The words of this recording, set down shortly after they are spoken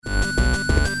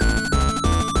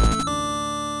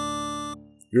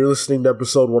You're listening to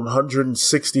episode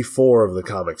 164 of the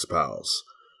Comics Pals.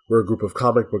 We're a group of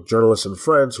comic book journalists and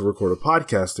friends who record a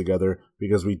podcast together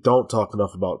because we don't talk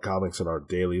enough about comics in our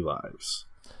daily lives.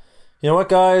 You know what,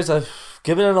 guys? I've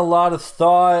given it a lot of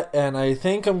thought, and I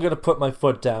think I'm going to put my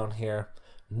foot down here.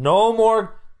 No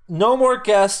more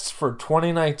guests for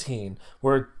 2019.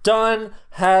 We're done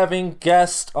having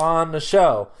guests on the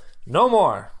show. No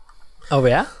more. Oh,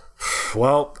 yeah?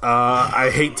 Well,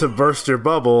 I hate to burst your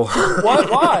bubble.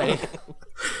 What? Why?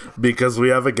 Because we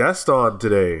have a guest on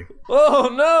today.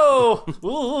 Oh, no!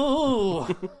 Ooh.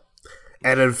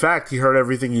 And in fact, he heard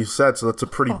everything you said, so that's a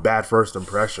pretty bad first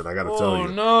impression, I gotta tell you. Oh,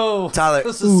 no. Tyler,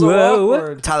 This is so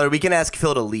awkward. Tyler, we can ask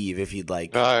Phil to leave if you'd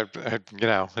like.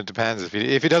 It depends.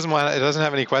 If he doesn't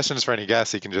have any questions for any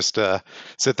guests, he can just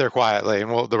sit there quietly,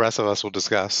 and the rest of us will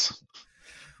discuss.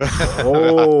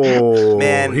 Oh,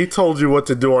 man, he told you what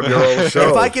to do on your own show.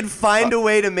 If I could find a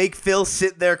way to make Phil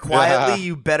sit there quietly,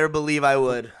 you better believe I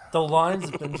would. The lines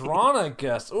have been drawn, I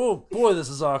guess. Oh, boy, this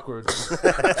is awkward.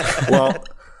 Well,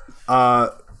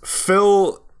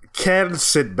 Phil can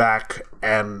sit back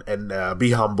and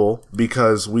be humble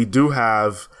because we do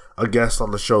have a guest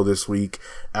on the show this week,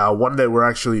 one that we're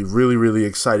actually really, really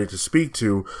excited to speak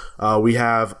to. We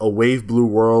have a Wave Blue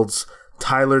World's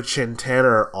Tyler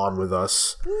Chintana on with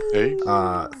us. Hey.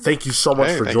 Thank you so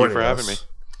much for joining us. Thank you for having me.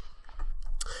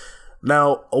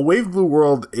 Now, A Wave Blue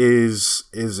World is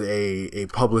a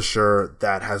publisher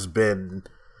that has been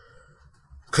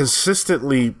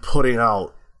consistently putting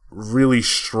out really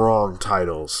strong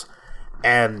titles,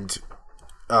 and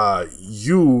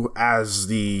you as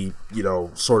the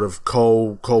sort of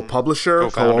co-publisher,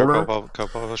 co-owner,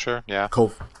 co-publisher, yeah,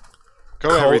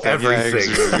 everything. Yeah,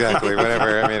 exactly.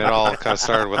 Whatever. I mean, it all kind of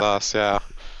started with us. Yeah.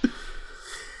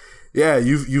 Yeah,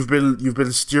 you've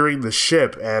been steering the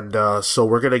ship, and so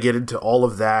we're gonna get into all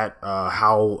of that,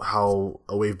 how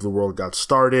A Wave Blue World got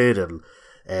started, and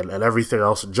everything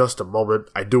else in just a moment.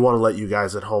 I do want to let you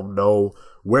guys at home know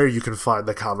where you can find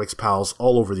the Comics Pals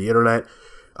all over the internet.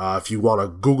 If you want to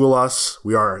Google us,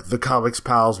 we are the Comics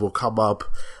Pals. Will come up.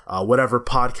 Whatever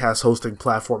podcast hosting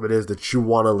platform it is that you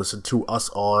want to listen to us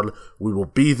on, we will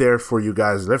be there for you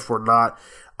guys. And if we're not,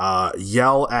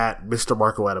 yell at Mr.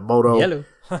 Marco Animoto. Yellow.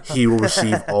 He will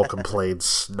receive all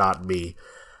complaints, not me.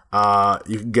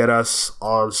 You can get us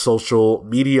on social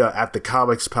media at The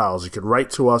Comics Pals. You can write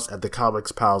to us at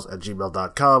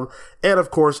thecomicspals@gmail.com. And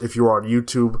of course, if you're on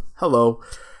YouTube, hello.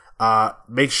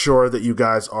 Make sure that you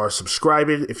guys are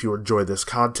subscribing if you enjoy this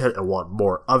content and want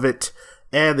more of it,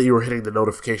 and that you are hitting the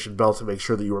notification bell to make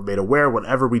sure that you are made aware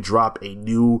whenever we drop a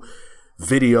new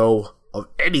video of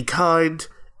any kind.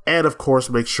 And of course,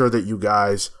 make sure that you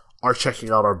guys are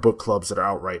checking out our book clubs that are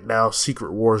out right now.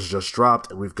 Secret Wars just dropped,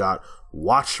 and we've got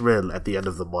Watchmen at the end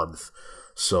of the month.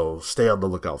 So stay on the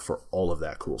lookout for all of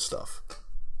that cool stuff.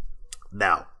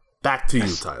 Now, back to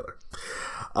you, Tyler.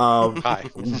 Hi.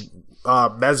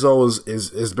 Mezzo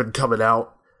has been coming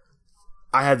out.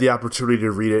 I had the opportunity to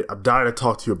read it. I'm dying to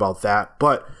talk to you about that,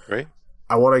 but Great.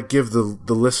 I want to give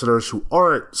the listeners who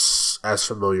aren't as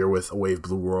familiar with A Wave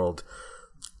Blue World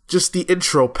just the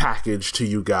intro package to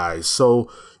you guys. So,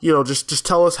 just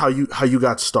tell us how you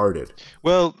got started.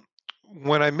 Well,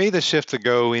 when I made the shift to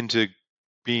go into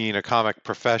being a comic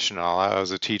professional, I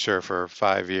was a teacher for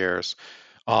 5 years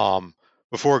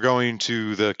before going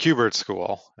to the Kubert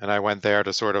School, and I went there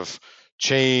to sort of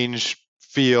change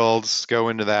fields, go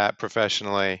into that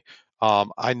professionally.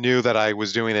 I knew that I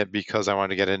was doing it because I wanted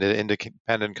to get into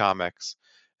independent comics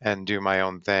and do my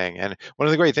own thing. And one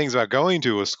of the great things about going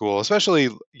to a school, especially,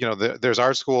 there's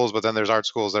art schools, but then there's art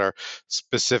schools that are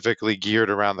specifically geared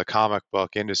around the comic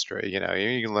book industry. You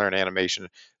can learn animation,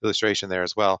 illustration there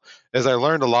as well. As I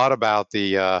learned a lot about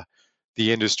the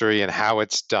industry and how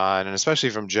it's done, and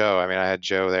especially from Joe. I mean, I had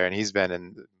Joe there, and he's been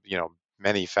in,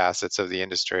 many facets of the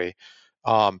industry.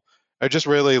 I just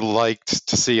really liked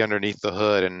to see underneath the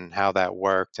hood and how that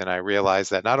worked. And I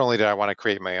realized that not only did I want to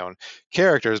create my own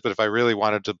characters, but if I really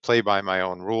wanted to play by my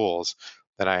own rules,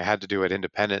 then I had to do it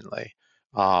independently.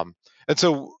 And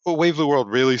so Wave Blue World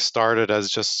really started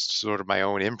as just sort of my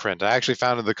own imprint. I actually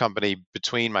founded the company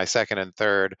between my second and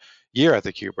third year at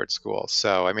the Kubert School.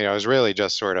 So, I mean, I was really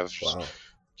just sort of,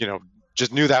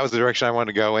 just knew that was the direction I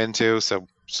wanted to go into. So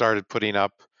started putting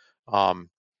up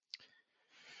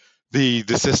the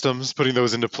systems, putting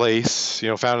those into place.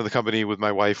 Founded the company with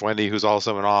my wife Wendy, who's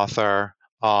also an author.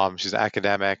 She's an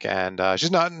academic, and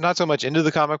she's not so much into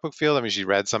the comic book field. I mean, she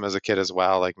read some as a kid as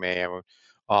well, like me.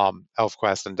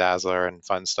 ElfQuest and Dazzler and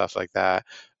fun stuff like that.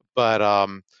 But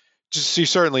she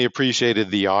certainly appreciated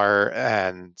the art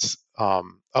and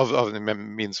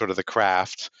sort of the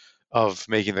craft of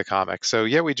making the comic. So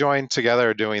yeah, we joined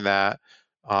together doing that,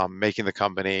 making the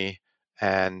company.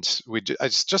 And I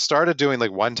just started doing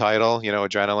like one title.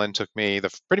 Adrenaline took me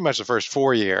pretty much the first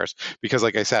 4 years because,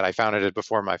 like I said, I founded it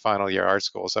before my final year art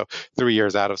school, so 3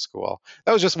 years out of school.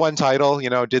 That was just one title.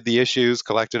 Did the issues,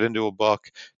 collected into a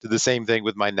book. Did the same thing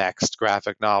with my next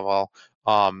graphic novel,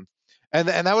 and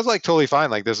that was like totally fine.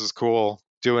 Like, this is cool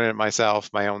doing it myself,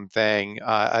 my own thing.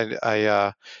 And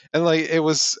like it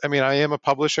was. I mean, I am a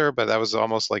publisher, but that was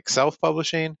almost like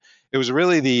self-publishing. It was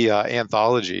really the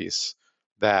anthologies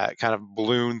that kind of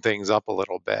ballooned things up a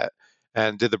little bit,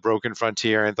 and did the Broken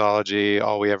Frontier anthology,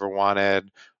 All We Ever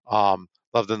Wanted,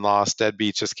 Loved and Lost, Dead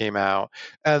Beat just came out,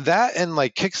 and that, and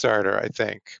like Kickstarter, I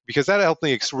think, because that helped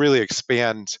me really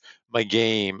expand my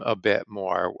game a bit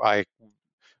more. I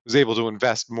was able to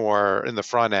invest more in the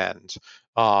front end,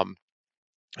 um,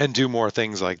 and do more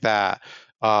things like that.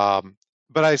 But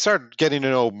I started getting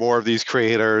to know more of these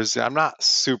creators. I'm not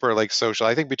super like social.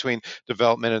 I think between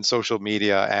development and social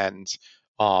media and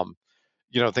um,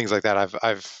 things like that,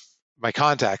 I've my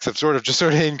contacts have sort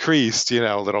of increased,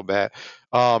 a little bit.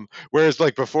 Whereas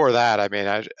like before that, I mean,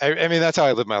 I mean that's how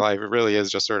I live my life. It really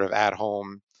is just sort of at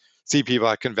home, see people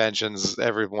at conventions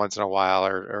every once in a while,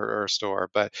 or a store.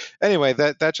 But anyway,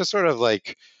 that just sort of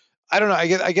like, I don't know.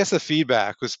 I guess the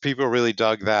feedback was people really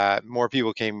dug that. More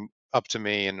people came up to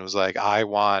me and was like, "I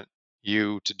want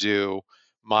you to do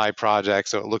my project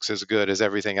so it looks as good as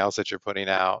everything else that you're putting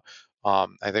out."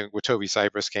 I think when Toby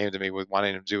Cypress came to me with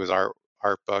wanting to do his art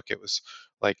book, it was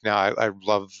like, no, I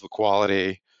love the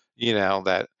quality,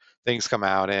 that things come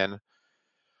out in.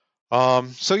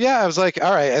 So yeah, I was like,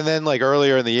 all right. And then like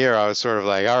earlier in the year, I was sort of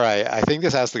like, all right, I think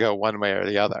this has to go one way or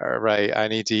the other, right? I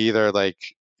need to either like,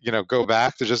 go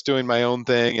back to just doing my own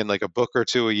thing and like a book or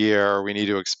two a year, or we need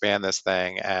to expand this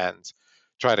thing and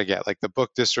try to get like the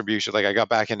book distribution. Like I got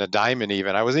back into Diamond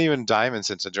even. I wasn't even Diamond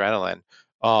since Adrenaline.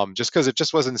 Just because it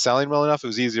just wasn't selling well enough. It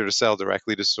was easier to sell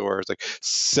directly to stores, like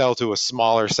sell to a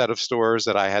smaller set of stores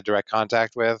that I had direct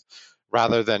contact with,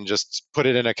 rather than just put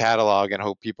it in a catalog and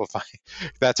hope people find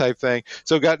that type thing.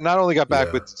 So not only got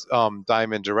back with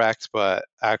Diamond Direct, but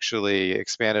actually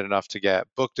expanded enough to get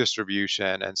book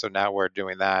distribution. And so now we're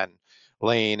doing that and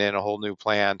laying in a whole new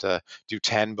plan to do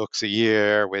 10 books a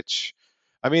year, which,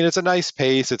 I mean, it's a nice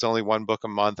pace. It's only one book a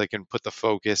month. I can put the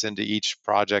focus into each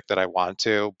project that I want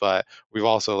to, but we've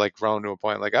also like grown to a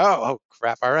point like, oh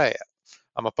crap, all right,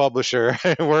 I'm a publisher.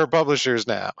 We're publishers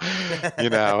now,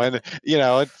 and I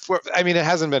mean, it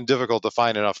hasn't been difficult to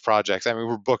find enough projects. I mean,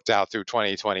 we're booked out through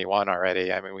 2021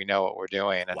 already. I mean, we know what we're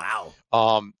doing. And,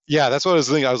 Wow. Yeah, that's what I was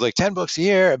thinking. I was like 10 books a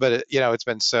year, but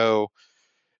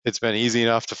it's been easy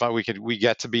enough to find. We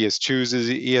get to be as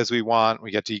choosy as we want. We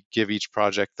get to give each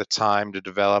project the time to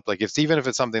develop. Like even if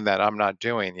it's something that I'm not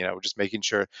doing, just making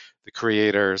sure the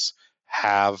creators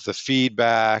have the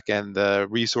feedback and the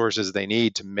resources they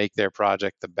need to make their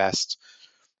project the best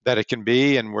that it can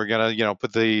be. And we're gonna,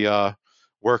 put the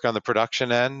work on the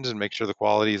production end and make sure the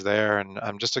quality is there. And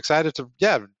I'm just excited to,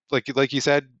 yeah, like you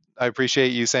said, I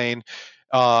appreciate you saying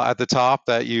at the top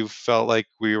that you felt like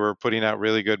we were putting out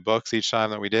really good books each time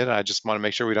that we did. And I just want to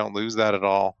make sure we don't lose that at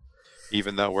all,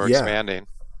 even though we're expanding.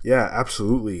 Yeah,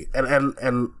 absolutely.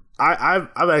 And I'm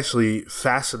actually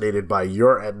fascinated by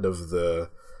your end of the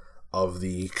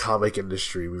comic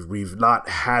industry. We've not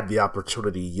had the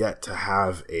opportunity yet to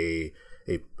have a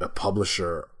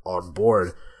publisher on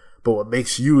board, but what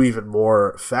makes you even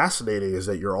more fascinating is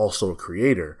that you're also a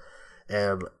creator.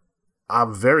 And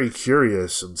I'm very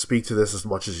curious, and speak to this as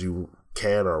much as you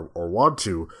can or want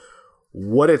to,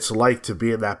 what it's like to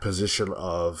be in that position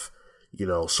of,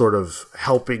 sort of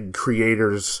helping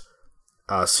creators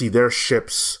see their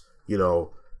ships,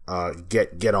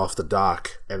 get off the dock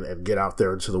and get out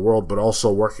there into the world, but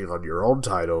also working on your own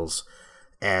titles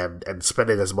and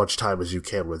spending as much time as you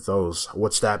can with those.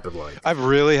 What's that been like? I've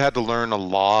really had to learn a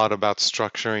lot about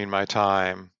structuring my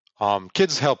time.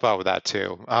 Kids help out with that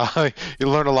too. You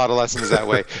learn a lot of lessons that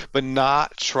way, but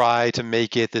not try to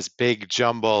make it this big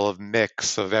jumble of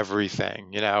mix of everything.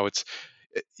 It's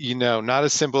not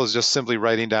as simple as just simply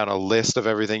writing down a list of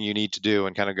everything you need to do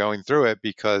and kind of going through it,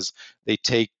 because they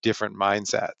take different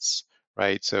mindsets,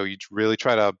 right? So you really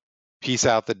try to piece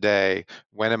out the day.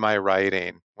 When am I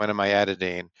writing? When am I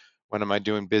editing? When am I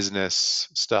doing business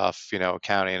stuff,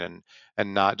 accounting,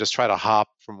 and not just try to hop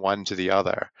from one to the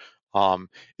other.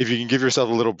 If you can give yourself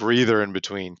a little breather in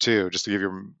between too, just to give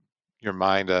your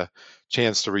mind a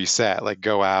chance to reset, like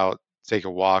go out, take a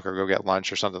walk, or go get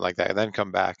lunch or something like that, and then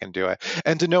come back and do it.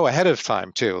 And to know ahead of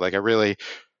time too. Like I really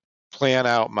plan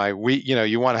out my week.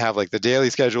 You want to have like the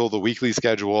daily schedule, the weekly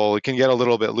schedule. It can get a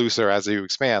little bit looser as you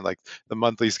expand, like the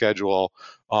monthly schedule.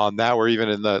 Now we're even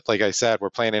in the, like I said, we're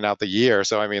planning out the year.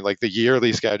 So I mean, like the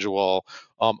yearly schedule,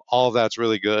 all of that's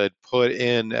really good. Put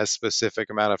in a specific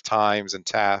amount of times and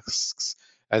tasks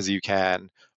as you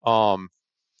can. I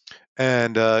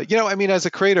mean, as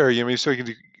a creator,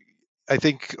 I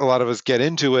think a lot of us get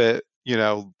into it,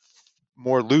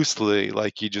 more loosely,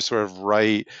 like you just sort of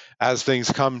write as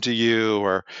things come to you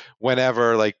or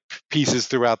whenever, like pieces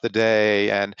throughout the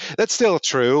day. And that's still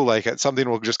true. Like something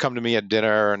will just come to me at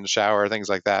dinner and shower, things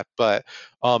like that. But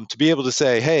to be able to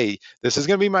say, hey, this is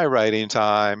going to be my writing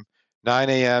time, 9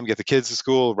 a.m., get the kids to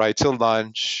school, write till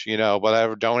lunch,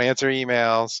 whatever, don't answer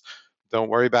emails. Don't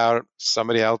worry about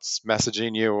somebody else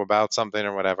messaging you about something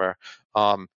or whatever.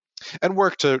 And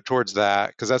work towards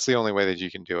that, because that's the only way that you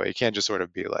can do it. You can't just sort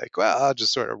of be like, well, I'll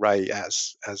just sort of write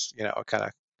as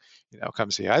kind of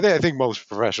comes to you. I think most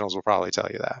professionals will probably tell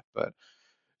you that. But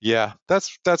yeah,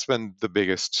 that's been the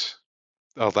biggest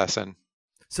lesson.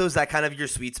 So is that kind of your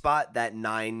sweet spot, that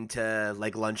 9 to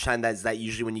like lunchtime? Is that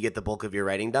usually when you get the bulk of your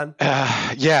writing done?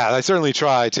 Yeah, I certainly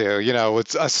try to.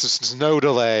 With a snow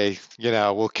delay,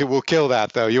 we'll kill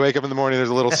that though. You wake up in the morning, there's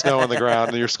a little snow on the ground,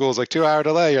 and your school's like 2-hour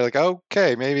delay. You're like,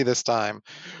 okay, maybe this time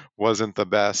wasn't the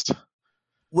best.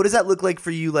 What does that look like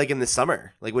for you, like in the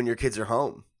summer, like when your kids are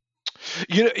home?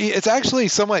 It's actually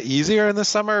somewhat easier in the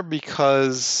summer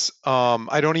because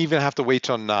I don't even have to wait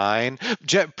till 9.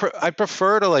 I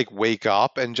prefer to like wake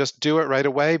up and just do it right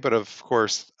away. But of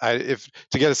course, if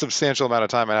to get a substantial amount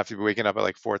of time, I'd have to be waking up at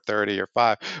like 4:30 or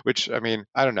 5. Which I mean,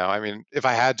 I don't know. I mean, if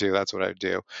I had to, that's what I'd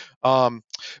do.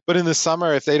 But in the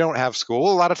summer, if they don't have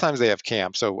school, a lot of times they have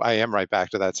camp, so I am right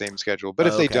back to that same schedule. But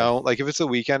if they don't, like if it's a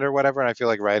weekend or whatever, and I feel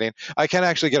like writing, I can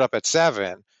actually get up at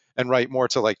 7. And write more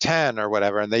to like 10 or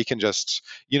whatever, and they can just,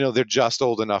 they're just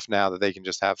old enough now that they can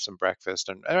just have some breakfast.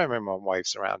 And I remember my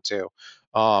wife's around too.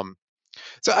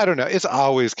 So I don't know. It's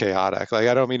always chaotic. Like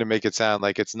I don't mean to make it sound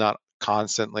like it's not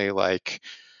constantly like,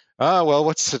 oh well,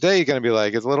 what's today going to be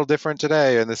like? It's a little different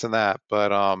today, and this and that.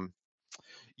 But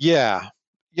yeah,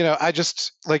 I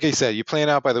just, like I said, you plan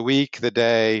out by the week, the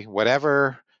day,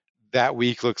 whatever that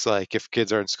week looks like. If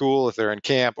kids are in school, if they're in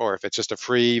camp, or if it's just a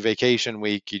free vacation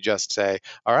week, you just say,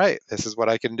 all right, this is what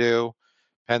I can do,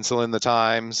 pencil in the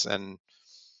times, and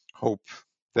hope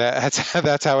that's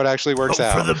how it actually works Hope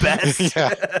out. For the best.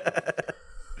 Yeah.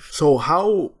 So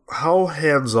how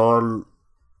hands-on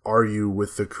are you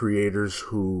with the creators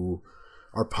who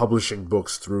are publishing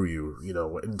books through you,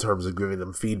 in terms of giving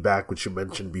them feedback, which you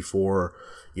mentioned before,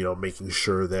 making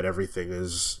sure that everything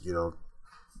is,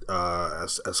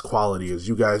 as quality as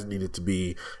you guys need it to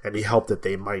be, any help that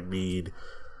they might need?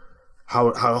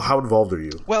 How involved are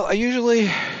you? Well,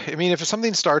 if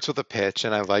something starts with a pitch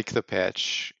and I like the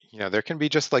pitch, there can be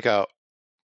just like a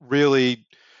really,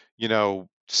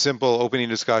 simple opening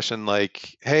discussion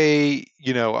like, hey,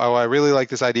 I really like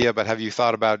this idea, but have you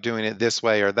thought about doing it this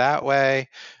way or that way?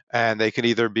 And they could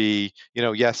either be,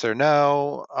 yes or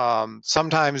no.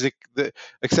 Sometimes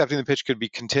accepting the pitch could be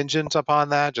contingent upon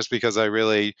that, just because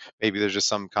maybe there's just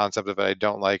some concept of it I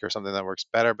don't like or something that works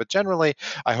better. But generally,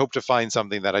 I hope to find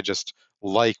something that I just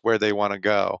like where they want to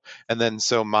go. And then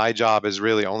so my job is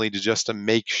really only to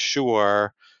make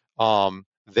sure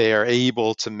they are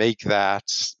able to make that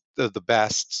the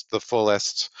best, the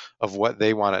fullest of what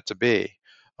they want it to be.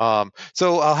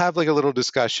 So I'll have like a little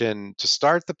discussion to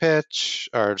start the pitch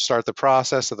or start the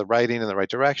process of the writing in the right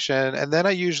direction. And then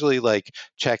I usually like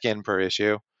check in per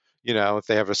issue, if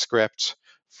they have a script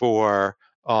for,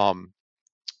 and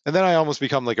then I almost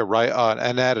become like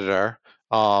an editor.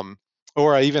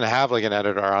 Or I even have like an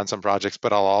editor on some projects,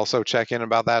 but I'll also check in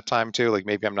about that time too. Like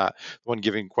maybe I'm not the one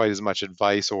giving quite as much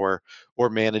advice or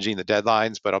managing the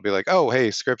deadlines, but I'll be like, oh,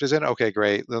 hey, script is in. Okay,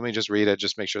 great. Let me just read it.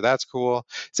 Just make sure that's cool.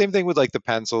 Same thing with like the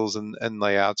pencils and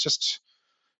layouts.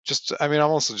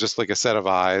 Almost just like a set of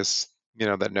eyes,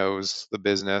 that knows the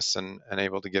business and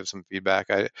able to give some feedback.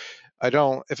 I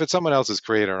don't, if it's someone else's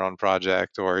creator-owned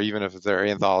project, or even if there are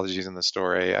anthologies in the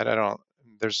story, I don't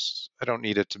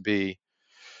need it to be.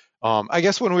 I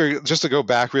guess just to go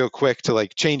back real quick to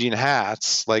like changing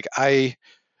hats, like I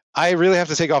really have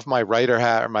to take off my writer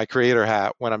hat or my creator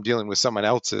hat when I'm dealing with someone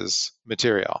else's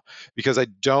material, because I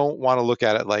don't want to look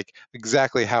at it like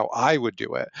exactly how I would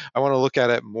do it. I want to look at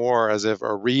it more as if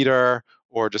a reader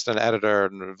or just an editor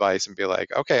and advice, and be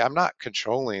like, okay, I'm not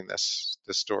controlling this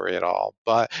story at all,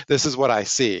 but this is what I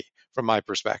see from my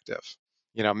perspective.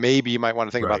 Maybe you might want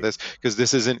to think about this because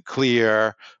this isn't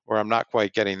clear, or I'm not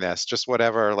quite getting this. Just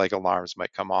whatever like alarms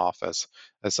might come off as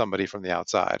somebody from the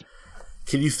outside.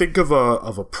 Can you think of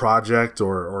a project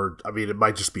or I mean, it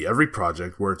might just be every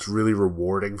project where it's really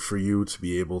rewarding for you to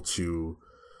be able to,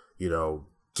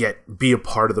 be a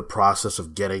part of the process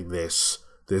of getting this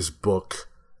book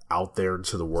out there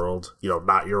into the world,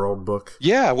 not your own book?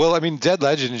 Yeah, well, I mean, Dead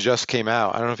Legend just came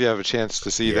out. I don't know if you have a chance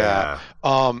to see that.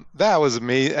 That was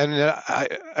amazing, and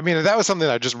I mean, that was something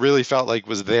I just really felt like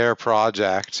was their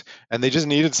project, and they just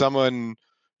needed someone,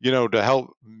 to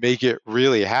help make it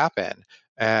really happen.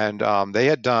 And they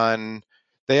had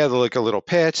like a little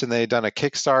pitch, and they had done a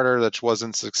Kickstarter that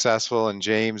wasn't successful. And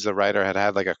James, the writer,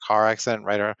 had like a car accident.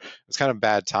 It was kind of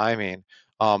bad timing.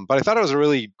 But I thought it was a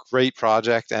really great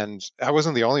project, and I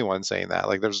wasn't the only one saying that.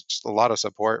 Like, there's just a lot of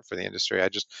support for the industry.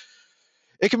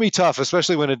 It can be tough,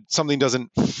 especially when something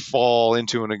doesn't fall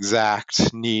into an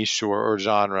exact niche or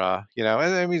genre. And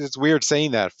I mean, it's weird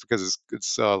saying that because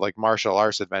it's like martial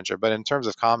arts adventure. But in terms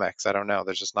of comics, I don't know.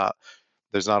 There's not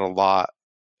a lot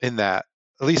in that,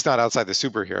 at least not outside the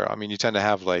superhero. I mean, you tend to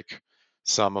have like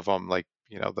some of them, like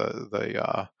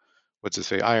the what's his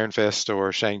face, Iron Fist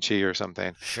or Shang-Chi or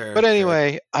something. Sure. But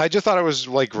anyway, I just thought it was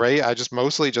like great. I just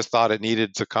mostly just thought it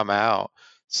needed to come out.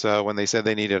 So when they said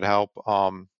they needed help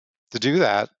to do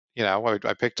that,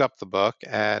 I picked up the book,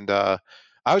 and I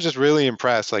was just really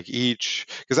impressed. Like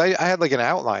because I had like an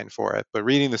outline for it, but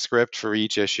reading the script for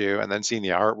each issue and then seeing the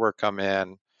artwork come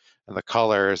in and the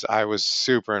colors, I was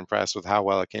super impressed with how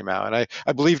well it came out. And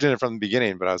I believed in it from the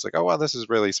beginning, but I was like, oh, well, this is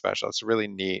really special. It's a really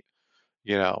neat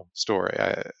story.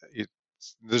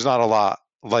 There's not a lot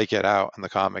like it out in the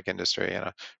comic industry, and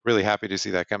I'm really happy to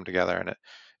see that come together.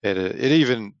 And it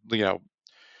even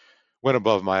went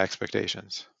above my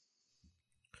expectations.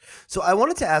 So I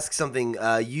wanted to ask something.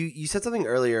 You said something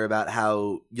earlier about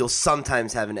how you'll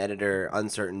sometimes have an editor on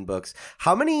certain books.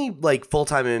 How many like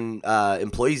full-time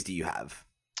employees do you have?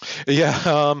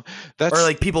 Yeah, that's or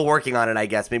like people working on it. I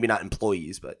guess maybe not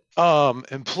employees, but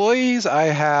employees. I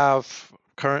have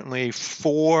currently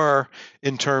 4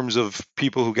 in terms of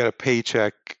people who get a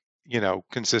paycheck,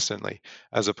 consistently,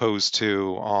 as opposed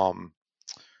to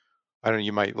I don't know,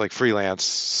 you might like freelance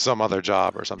some other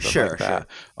job or something like that.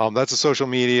 Sure. That's a social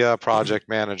media project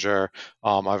manager.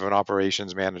 I have an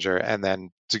operations manager, and then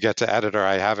to get to editor,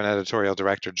 I have an editorial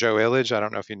director, Joe Illage. I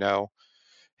don't know if you know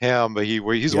him, but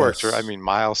he's worked for, I mean,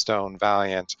 Milestone,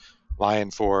 Valiant, Lion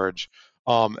Forge,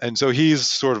 and so he's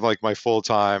sort of like my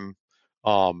full-time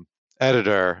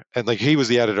editor, and like he was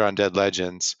the editor on Dead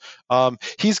Legends.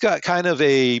 He's got kind of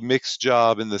a mixed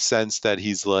job in the sense that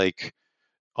he's like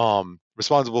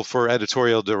responsible for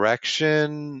editorial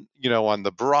direction, on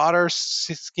the broader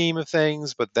scheme of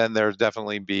things, but then there'll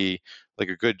definitely be like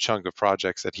a good chunk of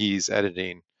projects that he's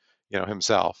editing,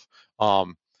 himself.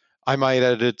 I might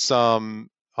edit some,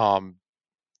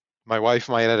 my wife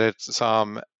might edit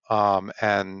some,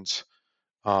 and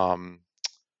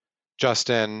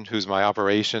Justin, who's my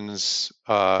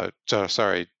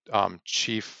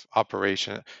chief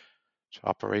operations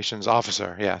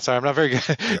officer. Yeah, sorry, I'm not very good.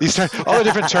 These all the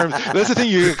different terms. That's the thing,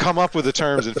 you can come up with the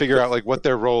terms and figure out like what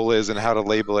their role is and how to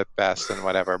label it best and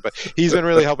whatever. But he's been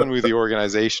really helping with the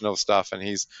organizational stuff, and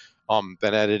he's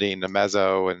been editing the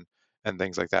mezzo and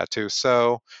things like that too.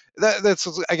 So that's,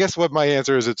 I guess, what my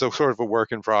answer is. It's a sort of a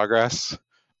work in progress.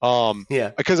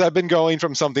 Because I've been going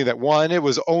from something that, one, it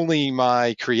was only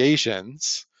my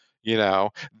creations,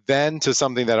 then to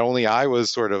something that only I was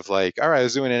sort of like, all right, I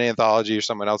was doing an anthology or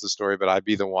someone else's story, but I'd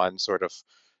be the one sort of,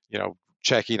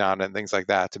 checking on it and things like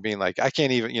that, to being like, I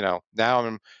can't even, now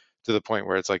I'm to the point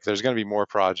where it's like, there's going to be more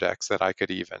projects that I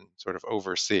could even sort of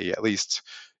oversee, at least,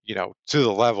 to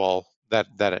the level that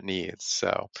it needs.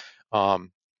 So,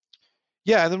 and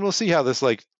then we'll see how this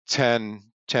like 10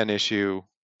 issue,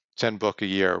 10 book a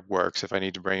year works, if I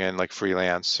need to bring in like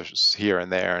freelance here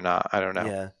and there or not. I don't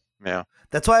know. Yeah.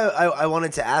 That's why I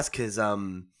wanted to ask, because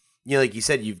like you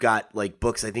said, you've got like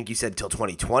books, I think you said till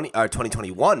 2020 or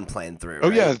 2021 planned through. Oh,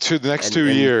 right? yeah, to the next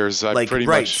 2 years. Like, pretty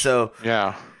right, much. So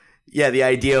yeah, the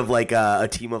idea of like a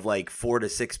team of like 4 to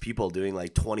 6 people doing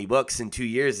like 20 books in 2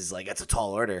 years is like, that's a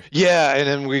tall order. Yeah, and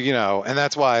then we, and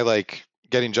that's why like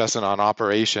getting Justin on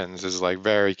operations is like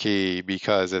very key,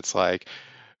 because it's like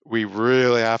we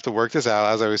really have to work this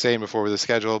out, as I was saying before, with the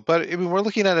schedule. But I mean, we're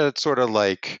looking at it sort of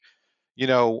like,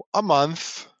 a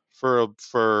month for at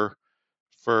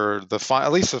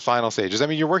least the final stages. I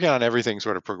mean, you're working on everything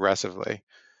sort of progressively.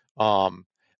 I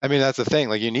mean, that's the thing.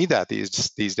 Like, you need that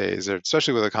these days,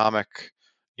 especially with a comic.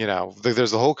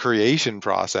 There's the whole creation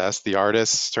process, the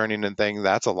artists turning in things.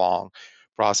 That's a long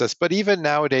process. But even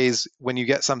nowadays, when you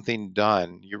get something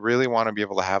done, you really want to be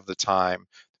able to have the time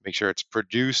to make sure it's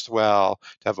produced well,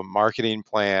 to have a marketing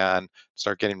plan,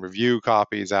 start getting review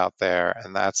copies out there.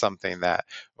 And that's something that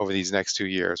over these next 2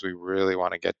 years, we really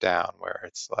want to get down, where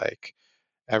it's like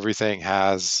everything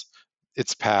has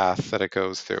its path that it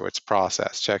goes through, its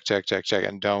process, check, check, check, check.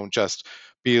 And don't just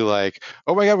be like,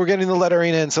 oh my God, we're getting the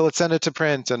lettering in, so let's send it to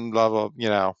print and blah,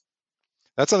 blah,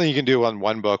 That's something you can do on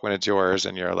one book when it's yours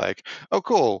and you're like, oh,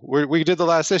 cool, we did the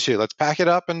last issue. Let's pack it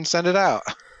up and send it out.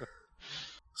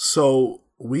 So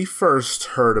we first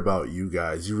heard about you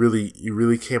guys. You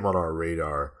really came on our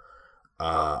radar.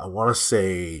 I want to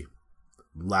say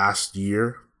last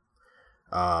year,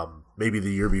 maybe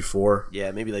the year before.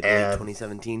 Yeah, maybe like late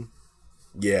 2017.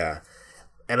 Yeah.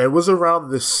 And it was around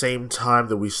the same time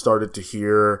that we started to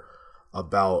hear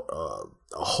about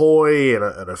Ahoy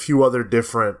and a few other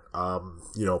different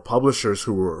publishers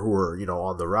who were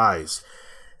on the rise.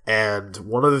 And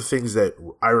one of the things that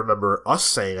I remember us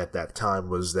saying at that time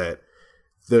was that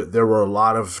there were a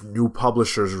lot of new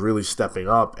publishers really stepping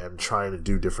up and trying to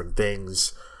do different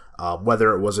things,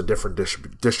 whether it was a different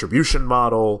distribution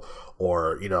model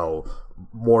or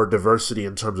more diversity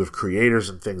in terms of creators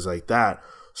and things like that.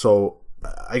 So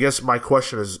I guess my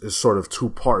question is sort of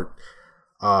two-part.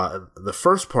 The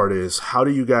first part is, how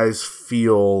do you guys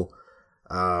feel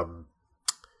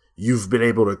you've been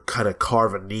able to kind of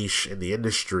carve a niche in the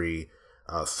industry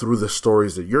through the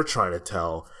stories that you're trying to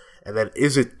tell? And then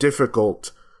is it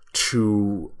difficult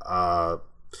to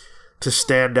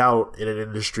stand out in an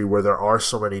industry where there are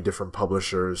so many different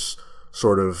publishers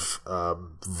sort of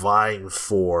vying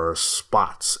for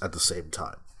spots at the same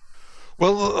time?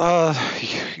 Well,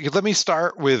 let me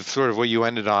start with sort of what you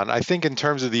ended on. I think in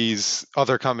terms of these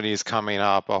other companies coming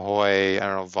up, Ahoy, I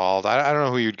don't know, Vault, I don't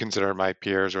know who you'd consider my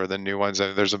peers or the new ones. I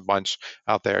mean, there's a bunch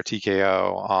out there,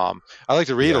 TKO. I like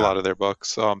to read a lot of their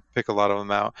books, pick a lot of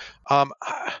them out.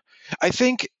 I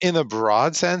think in a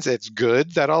broad sense, it's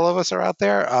good that all of us are out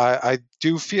there. I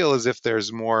do feel as if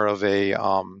there's more of a,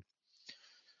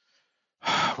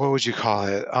 what would you call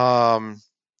it?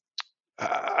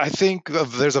 I think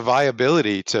there's a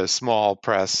viability to small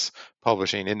press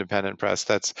publishing, independent press.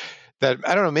 That I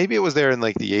don't know. Maybe it was there in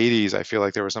like the 80s. I feel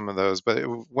like there were some of those, but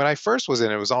when I first was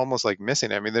in, it was almost like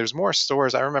missing. I mean, there's more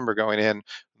stores. I remember going in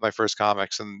with my first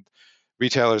comics and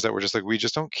retailers that were just like, we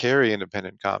just don't carry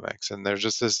independent comics, and there's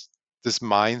just this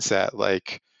mindset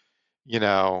like,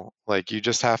 like you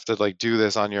just have to like do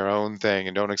this on your own thing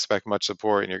and don't expect much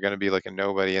support, and you're going to be like a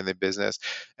nobody in the business.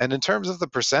 And in terms of the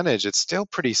percentage, it's still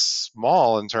pretty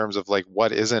small in terms of like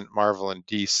what isn't Marvel and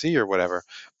DC or whatever.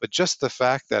 But just the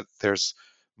fact that there's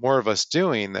more of us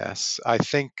doing this, I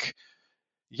think,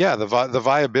 yeah, the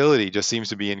viability just seems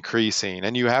to be increasing.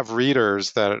 And you have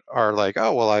readers that are like,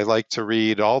 oh, well, I like to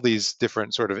read all these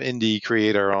different sort of indie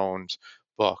creator owned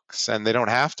books, and they don't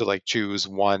have to like choose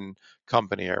one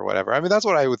company or whatever. I mean, that's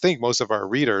what I would think most of our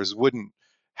readers wouldn't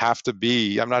have to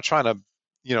be. I'm not trying to,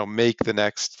 make the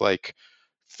next like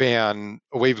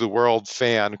Wave the World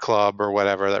fan club or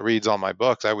whatever that reads all my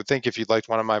books. I would think if you'd liked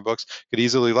one of my books, could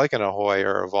easily like an Ahoy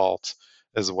or a Vault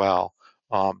as well.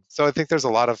 So I think there's a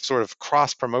lot of sort of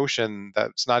cross promotion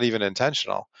that's not even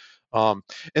intentional.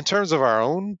 In terms of our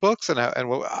own books, and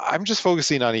I'm just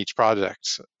focusing on each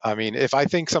project. I mean, if I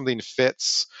think something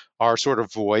fits our sort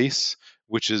of voice,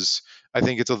 which is, I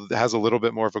think it has a little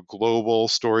bit more of a global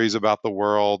stories about the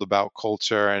world, about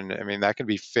culture, and I mean that can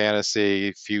be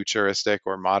fantasy, futuristic,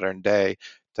 or modern day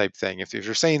type thing. If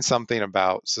you're saying something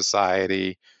about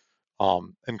society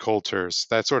and cultures,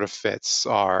 that sort of fits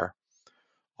our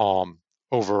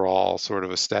overall sort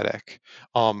of aesthetic.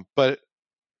 But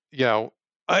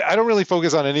I don't really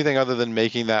focus on anything other than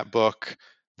making that book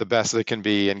the best it can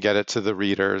be and get it to the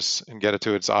readers and get it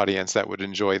to its audience that would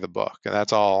enjoy the book. And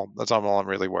that's all I'm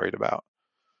really worried about.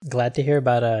 Glad to hear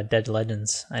about Dead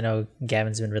Legends. I know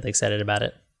Gavin's been really excited about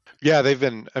it. Yeah, they've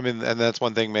been, and that's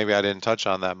one thing maybe I didn't touch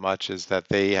on that much, is that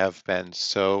they have been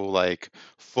so like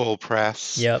full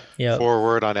press yep.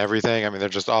 forward on everything. I mean, they're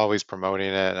just always promoting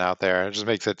it and out there. It just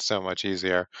makes it so much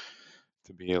easier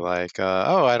to be like,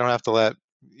 I don't have to let,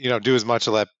 do as much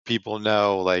to let people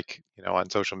know, like,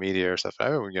 on social media or stuff.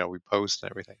 We post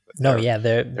and everything. But they're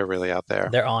really out there.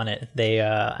 They're on it. They,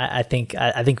 I think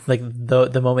like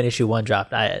the moment issue 1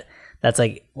 dropped, that's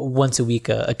like once a week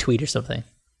a tweet or something.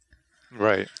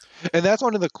 Right. And that's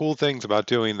one of the cool things about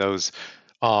doing those,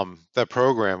 that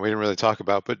program we didn't really talk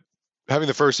about, but having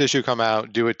the first issue come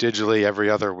out, do it digitally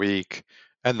every other week,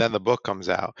 and then the book comes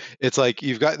out. It's like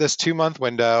you've got this 2-month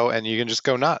window and you can just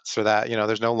go nuts for that.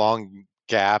 There's no long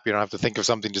gap. You don't have to think of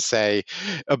something to say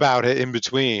about it in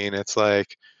between. It's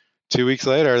like 2 weeks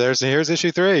later, here's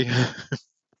issue 3.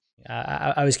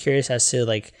 I was curious as to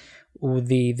like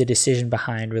the decision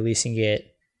behind releasing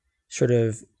it sort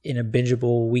of in a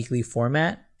bingeable weekly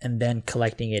format and then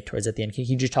collecting it towards at the end. Can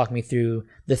you just talk me through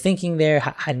the thinking there?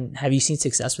 Have you seen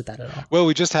success with that at all? Well,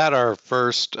 we just had our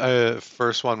first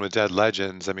one with Dead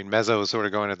Legends. I mean, Mezzo was sort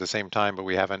of going at the same time, but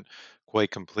we haven't quite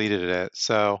completed it.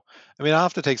 So, I mean, I'll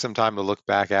have to take some time to look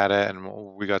back at it,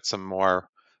 and we got some more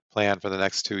planned for the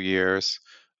next 2 years.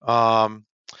 But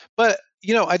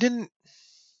I didn't.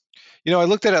 I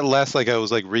looked at it less like I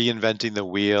was like reinventing the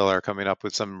wheel or coming up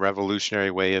with some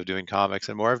revolutionary way of doing comics,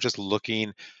 and more of just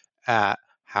looking at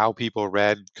how people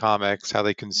read comics, how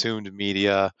they consumed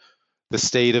media, the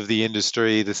state of the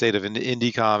industry, the state of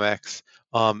indie comics.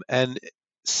 And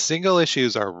single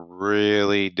issues are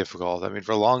really difficult. I mean,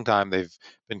 for a long time, they've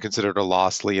been considered a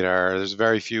loss leader. There's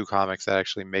very few comics that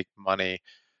actually make money,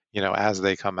 as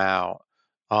they come out.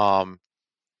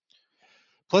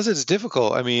 Plus, it's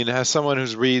difficult. I mean, as someone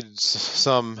who reads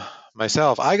some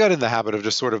myself, I got in the habit of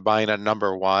just sort of buying a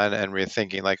number one and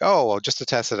rethinking like, oh, well, just to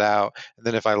test it out. And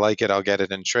then if I like it, I'll get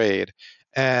it in trade.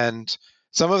 And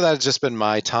some of that has just been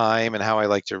my time and how I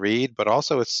like to read, but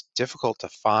also it's difficult to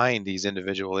find these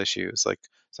individual issues. Like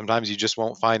sometimes you just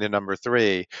won't find a number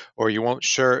 3, or you're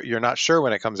not sure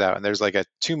when it comes out. And there's like a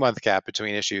 2-month gap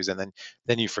between issues, and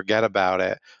then you forget about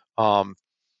it.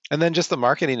 And then just the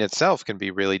marketing itself can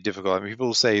be really difficult. I mean,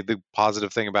 people say the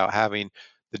positive thing about having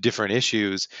the different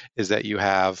issues is that you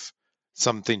have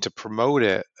something to promote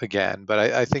it again. But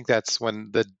I think that's when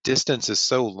the distance is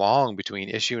so long between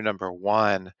issue number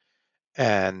 1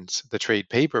 and the trade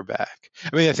paperback.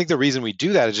 I mean, I think the reason we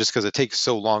do that is just because it takes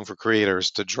so long for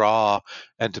creators to draw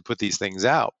and to put these things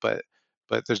out. But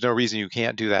there's no reason you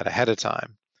can't do that ahead of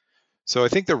time. So I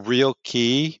think the real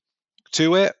key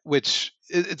to it, which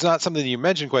it's not something you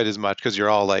mention quite as much because you're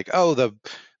all like, oh, the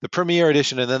premiere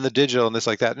edition and then the digital and this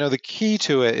like that. No, the key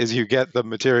to it is you get the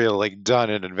material like done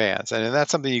in advance. And that's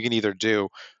something you can either do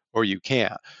or you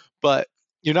can't. But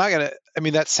you're not going to, I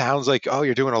mean, that sounds like, oh,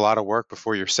 you're doing a lot of work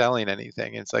before you're selling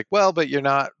anything. It's like, well, but you're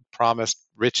not promised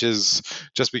riches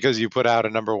just because you put out a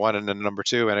number 1 and a number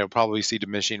 2, and it'll probably see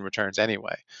diminishing returns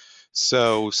anyway.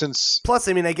 So plus,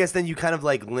 I mean, I guess then you kind of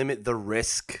like limit the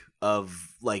risk of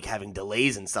like having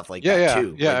delays and stuff like that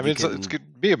too. Yeah, like I mean, it's going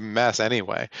to be a mess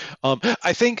anyway.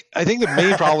 I think the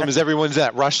main problem is everyone's in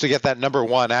that rush to get that number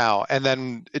 1 out, and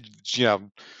then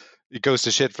it goes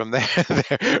to shit from there.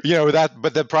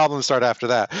 But the problems start after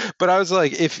that. But I was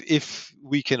like, if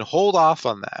we can hold off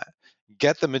on that,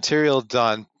 get the material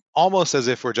done almost as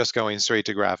if we're just going straight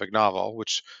to graphic novel,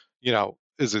 which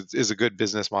is a good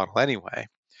business model anyway.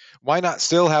 Why not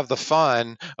still have the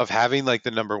fun of having like the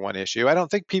number 1 issue? I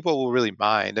don't think people will really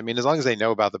mind. I mean, as long as they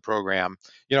know about the program,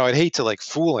 I'd hate to like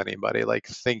fool anybody like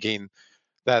thinking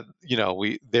that,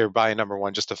 they're buying number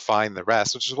 1 just to find the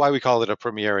rest, which is why we call it a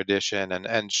premiere edition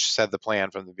and said the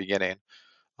plan from the beginning.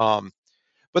 But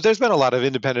there's been a lot of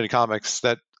independent comics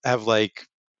that have like,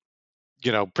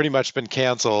 pretty much been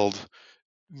canceled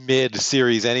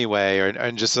mid-series anyway,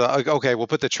 and just okay, we'll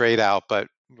put the trade out, but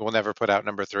we'll never put out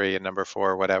number 3 and number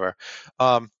 4 or whatever.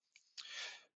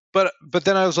 But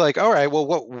then I was like, all right, well,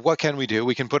 what can we do?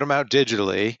 We can put them out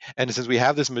digitally, and since we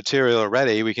have this material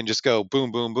already, we can just go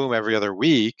boom, boom, boom every other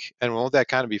week, and won't that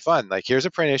kind of be fun? Like, here's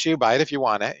a print issue, buy it if you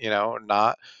want it,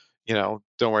 not, don't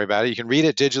worry about it. You can read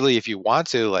it digitally if you want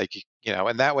to, like,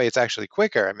 and that way it's actually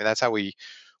quicker. I mean, that's how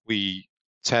we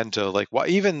tend to like. Well,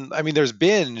 even I mean, there's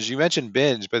binge. You mentioned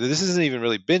binge, but this isn't even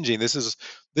really binging. This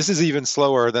is even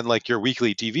slower than like your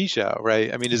weekly TV show,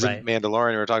 right? I mean, isn't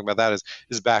Mandalorian? We were talking about that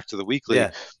is back to the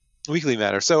weekly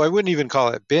matter. So I wouldn't even call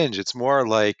it binge. It's more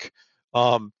like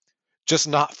just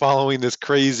not following this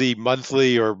crazy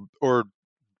monthly or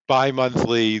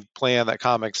bi-monthly plan that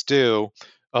comics do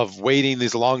of waiting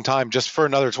this long time just for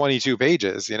another 22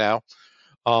 pages.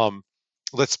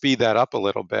 Let's speed that up a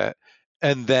little bit.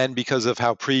 And then because of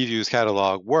how Preview's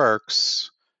catalog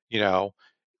works,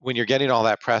 when you're getting all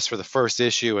that press for the first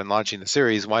issue and launching the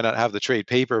series, why not have the trade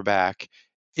paperback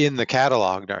in the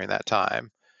catalog during that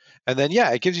time? And then,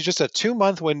 it gives you just a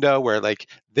 2-month window where like,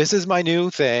 this is my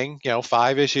new thing,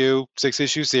 5-issue,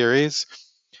 6-issue series.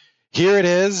 Here it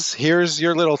is. Here's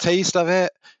your little taste of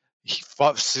it.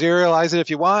 Serialize it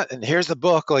if you want. And here's the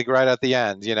book, like right at the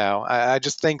end, I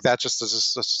just think that just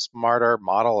is a smarter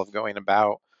model of going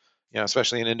about,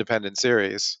 especially an independent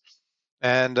series.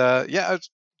 And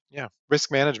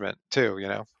risk management too,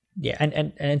 Yeah,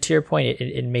 and to your point,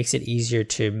 it makes it easier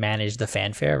to manage the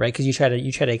fanfare, right? Because you try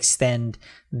to extend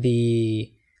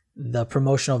the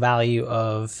promotional value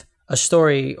of a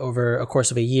story over a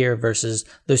course of a year versus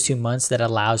those 2 months that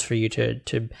allows for you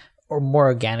to or more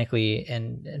organically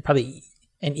and probably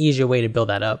an easier way to build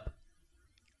that up.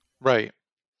 Right.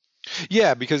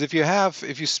 Yeah, because if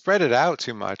you spread it out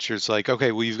too much, it's like,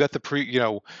 okay, well, you've got the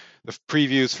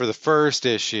previews for the first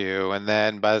issue, and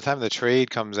then by the time the trade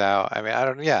comes out, I mean,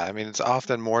 I mean, it's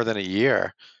often more than a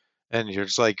year, and you're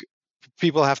just like,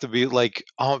 people have to be like,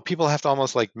 people have to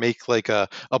almost like make like a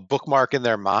bookmark in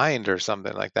their mind or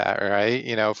something like that,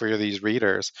 right? For these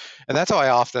readers, and that's how I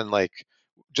often like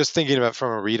just thinking about it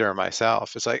from a reader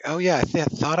myself. It's like, oh yeah, I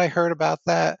thought I heard about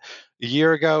that a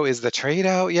year ago. Is the trade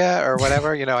out yet or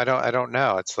whatever? I don't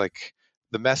know. It's like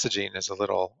the messaging is a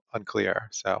little unclear.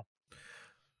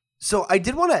 So I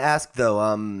did want to ask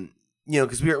though,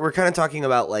 because we're kind of talking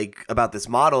about this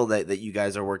model that you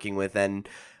guys are working with, and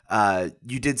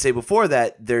you did say before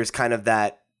that there's kind of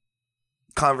that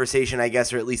conversation, I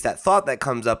guess, or at least that thought that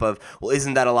comes up of, well,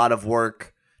 isn't that a lot of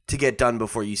work to get done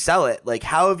before you sell it? Like,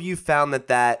 how have you found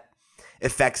that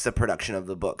affects the production of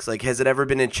the books? Like, has it ever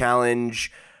been a challenge,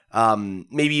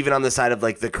 maybe even on the side of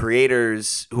like the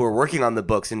creators who are working on the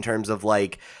books, in terms of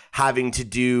like having to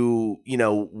do,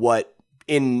 what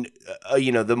in,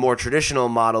 the more traditional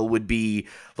model would be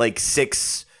like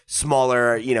 6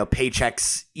 smaller,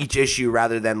 paychecks each issue,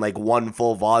 rather than like one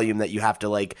full volume that you have to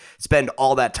like spend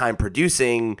all that time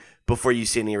producing before you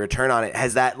see any return on it?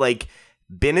 Has that like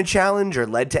been a challenge or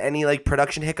led to any like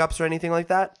production hiccups or anything like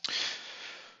that?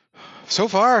 So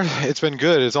far, it's been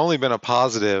good. It's only been a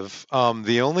positive.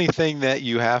 The only thing that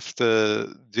you have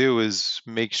to do is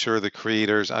make sure the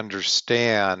creators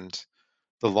understand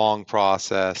the long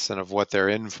process and of what they're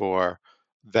in for.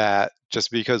 That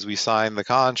just because we signed the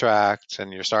contract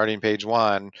and you're starting page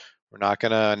 1, we're not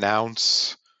going to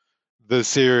announce the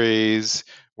series.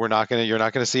 You're not going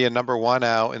to see a number 1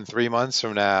 out in 3 months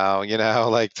from now,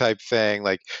 like type thing.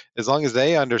 Like, as long as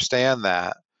they understand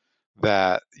that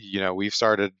we've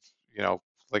started,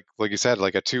 like you said,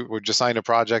 like we just signed a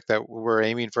project that we're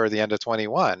aiming for the end of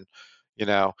 21.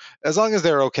 As long as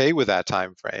they're okay with that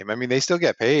time frame. I mean, they still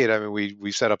get paid. I mean,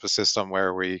 we set up a system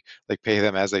where we like pay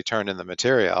them as they turn in the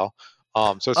material.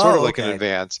 So it's sort of like an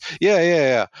advance.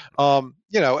 Yeah. I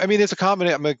mean, it's a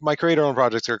combination. My creator-owned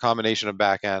projects are a combination of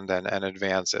back end and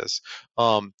advances,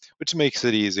 which makes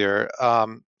it easier.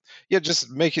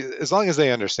 Just make it, as long as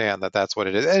they understand that that's what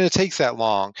it is, and it takes that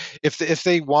long. If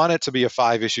they want it to be a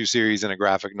 5-issue series in a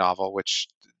graphic novel, which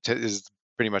is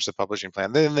pretty much the publishing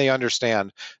plan, then they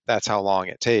understand that's how long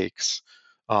it takes.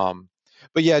 But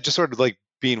yeah, just sort of like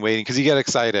being waiting, because you get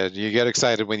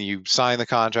excited when you sign the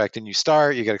contract and you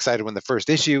start. You get excited when the first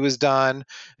issue is done, and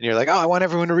you're like, oh, I want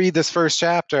everyone to read this first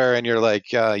chapter, and you're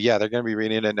like, yeah, they're going to be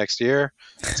reading it next year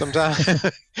sometime.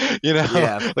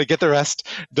 Yeah. Like, get the rest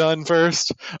done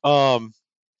first.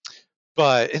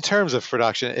 But in terms of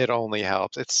production, it only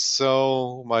helps. It's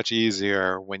so much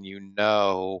easier when you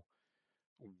know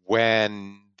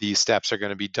when these steps are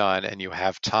going to be done and you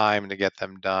have time to get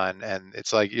them done. And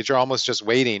it's like you're almost just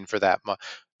waiting for that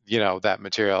that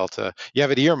material you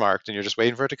have it earmarked, and you're just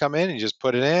waiting for it to come in, and you just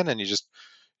put it in, and you just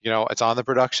it's on the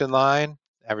production line.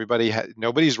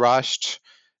 Nobody's rushed.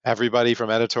 Everybody from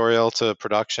editorial to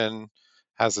production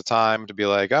has the time to be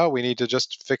like, oh, we need to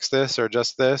just fix this or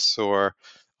just this, or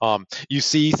you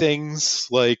see things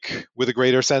like with a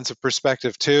greater sense of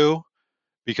perspective too,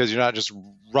 because you're not just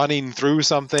running through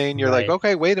something. You're Right. like,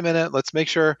 okay, wait a minute, let's make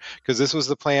sure, because this was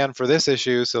the plan for this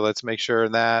issue, so let's make sure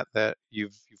that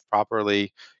you've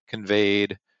properly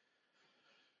conveyed,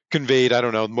 I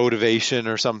don't know, motivation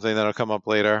or something that'll come up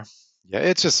later. Yeah,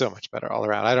 it's just so much better all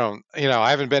around. I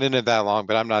haven't been in it that long,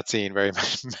 but I'm not seeing very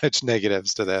much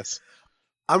negatives to this.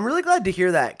 I'm really glad to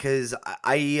hear that, because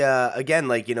I again,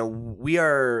 like, we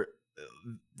are,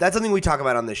 that's something we talk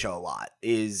about on the show a lot,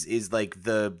 is like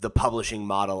the publishing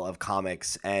model of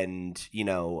comics. And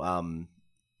and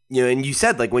you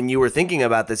said, like, when you were thinking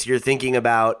about this, you're thinking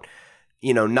about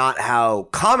not how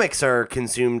comics are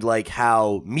consumed, like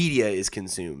how media is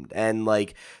consumed. And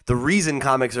like the reason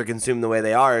comics are consumed the way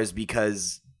they are is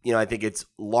because I think it's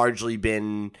largely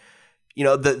been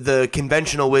the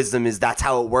conventional wisdom is that's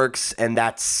how it works, and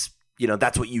that's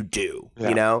that's what you do.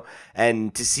 Yeah.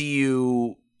 And to see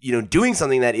you doing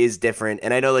something that is different.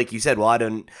 And I know, like you said, well, I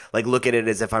don't like look at it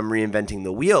as if I'm reinventing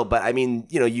the wheel, but I mean,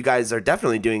 you guys are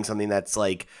definitely doing something that's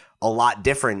like a lot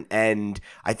different. And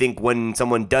I think when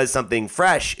someone does something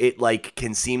fresh, it like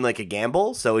can seem like a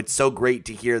gamble. So it's so great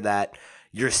to hear that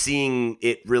you're seeing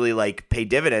it really like pay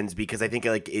dividends, because I think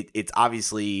like it's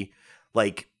obviously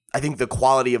like, I think the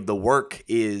quality of the work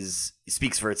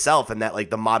speaks for itself, and that like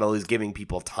the model is giving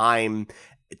people time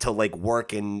to like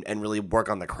work and really work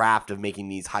on the craft of making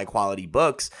these high quality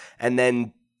books. And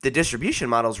then the distribution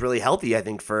model is really healthy, I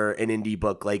think, for an indie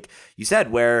book, like you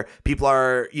said, where people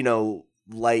are,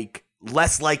 like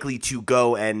less likely to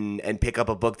go and pick up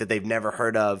a book that they've never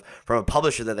heard of from a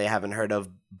publisher that they haven't heard of.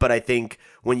 But I think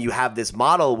when you have this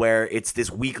model where it's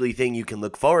this weekly thing you can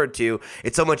look forward to,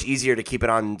 it's so much easier to keep it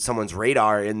on someone's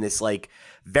radar in this like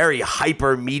very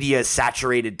hyper media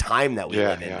saturated time that we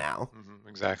live in now. Mm-hmm,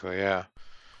 exactly. Yeah.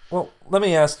 Well, let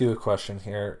me ask you a question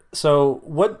here. So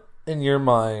what in your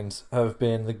mind have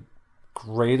been the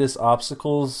greatest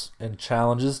obstacles and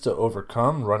challenges to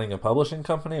overcome running a publishing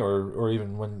company, or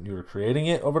even when you were creating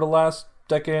it over the last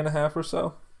decade and a half or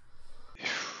so?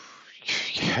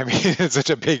 I mean, it's such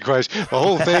a big question. The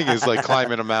whole thing is like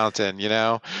climbing a mountain, you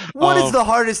know? What is the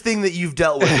hardest thing that you've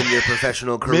dealt with in your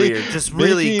professional career? Just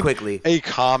really quickly. A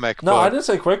comic book. No, I didn't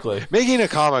say quickly. Making a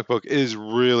comic book is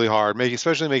really hard,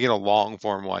 especially making a long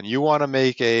form one. You want to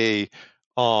make a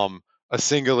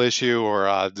single issue or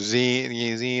a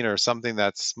zine or something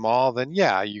that's small, then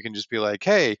yeah, you can just be like,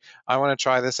 hey, I want to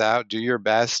try this out, do your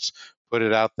best, put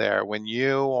it out there. When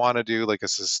you want to do like a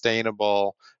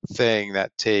sustainable thing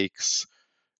that takes,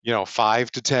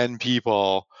 5 to 10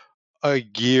 people a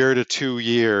year to 2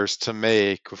 years to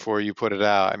make before you put it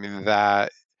out, I mean,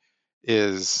 that's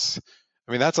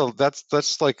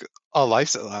like a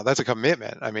lifestyle. That's a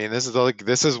commitment. I mean, this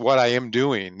is what I am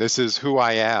doing. This is who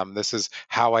I am. This is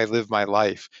how I live my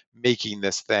life, making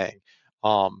this thing.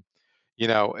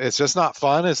 It's just not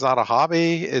fun. It's not a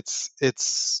hobby. It's a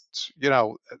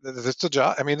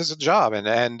job. I mean, it's a job,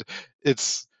 and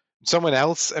it's someone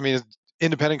else. I mean,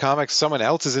 independent comics, someone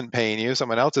else isn't paying you.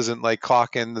 Someone else isn't like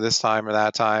clocking this time or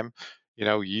that time.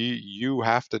 You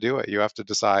have to do it. You have to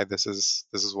decide this is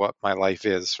what my life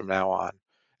is from now on,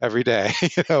 every day.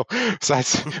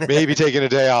 Besides maybe taking a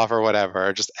day off or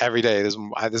whatever, just every day. This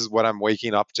is what I'm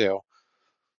waking up to.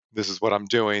 This is what I'm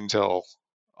doing till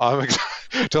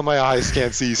my eyes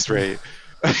can't see straight.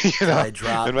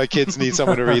 And my kids need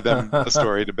someone to read them a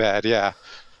story to bed. Yeah.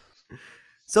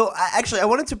 So actually, I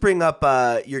wanted to bring up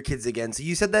your kids again. So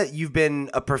you said that you've been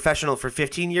a professional for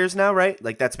 15 years now, right?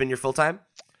 Like that's been your full time?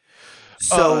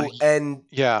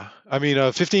 Yeah, I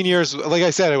mean, 15 years. Like I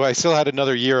said, I still had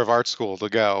another year of art school to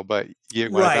go, but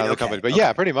when I found the company. But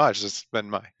yeah, pretty much it's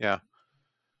been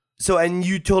So, and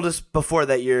you told us before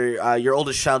that your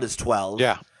oldest child is 12.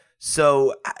 Yeah.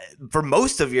 So, for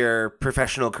most of your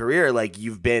professional career, like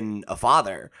you've been a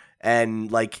father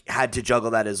and like had to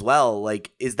juggle that as well.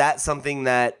 Like, is that something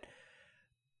that,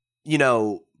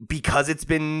 because it's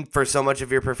been for so much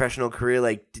of your professional career,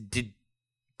 like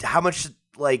how much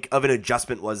like of an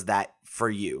adjustment was that for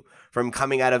you from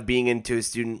coming out of being into a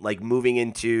student, like moving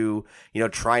into,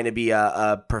 trying to be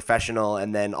a professional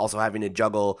and then also having to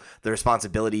juggle the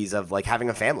responsibilities of like having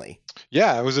a family?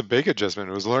 Yeah, it was a big adjustment.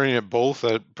 It was learning it both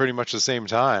at pretty much the same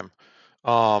time.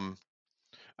 I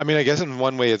mean, I guess in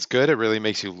one way it's good. It really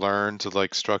makes you learn to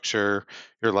like structure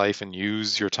your life and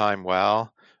use your time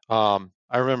well.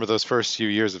 I remember those first few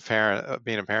years of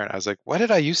being a parent. I was like, what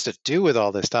did I used to do with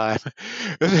all this time?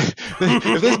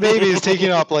 If this baby is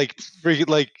taking up like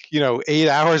 8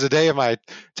 hours a day of my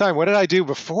time, what did I do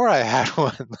before I had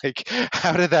one? Like,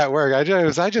 how did that work?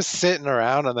 Was I just sitting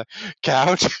around on the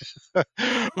couch? Like,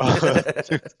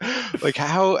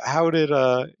 how did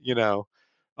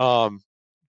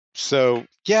So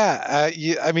yeah,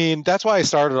 I mean, that's why I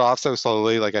started off so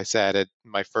slowly. Like I said, at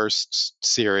my first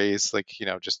series, like,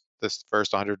 just this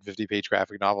first 150-page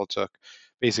graphic novel took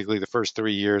basically the first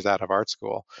 3 years out of art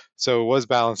school. So it was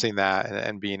balancing that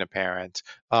and being a parent.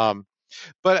 But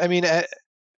I mean, I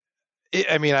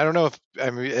don't know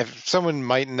if someone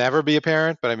might never be a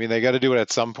parent, but I mean, they got to do it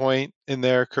at some point in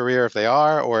their career if they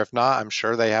are, or if not, I'm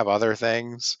sure they have other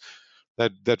things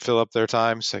that fill up their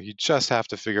time. So you just have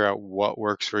to figure out what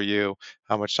works for you,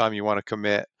 how much time you want to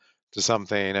commit to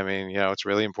something. I mean, it's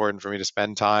really important for me to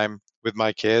spend time with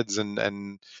my kids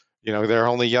and they're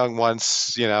only young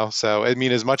once, so I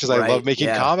mean, as much as I love making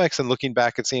comics and looking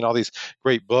back and seeing all these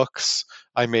great books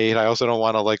I made, I also don't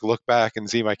want to like look back and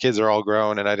see my kids are all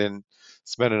grown and I didn't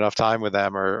spend enough time with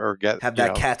them or have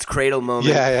that cat's cradle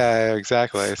moment. Yeah,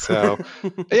 exactly. So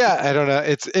yeah, I don't know.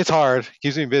 It's hard. It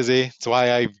keeps me busy. It's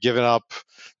why I've given up.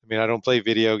 I mean, I don't play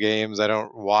video games. I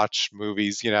don't watch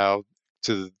movies, to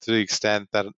the extent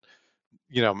that,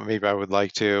 maybe I would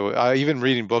like to. Even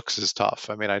reading books is tough.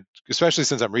 I mean, especially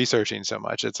since I'm researching so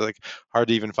much, it's like hard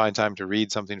to even find time to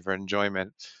read something for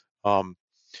enjoyment.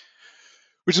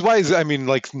 Which is why, I mean,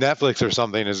 like Netflix or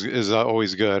something is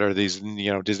always good, or these,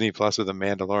 Disney Plus with The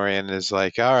Mandalorian is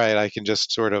like, all right, I can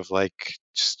just sort of like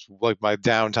my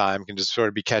downtime can just sort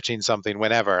of be catching something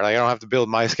whenever. Like I don't have to build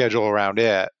my schedule around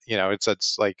it.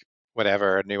 It's like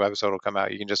whenever a new episode will come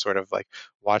out, you can just sort of like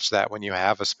watch that when you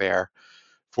have a spare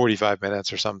 45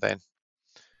 minutes or something.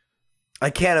 I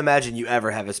can't imagine you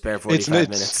ever have a spare 45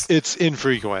 minutes. It's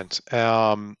infrequent,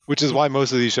 which is why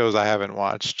most of these shows I haven't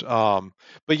watched.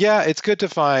 But yeah, it's good to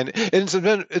find. And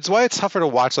it's why it's tougher to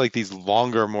watch like these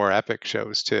longer, more epic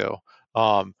shows too.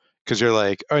 Because you're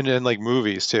like, and like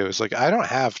movies too. It's like I don't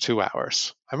have 2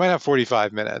 hours. I might have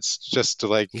 45 minutes just to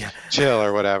like chill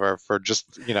or whatever for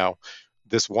just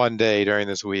this one day during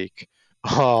this week.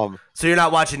 So you're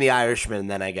not watching The Irishman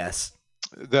then, I guess.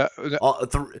 The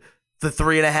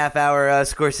 3.5 hour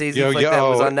Scorsese flick that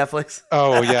was on Netflix.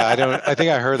 Oh yeah, I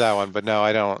think I heard that one, but no,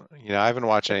 I don't. I haven't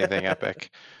watched anything epic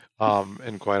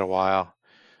in quite a while.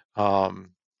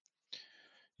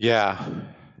 Yeah.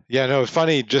 No, it's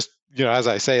funny. Just as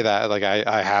I say that, like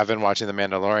I have been watching The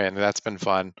Mandalorian. That's been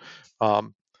fun.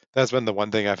 That's been the one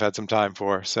thing I've had some time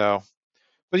for. So,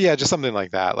 but yeah, just something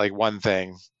like that, like one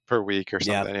thing per week or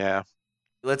something. Yeah.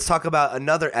 Let's talk about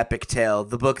another epic tale.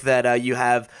 The book that you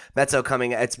have, Mezzo,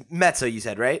 coming. It's Mezzo, you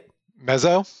said, right?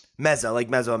 Mezzo, like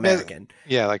Mesoamerican.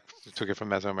 Yeah, like took it from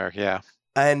Mesoamerica. Yeah.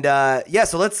 And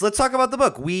so let's talk about the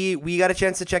book. We got a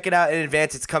chance to check it out in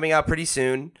advance. It's coming out pretty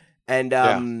soon.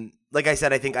 And like I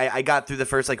said, I think I got through the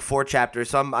first like 4 chapters,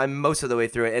 so I'm most of the way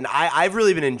through it, and I've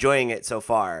really been enjoying it so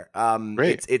far.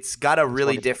 Great. It's got a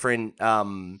really different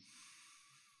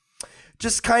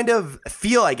just kind of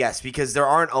feel, I guess, because there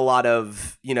aren't a lot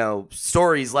of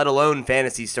stories, let alone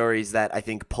fantasy stories, that I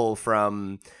think pull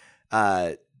from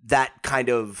that kind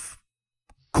of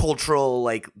cultural,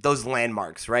 like those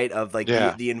landmarks, right? Of like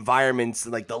the environments,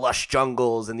 and like the lush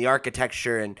jungles and the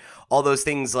architecture and all those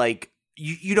things. Like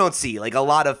you don't see, like, a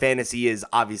lot of fantasy is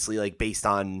obviously like based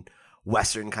on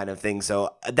Western kind of thing.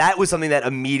 So that was something that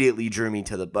immediately drew me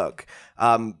to the book.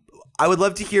 I would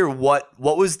love to hear what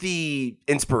was the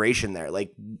inspiration there?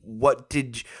 Like, what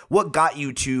got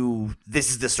you to,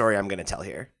 this is the story I'm going to tell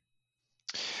here?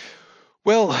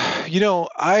 Well,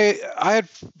 I had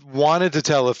wanted to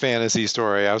tell a fantasy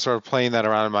story. I was sort of playing that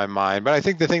around in my mind, but I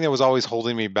think the thing that was always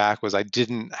holding me back was I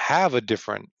didn't have a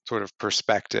different sort of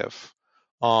perspective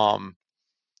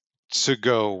to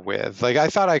go with. Like, I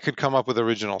thought I could come up with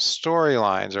original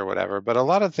storylines or whatever, but a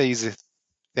lot of these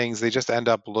things, they just end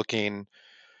up looking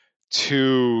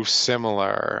too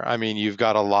similar. I mean, you've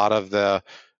got a lot of the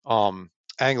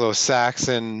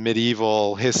Anglo-Saxon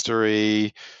medieval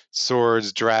history,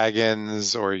 swords,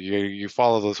 dragons, or you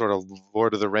follow the sort of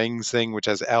Lord of the Rings thing, which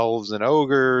has elves and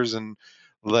ogres, and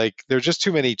like there's just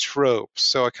too many tropes.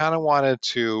 So I kind of wanted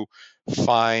to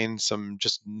find some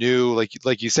just new,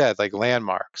 like you said, like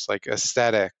landmarks, like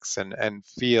aesthetics and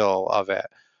feel of it.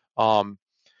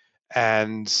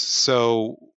 And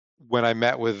so when I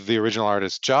met with the original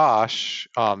artist Josh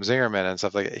Zingerman and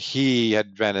stuff, like, he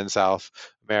had been in South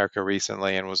America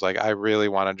recently and was like, I really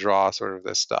want to draw sort of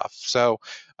this stuff. So,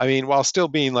 I mean, while still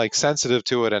being like sensitive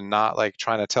to it and not like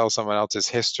trying to tell someone else's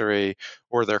history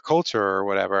or their culture or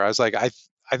whatever, I was like, I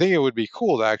think it would be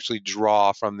cool to actually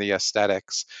draw from the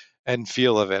aesthetics and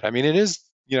feel of it. I mean, it is,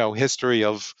 history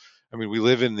of, I mean, we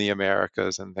live in the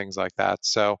Americas and things like that.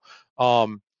 So,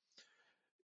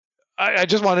 I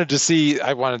just wanted to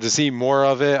see more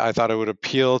of it. I thought it would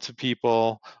appeal to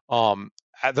people.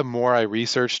 The more I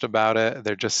researched about it,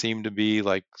 there just seemed to be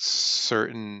like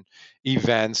certain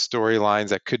events, storylines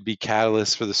that could be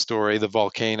catalysts for the story. The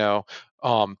volcano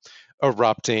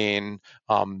erupting,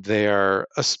 their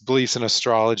beliefs in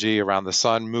astrology around the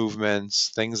sun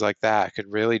movements, things like that could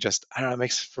really just, I don't know, it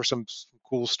makes for some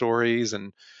cool stories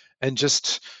and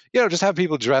just, just have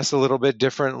people dress a little bit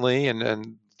differently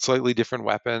and slightly different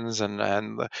weapons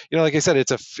and like I said,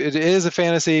 it is a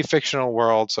fantasy fictional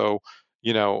world. So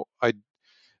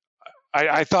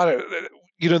I thought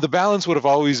the balance would have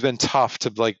always been tough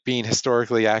to like being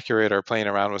historically accurate or playing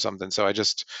around with something. So I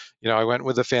just I went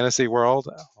with the fantasy world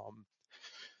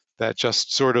that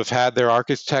just sort of had their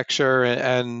architecture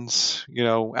and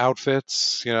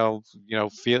outfits,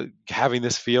 feel, having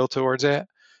this feel towards it.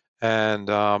 And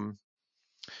I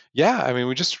mean,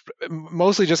 we just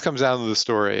mostly just comes down to the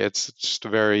story. It's just a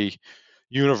very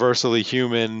universally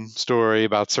human story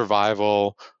about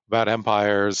survival, about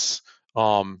empires,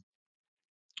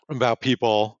 about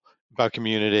people, about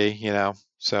community,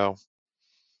 So,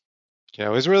 it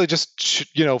was really just,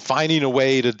 finding a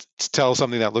way to tell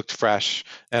something that looked fresh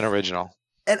and original.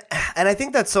 And I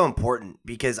think that's so important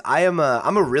because I'm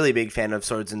a really big fan of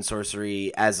swords and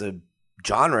sorcery as a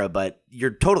genre, but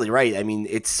you're totally right. I mean,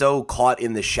 it's so caught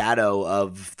in the shadow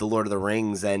of the Lord of the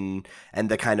Rings and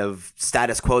the kind of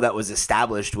status quo that was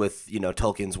established with,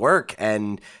 Tolkien's work.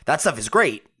 And that stuff is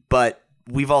great, but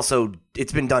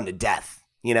it's been done to death,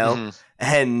 Mm-hmm.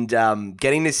 And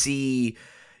getting to see,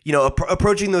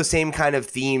 approaching those same kind of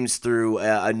themes through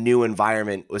a new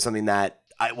environment was something that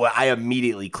I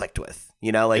immediately clicked with.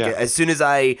 Like Yeah. as soon as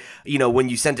I, when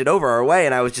you sent it over our way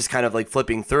and I was just kind of like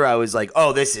flipping through, I was like,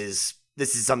 oh, this is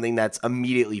something that's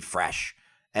immediately fresh.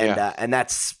 And, Yeah. and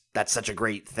that's such a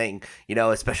great thing,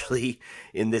 especially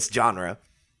in this genre.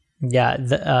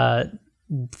 Yeah,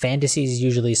 fantasy is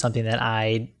usually something that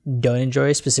I don't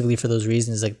enjoy, specifically for those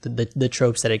reasons, like the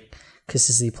tropes that it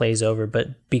consistently plays over.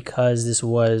 But because this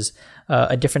was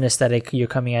a different aesthetic, you're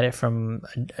coming at it from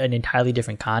an entirely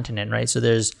different continent, right? So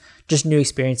there's just new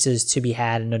experiences to be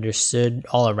had and understood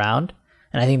all around.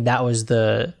 And I think that was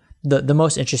the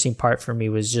most interesting part for me,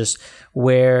 was just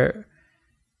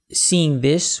seeing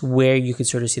this, where you could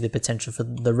sort of see the potential for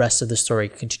the rest of the story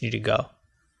continue to go.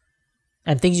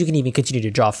 And things you can even continue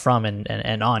to draw from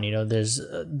and on. There's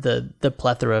the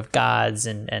plethora of gods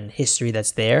and history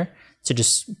that's there to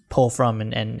just pull from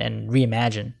and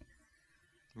reimagine.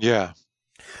 Yeah.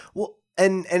 Well,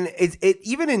 and it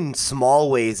even in small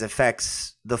ways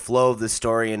affects the flow of the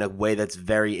story in a way that's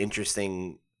very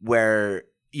interesting, where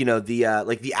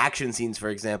the action scenes, for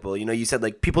example, you said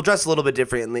like people dress a little bit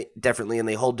differently and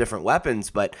they hold different weapons,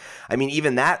 but I mean,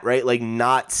 even that, right? Like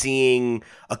not seeing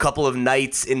a couple of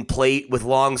knights in plate with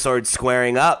long swords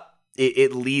squaring up,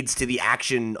 it leads to the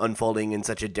action unfolding in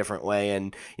such a different way.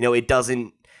 And it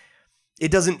doesn't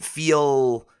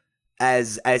feel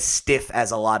as stiff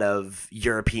as a lot of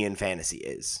European fantasy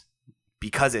is,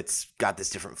 because it's got this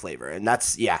different flavor. And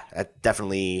that's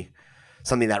definitely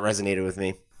something that resonated with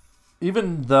me.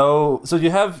 Even though, so you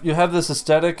have this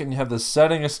aesthetic and you have this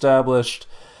setting established,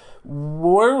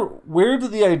 where do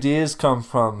the ideas come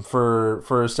from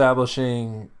for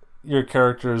establishing your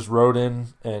characters Rodin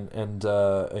and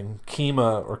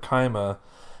Kima or Kaima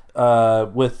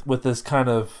with this kind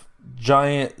of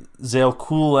giant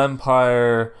Zalkul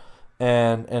empire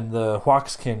and the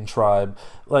Huaxkin tribe?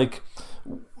 Like,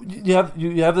 you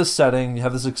have this setting, you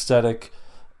have this aesthetic.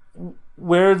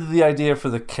 Where did the idea for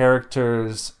the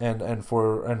characters and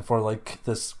for like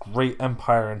this great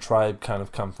empire and tribe kind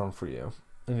of come from for you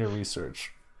in your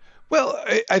research? Well,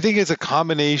 I think it's a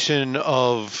combination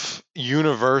of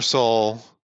universal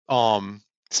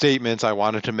statements I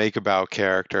wanted to make about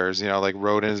characters. Like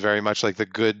Rodin is very much like the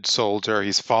good soldier.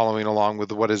 He's following along with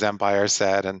what his empire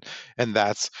said, and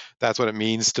that's what it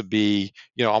means to be,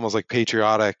 almost like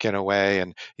patriotic in a way.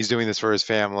 And he's doing this for his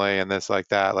family and this like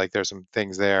that. Like there's some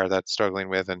things there that's struggling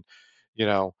with, and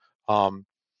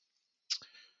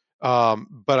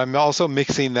but I'm also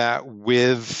mixing that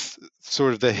with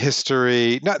sort of the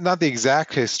history, not the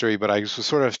exact history, but I was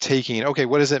sort of taking, okay,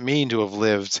 what does it mean to have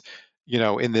lived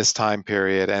in this time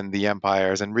period and the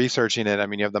empires, and researching it. I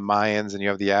mean, you have the Mayans and you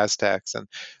have the Aztecs, and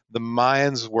the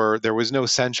Mayans there was no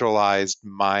centralized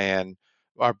Mayan,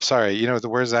 or sorry, the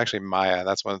word is actually Maya.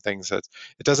 That's one of the things that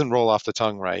it doesn't roll off the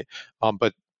tongue right.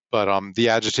 But the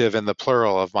adjective and the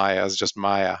plural of Maya is just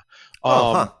Maya.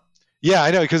 Yeah,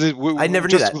 I know, because I never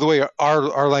knew that. The way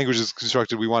our language is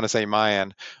constructed, we want to say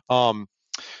Mayan, but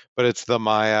it's the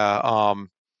Maya.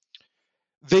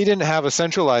 They didn't have a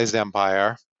centralized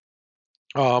empire.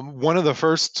 One of the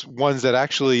first ones that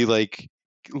actually, like,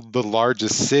 the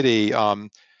largest city,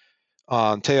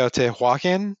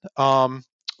 Teotihuacan,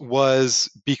 was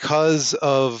because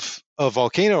of a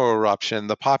volcano eruption.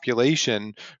 The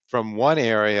population from one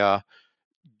area,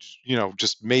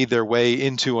 just made their way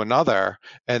into another,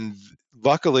 and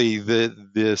luckily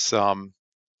this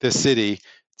city,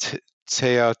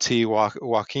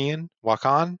 Teotihuacan.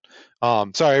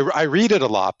 Sorry, I read it a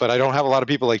lot, but I don't have a lot of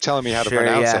people like telling me how to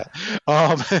pronounce it.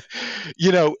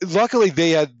 Luckily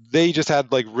they just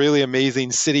had like really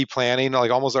amazing city planning, like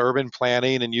almost urban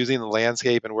planning, and using the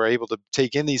landscape, and were able to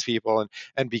take in these people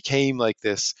and became like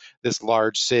this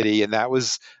large city. And that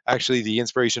was actually the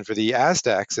inspiration for the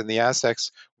Aztecs. And the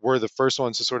Aztecs were the first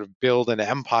ones to sort of build an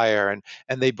empire,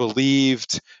 and they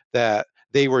believed that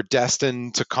they were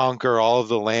destined to conquer all of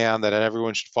the land, that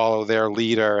everyone should follow their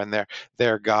leader and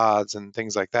their gods and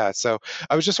things like that. So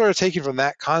I was just sort of taking from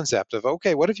that concept of,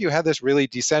 okay, what if you had this really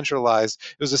decentralized?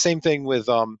 It was the same thing with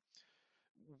the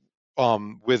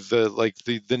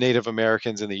Native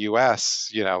Americans in the U.S.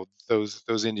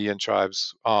 Those Indian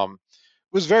tribes,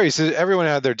 was everyone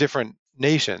had their different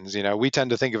nations. We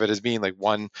tend to think of it as being like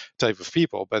one type of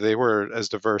people, but they were as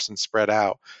diverse and spread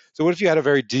out. So what if you had a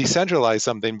very decentralized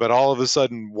something, but all of a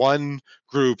sudden one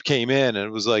group came in and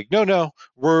it was like, no,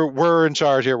 we're in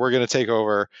charge here. We're going to take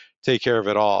over, take care of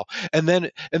it all. And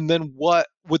then what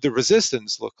would the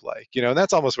resistance look like? And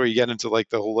that's almost where you get into like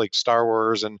the whole like Star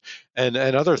Wars and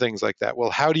other things like that.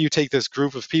 Well, how do you take this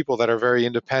group of people that are very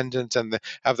independent and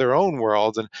have their own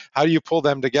worlds, and how do you pull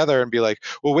them together and be like,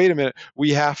 well, wait a minute, we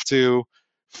have to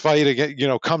fight again,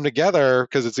 come together,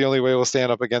 because it's the only way we'll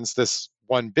stand up against this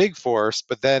one big force,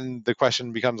 but then the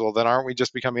question becomes, well, then aren't we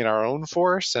just becoming our own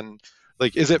force? And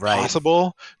like, is it Right.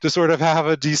 possible to sort of have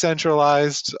a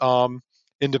decentralized,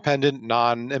 independent,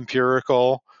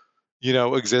 non-empirical,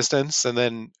 existence? And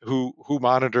then who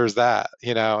monitors that,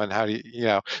 and how do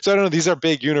you, so I don't know, these are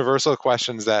big universal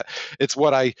questions that it's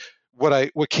what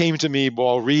came to me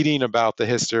while reading about the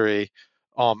history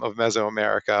of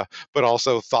Mesoamerica, but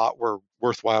also thought were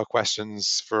worthwhile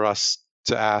questions for us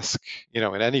to ask, in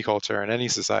any culture, in any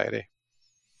society.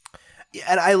 Yeah,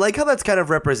 and I like how that's kind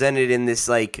of represented in this,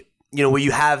 like, where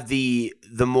you have I'm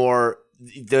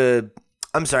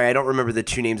sorry, I don't remember the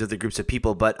two names of the groups of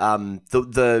people, but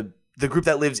the group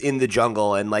that lives in the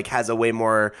jungle and like has a way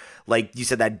more, like you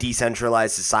said, that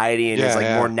decentralized society and is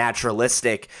like more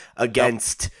naturalistic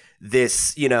against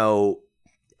this,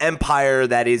 empire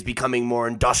that is becoming more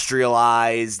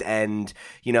industrialized and,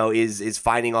 is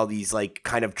finding all these like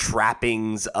kind of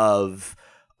trappings of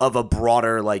a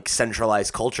broader like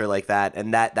centralized culture like that.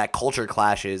 And that culture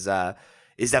clash is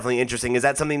definitely interesting. Is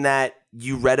that something that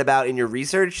you read about in your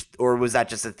research, or was that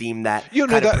just a theme that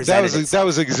that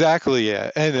was exactly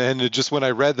it? And it just, when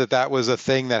I read that was a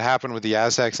thing that happened with the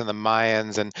Aztecs and the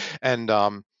Mayans, and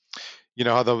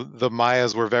how the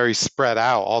Mayas were very spread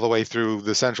out all the way through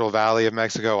the Central Valley of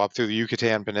Mexico up through the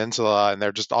Yucatan Peninsula, and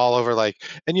they're just all over, like,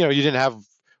 and you didn't have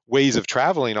ways of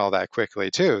traveling all that quickly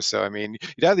too. So I mean,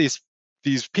 you'd have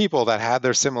these people that had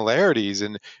their similarities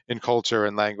in culture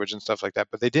and language and stuff like that,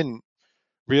 but they didn't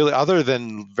really, other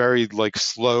than very like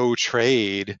slow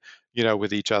trade,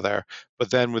 with each other. But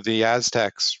then with the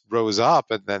Aztecs rose up,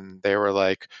 and then they were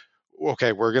like,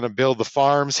 okay, we're going to build the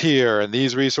farms here, and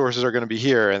these resources are going to be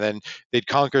here. And then they'd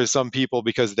conquer some people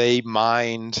because they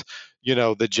mined,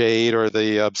 the jade or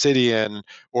the obsidian,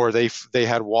 or they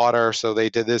had water, so they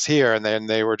did this here. And then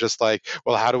they were just like,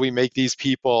 well, how do we make these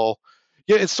people?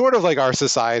 Yeah, it's sort of like our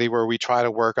society where we try to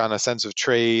work on a sense of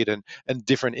trade and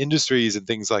different industries and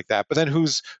things like that. But then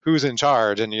who's in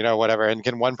charge, and whatever. And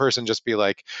can one person just be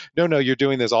like, no, you're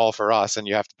doing this all for us, and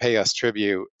you have to pay us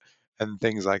tribute and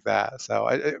things like that. So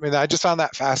I mean, I just found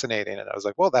that fascinating, and I was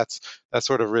like, well, that's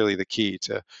sort of really the key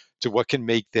to what can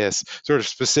make this sort of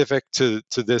specific to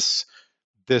this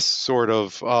sort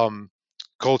of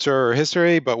culture or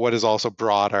history, but what is also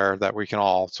broader that we can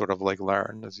all sort of like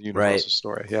learn as a universal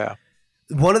story. Yeah.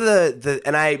 One of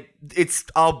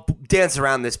I'll dance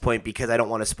around this point because I don't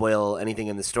want to spoil anything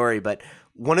in the story, but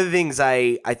one of the things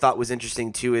I thought was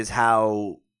interesting too is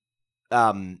how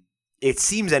it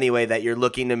seems anyway that you're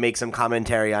looking to make some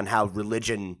commentary on how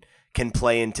religion can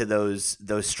play into those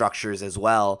structures as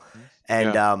well,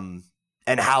 and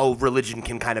how religion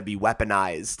can kind of be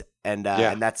weaponized, and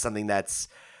that's something that's,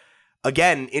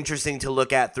 again, interesting to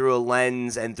look at through a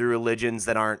lens and through religions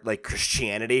that aren't like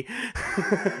Christianity.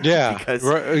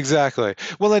 Exactly.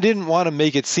 Well, I didn't want to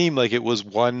make it seem like it was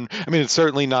one. I mean, it's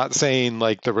certainly not saying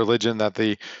like the religion that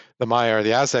the Maya or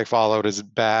the Aztec followed is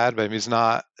bad, but I mean, it's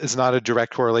not a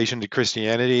direct correlation to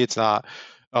Christianity. It's not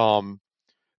a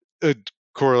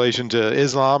correlation to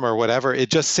Islam or whatever.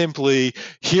 It just simply,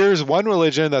 here's one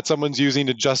religion that someone's using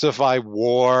to justify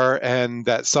war, and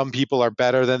that some people are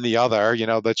better than the other,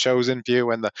 the chosen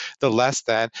few and the less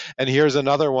than. And here's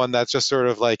another one that's just sort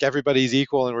of like everybody's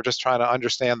equal, and we're just trying to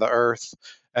understand the earth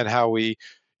and how we,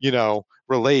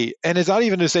 relate. And it's not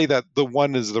even to say that the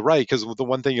one is the right, because the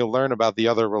one thing you'll learn about the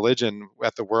other religion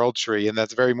at the World Tree, and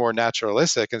that's very more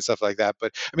naturalistic and stuff like that.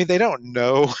 But I mean, they don't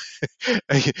know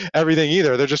everything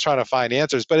either. They're just trying to find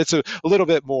answers. But it's a little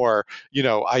bit more,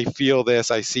 I feel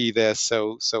this, I see this,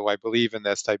 so I believe in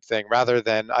this type thing, rather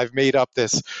than I've made up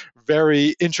this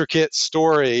very intricate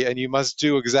story and you must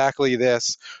do exactly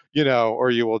this,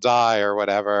 or you will die or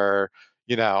whatever.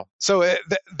 So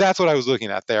that's what I was looking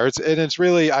at there. It's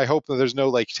really, I hope that there's no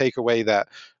like takeaway that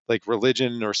like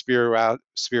religion or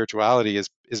spirituality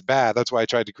is bad. That's why I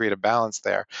tried to create a balance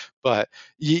there. But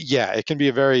yeah, it can be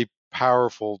a very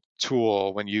powerful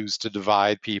tool when used to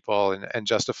divide people and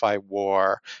justify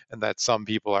war, and that some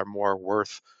people are more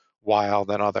worthwhile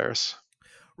than others.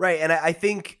 Right, and I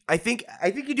think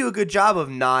you do a good job of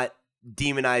not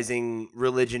demonizing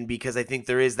religion, because I think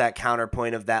there is that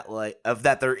counterpoint of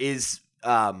that there is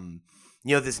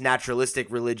this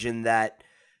naturalistic religion that,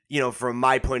 from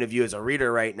my point of view as a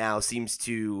reader right now, seems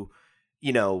to,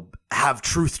 have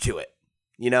truth to it,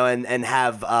 and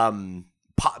have a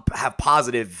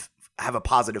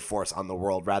positive force on the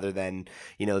world, rather than,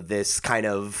 this kind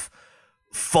of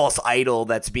false idol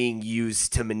that's being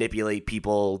used to manipulate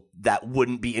people that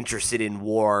wouldn't be interested in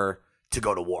war to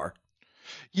go to war.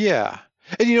 Yeah.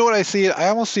 And you know what I see it? I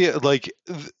almost see it like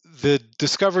the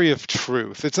discovery of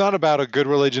truth. It's not about a good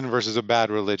religion versus a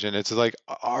bad religion. It's like,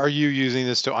 are you using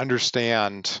this to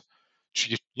understand,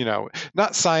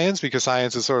 not science, because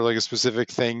science is sort of like a specific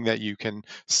thing that you can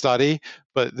study,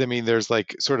 but I mean, there's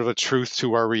like sort of a truth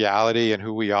to our reality and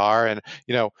who we are. And,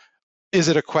 is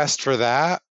it a quest for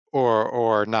that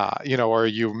or not? Or are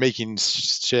you making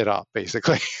shit up,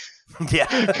 basically? Yeah.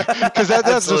 Because that's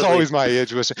just Absolutely. always my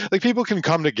intuition. Like, people can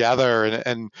come together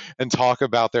and talk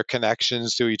about their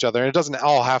connections to each other, and it doesn't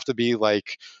all have to be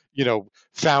like,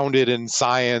 founded in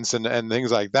science and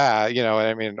things like that.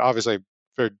 I mean, obviously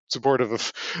very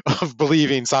supportive of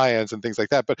believing science and things like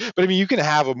that, but I mean, you can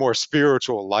have a more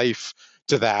spiritual life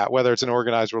to that, whether it's an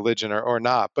organized religion or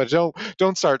not. But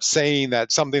don't start saying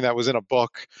that something that was in a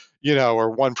book,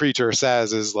 or one preacher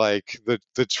says is like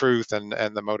the truth and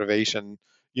the motivation,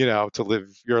 to live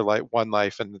your one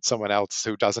life, and someone else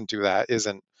who doesn't do that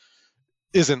isn't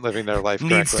living their life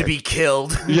correctly. Needs to be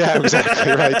killed. Yeah,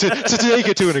 exactly right. To take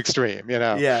it to an extreme,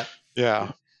 Yeah.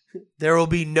 Yeah. There will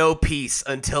be no peace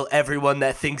until everyone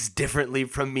that thinks differently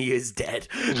from me is dead.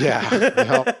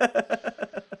 Yeah.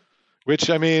 Which,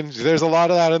 I mean, there's a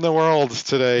lot of that in the world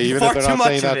today, even Far if they're too not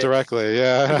saying much of that it. directly.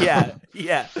 Yeah.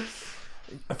 Yeah.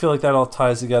 I feel like that all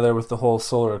ties together with the whole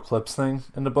solar eclipse thing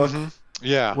in the book,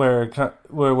 Yeah. where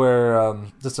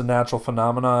just a natural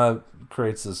phenomena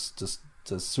creates this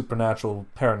supernatural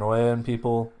paranoia in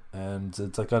people, and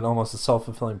it's like almost a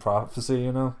self-fulfilling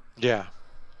prophecy, Yeah.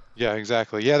 Yeah,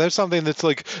 exactly. Yeah, there's something that's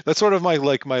sort of my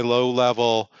low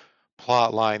level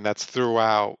plot line that's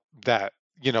throughout that,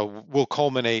 will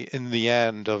culminate in the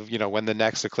end of, when the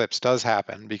next eclipse does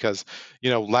happen, because,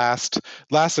 last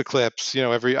eclipse,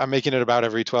 I'm making it about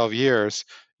every 12 years,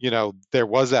 there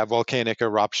was that volcanic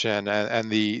eruption and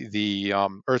the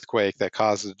earthquake that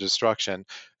caused the destruction.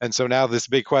 And so now this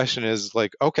big question is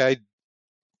like, okay,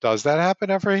 does that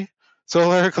happen every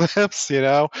solar eclipse?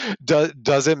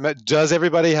 Does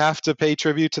everybody have to pay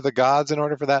tribute to the gods in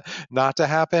order for that not to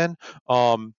happen?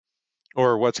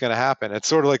 Or what's going to happen? It's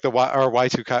sort of like the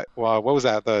Y2K. What was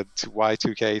that? The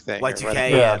Y2K thing.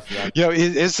 Y2K. Yeah.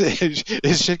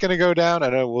 Is shit going to go down? I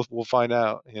don't know. We'll find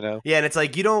out. Yeah, and it's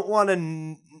like you don't want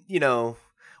to, you don't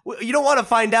want to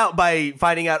find out by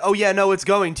finding out. Oh yeah, no, it's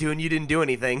going to, and you didn't do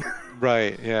anything.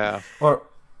 Right. Yeah.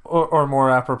 Or more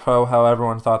apropos, how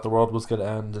everyone thought the world was going to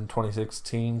end in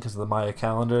 2016 because of the Maya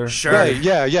calendar. Sure. Right.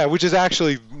 Yeah. Which is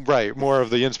actually more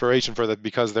of the inspiration for that,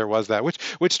 because there was that.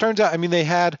 Which turns out, I mean, they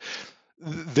had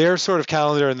their sort of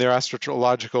calendar and their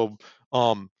astrological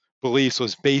beliefs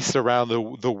was based around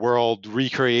the world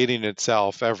recreating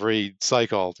itself every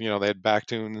cycle. They had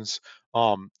backtunes,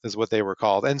 is what they were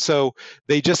called. And so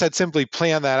they just had simply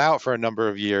planned that out for a number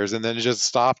of years, and then it just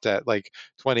stopped at like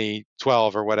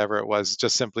 2012 or whatever it was,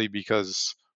 just simply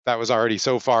because that was already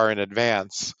so far in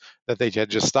advance that they had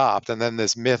just stopped. And then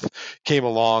this myth came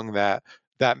along that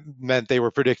meant they were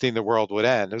predicting the world would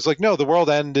end. It was like, no, the world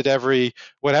ended every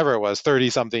whatever it was, 30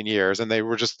 something years, and there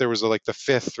was like the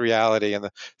fifth reality and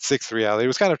the sixth reality. It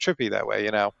was kind of trippy that way,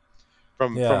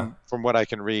 from what I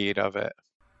can read of it.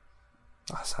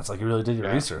 Oh, sounds like you really did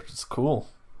your research. It's cool.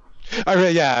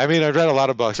 I mean, I've read a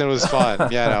lot of books and it was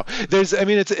fun. Yeah, no.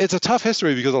 It's a tough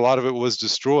history because a lot of it was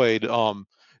destroyed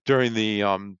during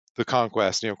the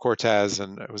conquest. Cortez,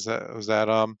 and it was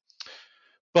that.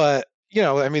 But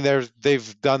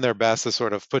they've done their best to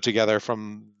sort of put together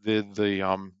from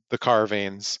the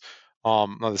carvings,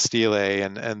 the stele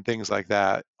and things like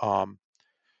that.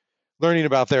 Learning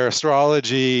about their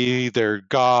astrology, their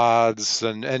gods,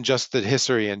 and just the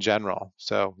history in general.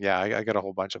 So yeah, I got a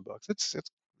whole bunch of books. It's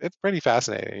pretty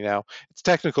fascinating. It's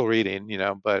technical reading,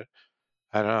 but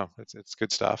I don't know. It's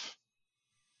good stuff.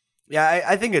 Yeah,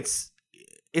 I think it's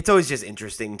always just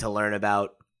interesting to learn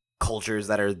about cultures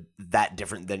that are that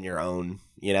different than your own,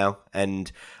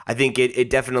 and I think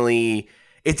it definitely.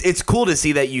 It's cool to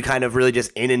see that you kind of really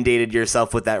just inundated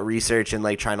yourself with that research and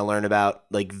like trying to learn about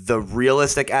like the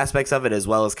realistic aspects of it, as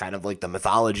well as kind of like the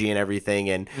mythology and everything,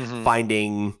 and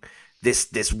finding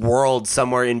this world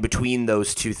somewhere in between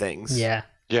those two things. Yeah.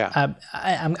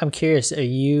 I'm curious. Are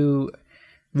you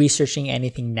researching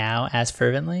anything now as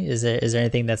fervently? Is there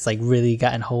anything that's like really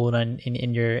gotten hold on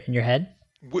in your head?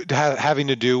 Having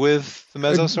to do with the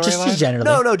Mezzo storyline? Just generally.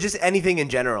 No, just anything in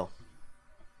general.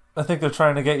 I think they're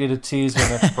trying to get you to tease your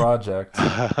next project.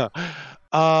 Yeah,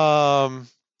 I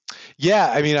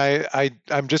mean,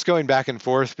 I'm just going back and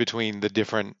forth between the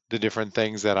different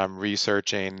things that I'm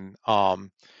researching.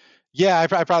 Yeah, I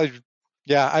probably.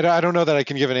 Yeah, I don't know that I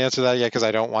can give an answer to that yet because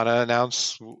I don't want to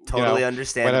announce Totally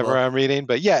understandable. whenever I'm reading.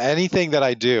 But yeah, anything that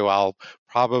I do, I'll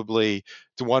probably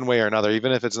one way or another,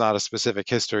 even if it's not a specific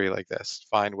history like this,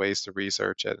 find ways to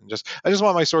research it. And I just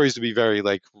want my stories to be very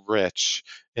like rich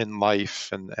in life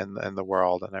and the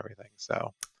world and everything.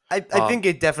 So I think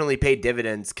it definitely paid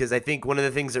dividends, because I think one of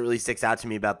the things that really sticks out to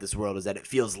me about this world is that it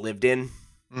feels lived in.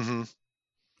 Mm-hmm.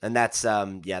 And that's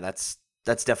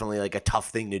definitely like a tough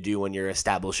thing to do when you're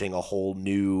establishing a whole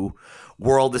new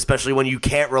world, especially when you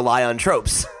can't rely on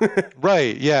tropes.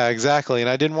 Right. Yeah, exactly. And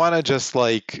I didn't want to just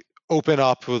like open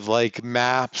up with like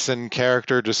maps and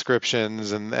character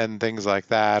descriptions and things like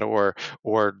that, or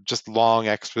just long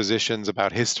expositions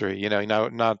about history,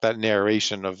 not that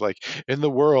narration of like in the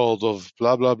world of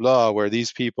blah blah blah where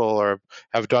these people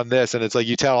have done this, and it's like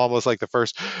you tell almost like the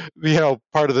first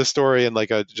part of the story in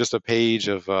like just a page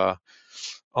of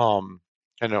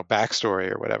I don't know,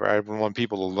 backstory or whatever. I want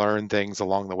people to learn things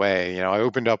along the way. I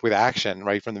opened up with action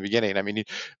right from the beginning. I mean,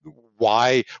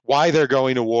 why they're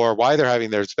going to war, why they're having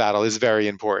their battle is very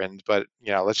important. But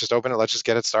let's just open it. Let's just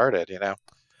get it started.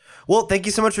 Well, thank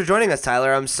you so much for joining us,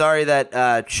 Tyler. I'm sorry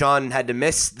that Sean had to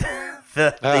miss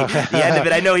the end of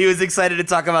it. I know he was excited to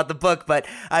talk about the book, but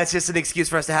it's just an excuse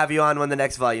for us to have you on when the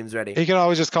next volume's ready. He can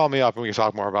always just call me up and we can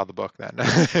talk more about the book then.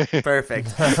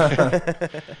 Perfect.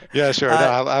 Yeah, sure.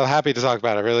 No, I'm happy to talk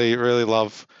about it. Really, really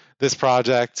love this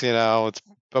project. It's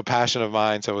a passion of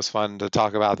mine, so it was fun to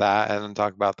talk about that and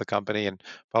talk about the company and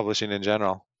publishing in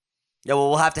general. Yeah, well,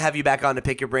 we'll have to have you back on to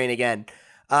pick your brain again.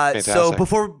 Fantastic. So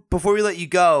before we let you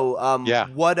go, yeah.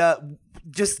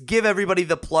 Just give everybody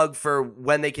the plug for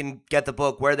when they can get the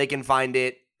book, where they can find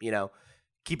it.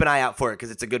 Keep an eye out for it because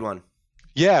it's a good one.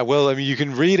 Yeah, well, I mean, you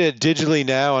can read it digitally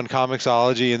now on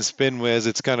Comixology and SpinWiz.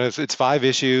 It's 5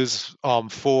 issues.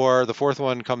 The fourth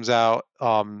one comes out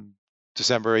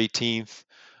December 18th.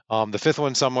 The fifth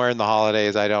one somewhere in the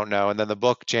holidays, I don't know. And then the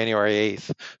book January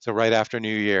 8th, so right after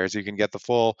New Year's. You can get the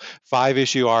full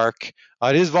 5-issue arc.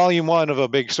 It is volume 1 of a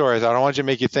big story, so I don't want you to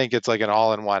make you think it's like an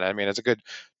all-in-one. I mean, it's a good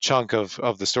chunk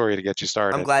of the story to get you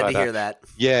started. I'm glad to hear that.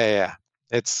 Yeah.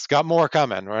 It's got more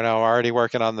coming. Right now, we're already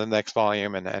working on the next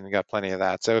volume and got plenty of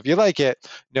that. So if you like it,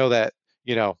 know that,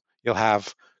 you'll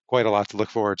have quite a lot to look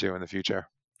forward to in the future.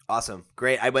 Awesome.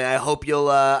 Great. I hope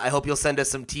you'll send us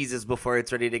some teases before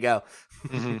it's ready to go.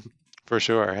 Mm-hmm. For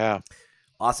sure. Yeah.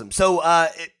 Awesome. So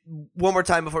one more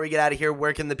time before we get out of here,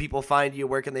 where can the people find you?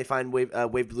 Where can they find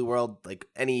Wave Blue World? Like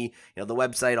the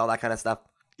website, all that kind of stuff.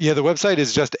 Yeah, the website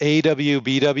is just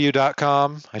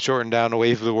awbw.com. I shortened down to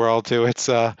Wave Blue World too. It's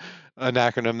an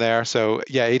acronym there. So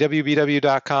yeah,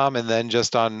 awbw.com, and then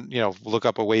just on, look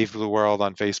up a Wave Blue World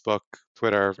on Facebook,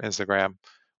 Twitter, Instagram.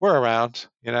 We're around,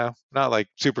 not like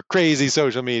super crazy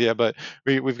social media, but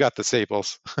we've got the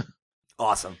staples.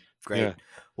 Awesome. Great. Yeah.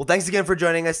 Well, thanks again for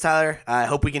joining us, Tyler. I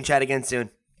hope we can chat again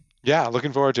soon. Yeah,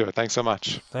 looking forward to it. Thanks so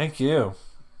much. Thank you.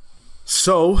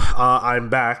 So, I'm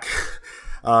back,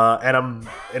 and I'm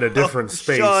in a different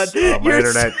space. Sean, my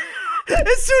internet...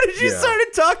 As soon as you started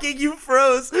talking, you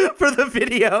froze for the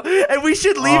video, and we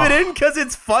should leave it in because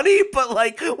it's funny, but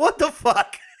like, what the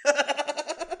fuck?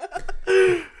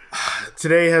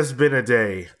 Today has been a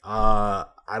day. I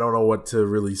don't know what to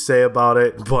really say about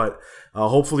it, but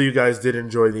hopefully you guys did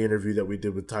enjoy the interview that we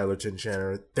did with Tyler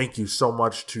Tinchanter. Thank you so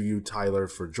much to you, Tyler,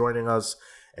 for joining us,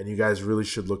 and you guys really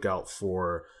should look out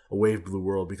for A Wave Blue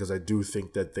World because I do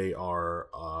think that they are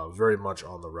very much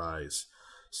on the rise.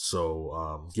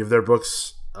 So give their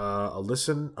books a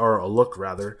listen, or a look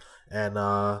rather, and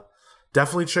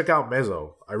definitely check out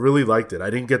Mezzo. I really liked it. I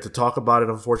didn't get to talk about it,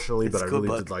 unfortunately, but I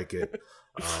really did like it.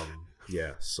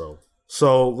 Yeah, so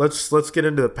let's get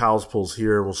into the Pals Pulls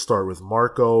here. We'll start with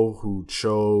Marco, who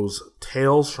chose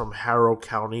Tales from Harrow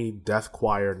County, Death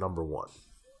Choir #1.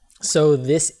 So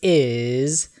this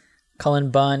is Cullen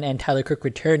Bunn and Tyler Cook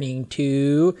returning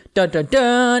to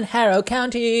Harrow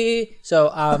County. So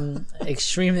I'm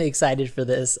extremely excited for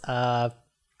this. I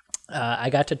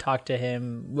got to talk to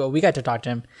him. Well, we got to talk to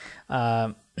him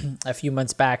a few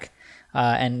months back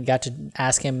and got to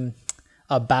ask him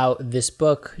about this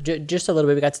book just a little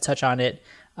bit. We got to touch on it.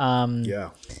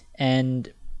 And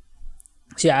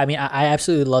so, yeah, I mean, I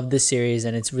absolutely love this series,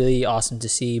 and it's really awesome to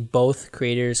see both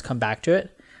creators come back to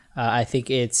it. I think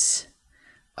it's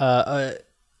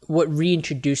what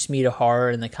reintroduced me to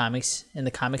horror in the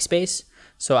comic space.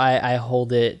 So I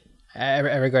hold it, I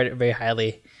regard it very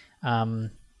highly.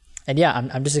 And yeah,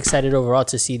 I'm just excited overall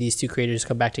to see these two creators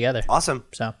come back together. Awesome.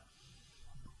 So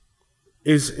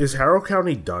is Harrow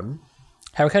County done?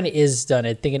 Harrow County is done.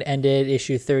 I think it ended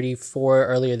issue 34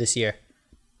 earlier this year.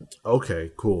 Okay,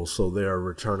 cool. So they are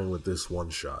returning with this one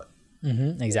shot.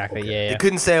 Mm-hmm, exactly. Okay. Yeah. They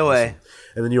couldn't stay away.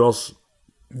 And then you also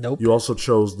Nope. You also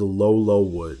chose the Low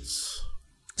Woods.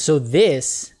 So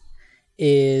this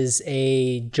is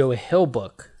a Joe Hill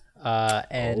book,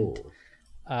 and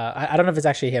I don't know if it's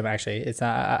actually him. Actually, it's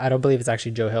not. I don't believe it's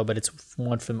actually Joe Hill, but it's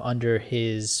one from under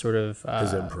his sort of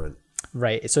his imprint.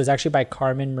 Right. So it's actually by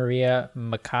Carmen Maria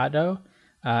Machado,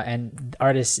 and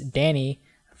artist Danny,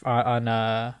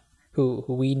 who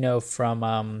we know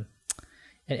from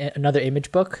another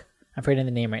Image book. I'm forgetting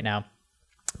the name right now,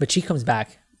 but she comes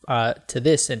back to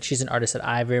this, and she's an artist that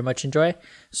I very much enjoy.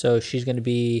 So she's going to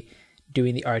be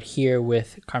doing the art here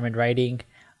with Carmen writing,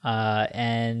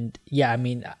 and yeah, I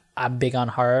mean, I'm big on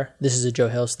horror. This is a Joe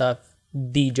Hill stuff,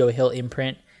 the Joe Hill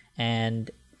imprint,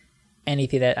 and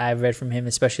anything that I've read from him,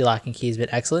 especially Lock and Key, has been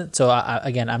excellent. So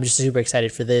again, I'm just super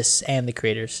excited for this and the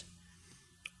creators.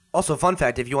 Also, fun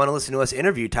fact, if you want to listen to us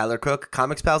interview Tyler Cook,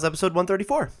 Comics Pals episode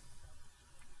 134.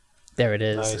 There it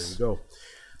is. Nice. There you go.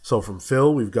 So from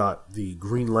Phil, we've got the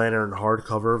Green Lantern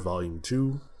hardcover, Volume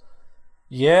 2.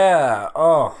 Yeah.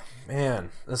 Oh man,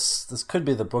 this could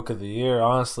be the book of the year.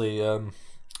 Honestly,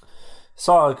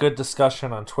 saw a good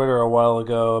discussion on Twitter a while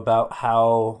ago about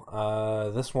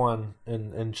how this one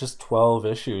in just 12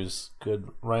 issues could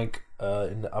rank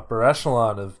in the upper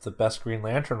echelon of the best Green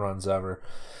Lantern runs ever.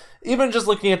 Even just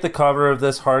looking at the cover of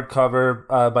this hardcover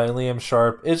by Liam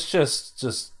Sharp, it's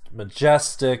just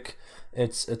majestic.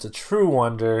 It's a true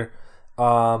wonder.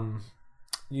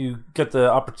 You get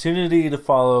the opportunity to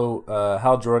follow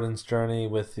Hal Jordan's journey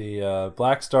with the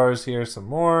Black Stars here some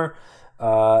more.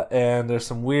 And there's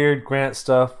some weird Grant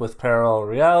stuff with parallel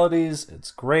realities.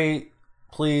 It's great.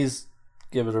 Please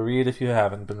give it a read if you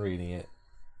haven't been reading it.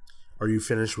 Are you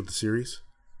finished with the series?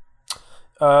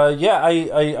 Yeah,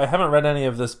 I haven't read any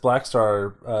of this Black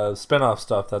Star spinoff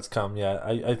stuff that's come yet.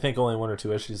 I think only 1 or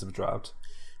 2 issues have dropped.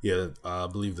 Yeah, I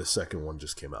believe the second one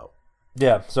just came out.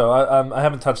 Yeah, so I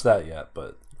haven't touched that yet,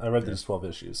 but I read these 12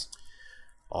 issues.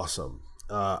 Awesome.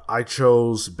 I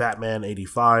chose Batman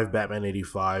 85. Batman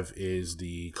 85 is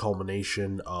the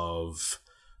culmination of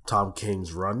Tom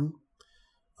King's run.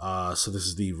 So this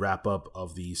is the wrap-up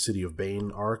of the City of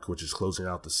Bane arc, which is closing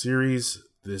out the series.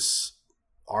 This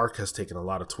arc has taken a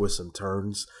lot of twists and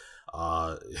turns.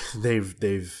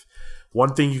 They've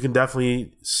one thing you can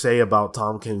definitely say about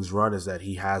Tom King's run is that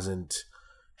he hasn't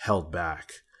held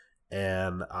back.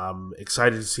 And I'm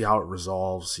excited to see how it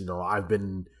resolves. I've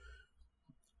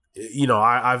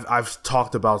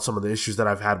talked about some of the issues that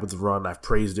I've had with the run. I've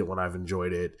praised it when I've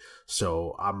enjoyed it.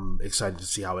 So I'm excited to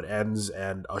see how it ends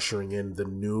and ushering in the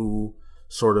new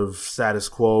sort of status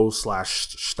quo /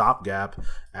 stopgap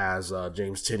as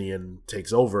James Tynion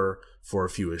takes over for a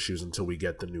few issues until we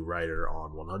get the new writer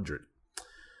on 100.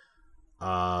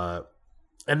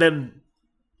 And then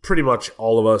pretty much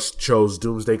all of us chose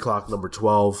Doomsday Clock number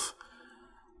 12.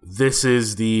 This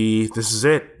is it.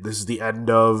 This is the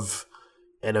end of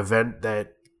an event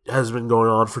that has been going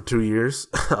on for 2 years.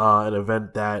 An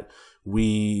event that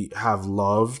we have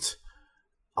loved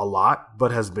a lot,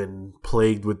 but has been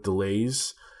plagued with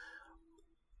delays.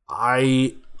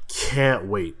 I can't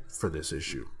wait for this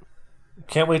issue.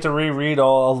 Can't wait to reread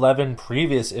all 11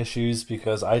 previous issues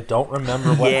because I don't remember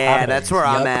what happened. Yeah, that's where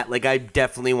I'm at. Like, I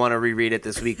definitely want to reread it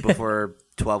this week before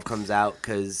 12 comes out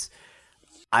because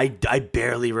I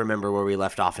barely remember where we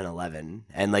left off in 11.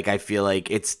 And, like, I feel like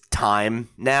it's time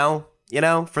now,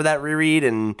 for that reread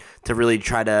and to really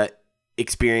try to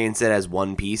experience it as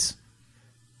one piece.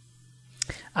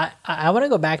 I want to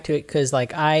go back to it because,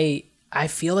 like, I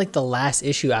feel like the last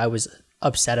issue I was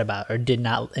upset about or did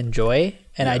not enjoy,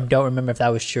 and I don't remember if that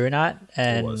was true or not.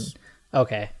 And it was.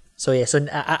 Okay, so yeah, so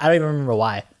I don't even remember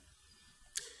why.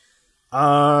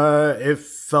 It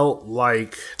felt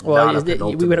like we don't have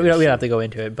to go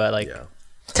into it, but like,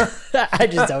 I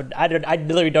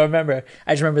literally don't remember.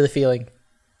 I just remember the feeling.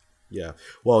 Yeah.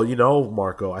 Well,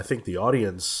 Marco, I think the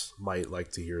audience might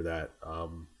like to hear that.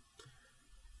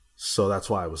 So that's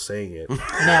why I was saying it.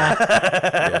 Nah.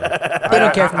 They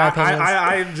don't care for my opinions.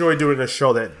 I enjoy doing a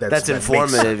show that's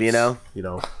informative,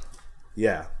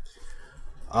 Yeah.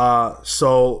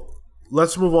 So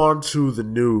let's move on to the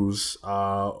news.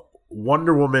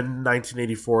 Wonder Woman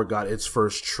 1984 got its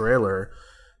first trailer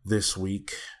this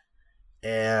week,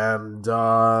 and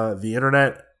the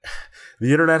internet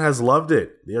has loved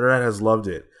it.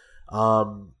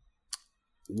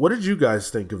 What did you guys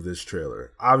think of this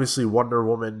trailer? Obviously, Wonder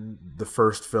Woman, the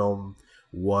first film,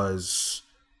 was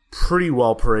pretty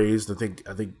well praised. I think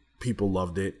people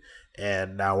loved it,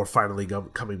 and now we're finally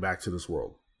coming back to this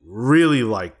world. Really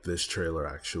liked this trailer,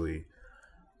 actually.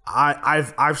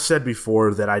 I've said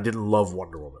before that I didn't love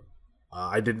Wonder Woman.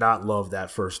 I did not love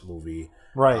that first movie.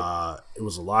 Right. It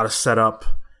was a lot of setup,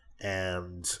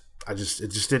 and it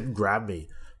just didn't grab me.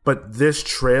 But this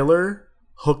trailer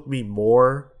hooked me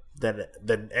more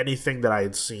than anything that I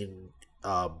had seen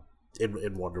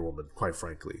in Wonder Woman, quite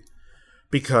frankly,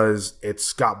 because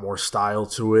it's got more style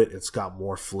to it, it's got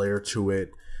more flair to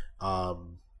it.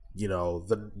 You know,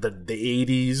 the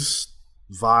 80s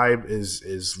vibe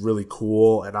is really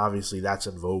cool, and obviously that's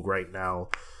in vogue right now.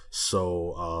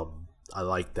 So I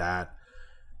like that.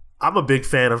 I'm a big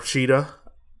fan of Cheetah.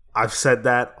 I've said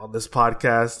that on this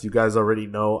podcast. You guys already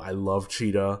know I love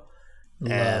Cheetah.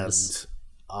 Loves.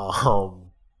 And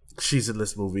she's in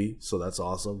this movie, so that's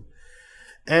awesome.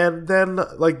 And then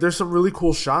like there's some really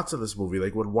cool shots in this movie,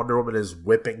 like when Wonder Woman is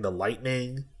whipping the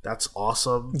lightning. That's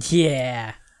awesome.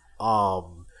 Yeah.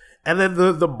 And then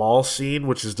the mall scene,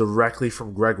 which is directly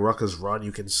from Greg Rucka's run,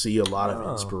 you can see a lot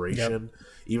of inspiration. Yep.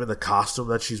 Even the costume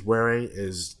that she's wearing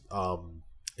is I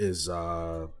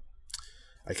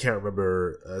can't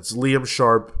remember. It's Liam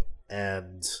Sharp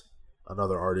and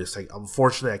another artist.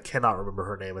 Unfortunately, I cannot remember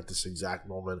her name at this exact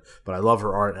moment, but I love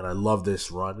her art and I love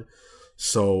this run.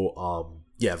 So,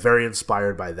 yeah, very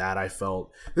inspired by that. I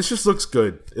felt this just looks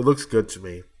good. It looks good to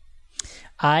me.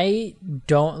 I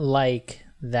don't like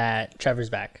that Trevor's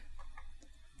back.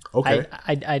 Okay.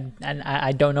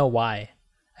 I don't know why.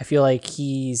 I feel like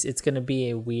it's going to be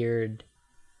a weird.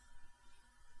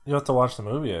 You have to watch the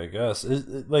movie, I guess.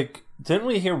 Like, didn't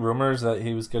we hear rumors that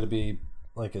he was going to be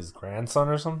like his grandson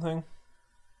or something?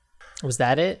 Was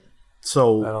that it?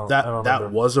 So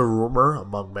that was a rumor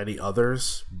among many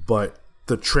others, but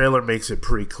the trailer makes it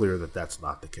pretty clear that that's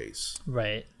not the case.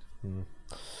 Right.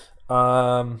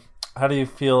 How do you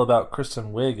feel about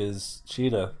Kristen Wiig as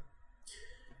Cheetah?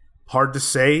 Hard to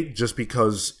say, just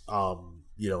because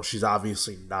you know, she's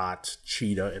obviously not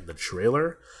Cheetah in the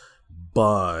trailer,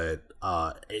 but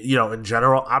you know, in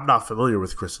general, I'm not familiar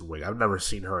with Kristen Wiig. I've never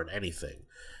seen her in anything,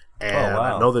 and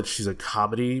I know that she's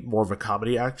more of a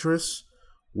comedy actress,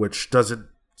 which doesn't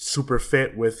super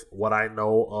fit with what I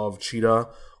know of Cheetah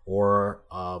or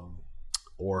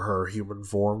her human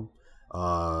form.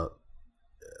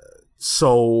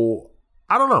 So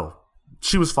I don't know.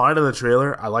 She was fine in the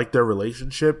trailer. I like their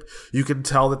relationship. You can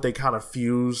tell that they kind of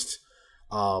fused.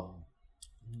 I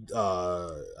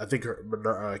think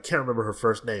I can't remember her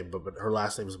first name, but her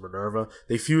last name is Minerva.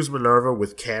 They fused Minerva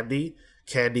with Candy.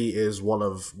 Candy is one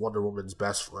of Wonder Woman's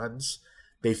best friends.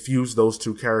 They fused those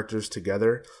two characters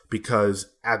together because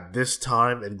at this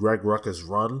time in Greg Rucka's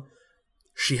run,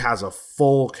 she has a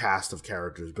full cast of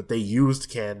characters, but they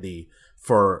used Candy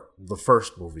for the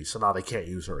first movie, so now they can't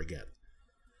use her again.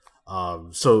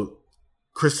 So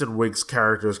Kristen Wiig's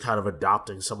character is kind of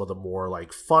adopting some of the more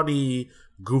like funny,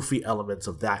 goofy elements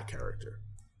of that character.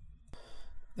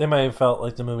 They might have felt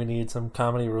like the movie needed some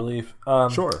comedy relief.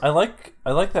 Sure. I like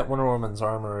that Wonder Woman's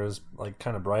armor is like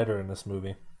kind of brighter in this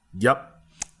movie. Yep.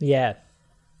 Yeah,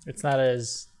 it's not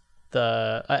as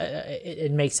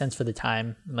it makes sense for the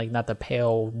time, like not the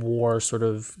pale war sort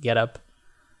of getup.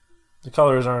 The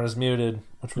colors aren't as muted,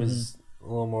 which was a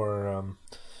little more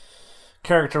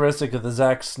characteristic of the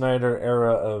Zack Snyder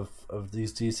era of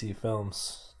these DC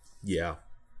films. Yeah.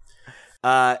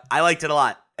 I liked it a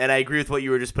lot, and I agree with what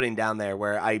you were just putting down there,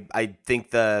 where I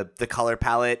think the color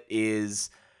palette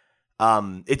is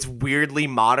it's weirdly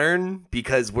modern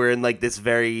because we're in like this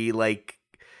very like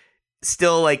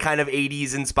still like kind of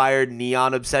 80s inspired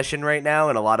neon obsession right now,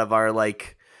 and a lot of our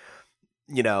like,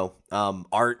 you know,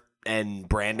 art and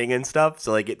branding and stuff,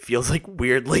 so like it feels like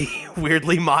weirdly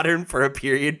modern for a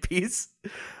period piece.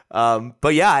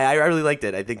 But yeah, I really liked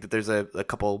it. I think that there's a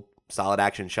couple solid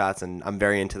action shots, and I'm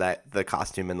very into the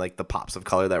costume and like the pops of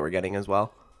color that we're getting as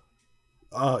well.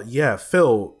 Yeah,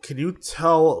 Phil, can you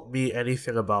tell me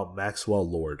anything about Maxwell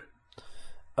Lord?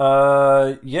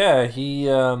 Yeah, he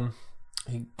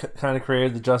kind of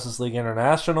created the Justice League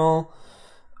International.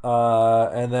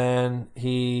 And then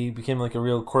he became like a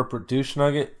real corporate douche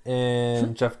nugget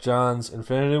in Jeff Johns'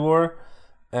 Infinity War.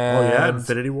 And,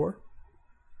 Infinity War?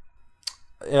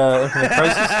 Infinite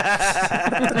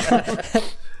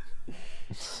Crisis.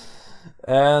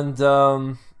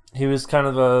 And he was kind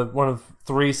of one of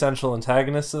three central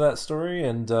antagonists of that story.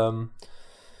 And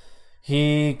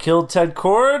he killed Ted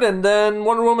Kord, and then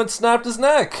Wonder Woman snapped his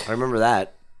neck. I remember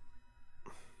that.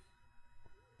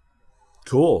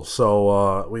 Cool.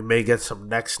 So we may get some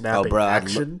neck snapping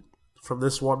action from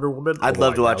this Wonder Woman. I'd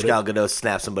love to watch Gal Gadot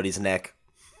snap somebody's neck.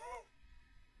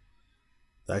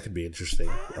 That could be interesting.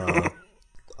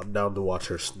 I'm down to watch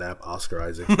her snap Oscar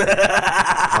Isaac.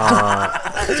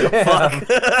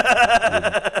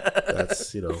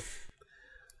 That's, you know.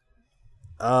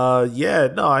 Yeah,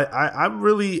 no, I'm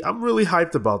really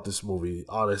hyped about this movie,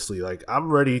 honestly. Like, I'm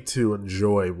ready to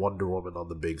enjoy Wonder Woman on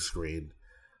the big screen,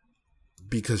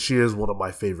 because she is one of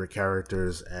my favorite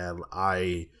characters, and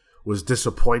I was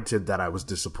disappointed that I was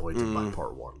disappointed by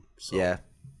part 1. So Yeah.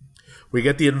 we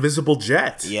get the invisible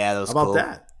jet. Yeah, that was How about cool.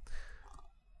 that?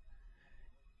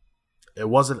 It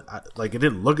wasn't like it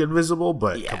didn't look invisible,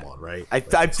 but Yeah. come on, right?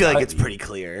 I feel like it's pretty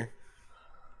clear.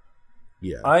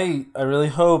 Yeah. I really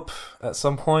hope at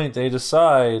some point they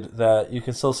decide that you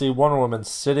can still see Wonder Woman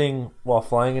sitting while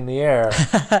flying in the air.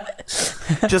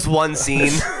 Just one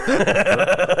scene.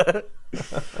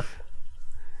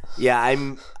 Yeah,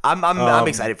 I'm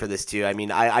excited for this too. I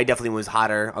mean, I definitely was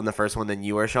hotter on the first one than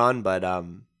you were, Sean, but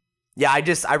yeah,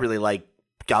 I really like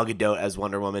Gal Gadot as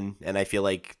Wonder Woman, and I feel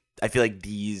like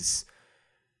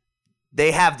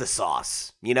they have the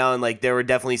sauce, you know, and like there were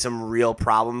definitely some real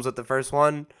problems with the first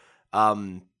one.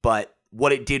 But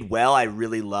what it did well, I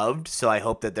really loved. So I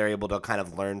hope that they're able to kind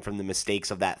of learn from the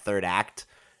mistakes of that third act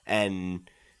and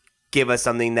give us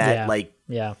something that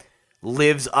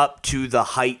lives up to the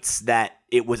heights that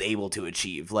it was able to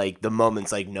achieve. Like the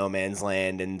moments like No Man's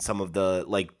Land and some of the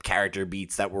like character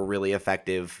beats that were really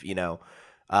effective, you know.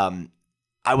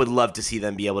 I would love to see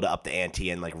them be able to up the ante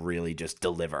and like really just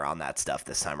deliver on that stuff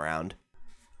this time around.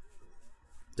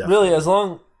 Definitely. Really, as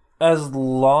long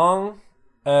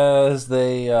as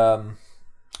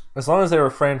they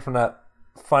refrain from that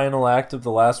final act of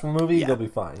the last movie, they'll be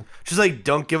fine. Just like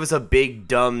don't give us a big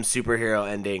dumb superhero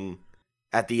ending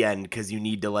at the end because you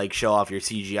need to like show off your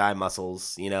CGI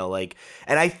muscles, you know, like,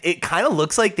 and it kind of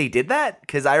looks like they did that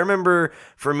because I remember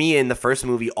for me in the first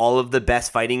movie, all of the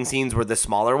best fighting scenes were the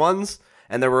smaller ones.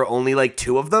 And there were only like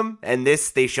 2 of them. And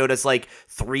they showed us like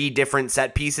 3 different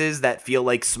set pieces that feel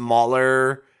like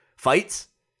smaller fights.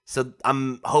 So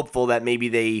I'm hopeful that maybe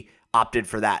they opted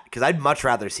for that because I'd much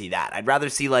rather see that. I'd rather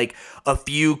see like a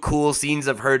few cool scenes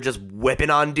of her just whipping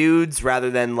on dudes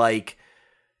rather than like,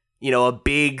 you know, a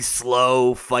big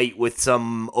slow fight with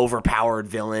some overpowered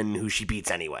villain who she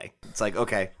beats anyway. It's like,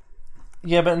 okay.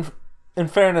 Yeah, but in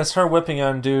fairness, her whipping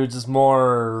on dudes is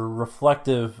more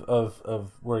reflective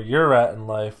of where you're at in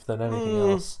life than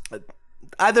anything else.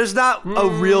 There's not a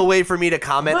real way for me to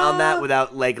comment on that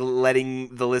without like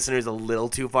letting the listeners a little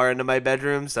too far into my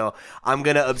bedroom, so I'm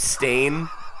gonna abstain.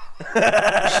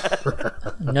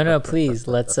 No, please.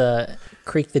 Let's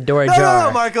creak the door ajar.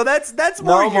 No, Marco, that's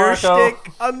more your Marco. shtick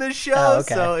on this show. Oh,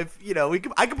 okay. So if you know,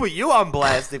 I can put you on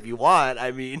blast if you want.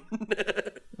 I mean,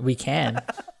 We can.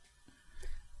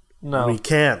 No. We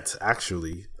can't,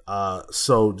 actually.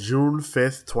 So June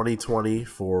 5th, 2020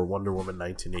 for Wonder Woman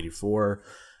 1984.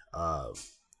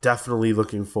 Definitely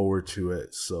looking forward to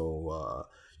it. So,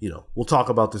 you know, we'll talk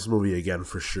about this movie again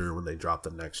for sure when they drop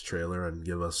the next trailer and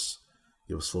give us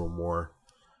a little more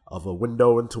of a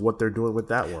window into what they're doing with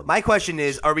that one. my question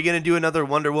is, are we gonna do another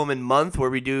Wonder Woman month where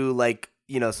we do like,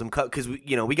 you know, some cut because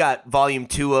we got volume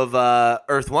 2 of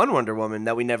Earth 1 Wonder Woman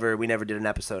that we never did an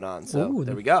episode on. So Ooh,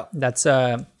 there we go. That's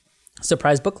a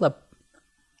surprise book club.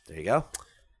 There you go.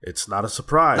 It's not a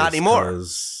surprise. Not anymore.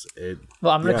 'cause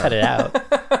Well, I'm going to cut it out.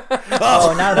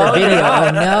 Oh, now the video. Oh,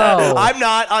 no. I'm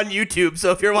not on YouTube,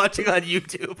 so if you're watching on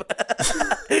YouTube,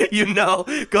 you know,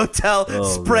 go tell,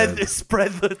 spread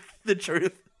the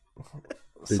truth.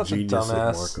 the Such a genius of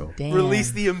dumbass. Marco. Damn.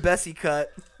 Release the Mbessi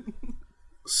cut.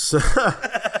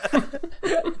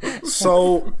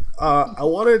 So I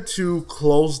wanted to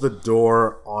close the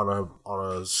door on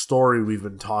a story we've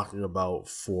been talking about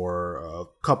for a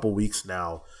couple weeks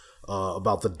now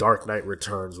about the Dark Knight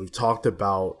Returns. We've talked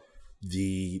about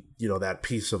that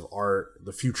piece of art,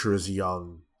 The Future Is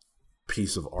Young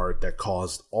piece of art that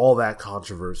caused all that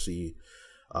controversy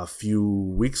a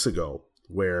few weeks ago,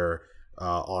 where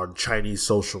on Chinese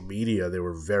social media they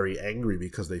were very angry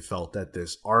because they felt that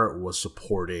this art was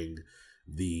supporting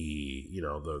the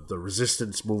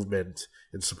resistance movement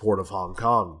in support of Hong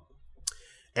Kong.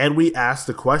 And we asked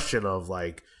the question of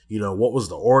like, what was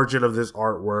the origin of this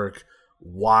artwork?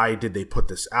 Why did they put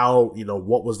this out?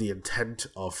 What was the intent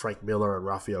of Frank Miller and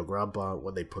Rafael Grampa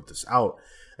when they put this out?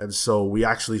 And so we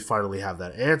actually finally have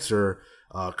that answer,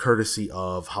 courtesy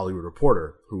of Hollywood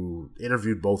Reporter, who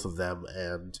interviewed both of them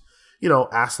and,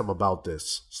 asked them about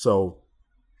this. So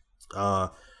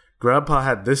Grandpa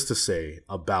had this to say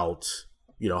about,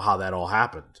 how that all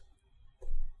happened.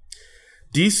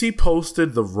 DC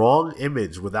posted the wrong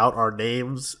image without our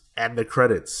names and the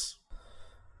credits.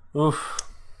 Oof.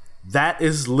 That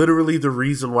is literally the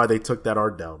reason why they took that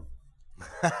art down.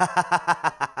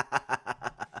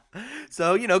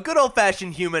 So, good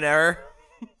old-fashioned human error.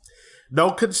 No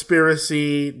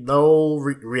conspiracy, no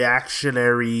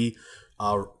reactionary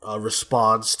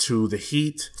response to the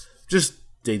heat.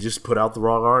 They just put out the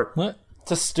wrong art. What?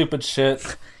 Just stupid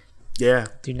shit. Yeah.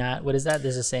 Do not. What is that?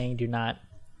 There's a saying. Do not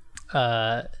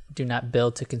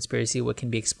build to conspiracy what can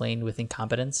be explained with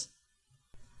incompetence.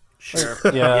 Sure.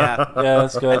 Yeah,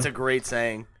 that's good. That's a great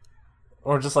saying.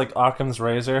 Or just like Occam's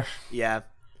razor. Yeah.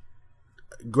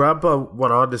 Grandpa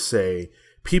went on to say,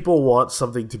 people want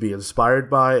something to be inspired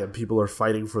by, and people are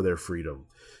fighting for their freedom.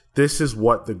 This is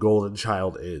what The Golden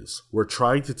Child is. We're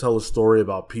trying to tell a story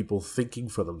about people thinking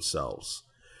for themselves.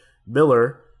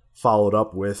 Miller followed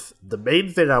up with, the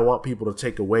main thing I want people to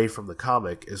take away from the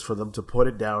comic is for them to put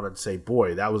it down and say,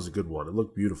 boy, that was a good one. It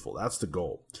looked beautiful. That's the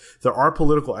goal. There are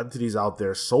political entities out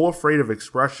there so afraid of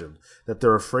expression that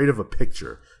they're afraid of a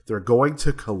picture. They're going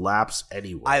to collapse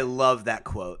anyway. I love that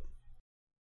quote.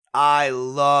 I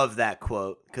love that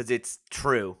quote because it's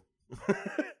true.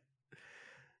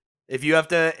 If you have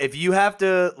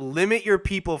to limit your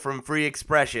people from free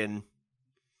expression.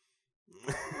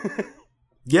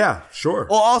 Yeah, sure.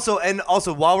 Well,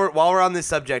 also while we're on this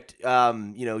subject,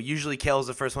 usually Kale's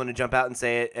the first one to jump out and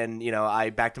say it, and I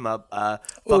backed him up.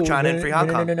 Fuck China and free Hong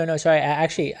Kong. No. Sorry,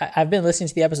 I've been listening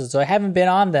to the episodes, so I haven't been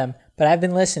on them, but I've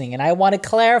been listening, and I want to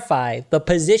clarify the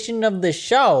position of the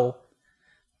show,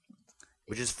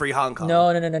 which is free Hong Kong.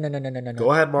 No.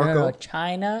 Go ahead, Marco. No.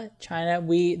 China.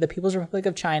 The People's Republic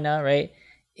of China, right?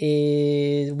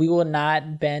 We will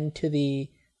not bend to the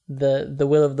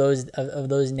will of those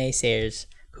naysayers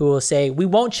who will say we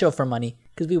won't show for money,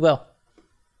 because we will.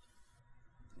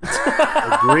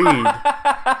 Agreed.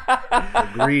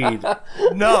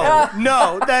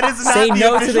 No, that is not Say the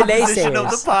no to official the position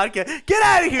of the naysayers. podcast. Get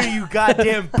out of here, you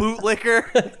goddamn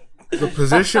bootlicker. The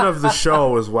position of the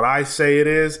show is what I say it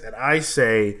is, and I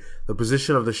say the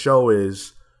position of the show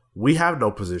is we have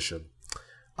no position.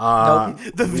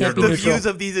 The views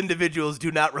of these individuals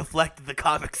do not reflect the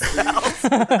comic style.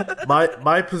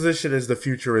 My position is the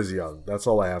future is young. That's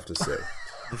all I have to say.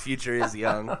 The future is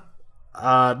young.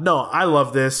 No, I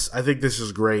love this. I think this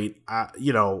is great.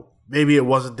 Maybe it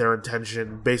wasn't their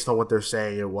intention. Based on what they're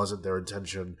saying, it wasn't their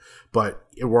intention. But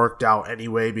it worked out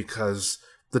anyway because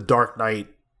The Dark Knight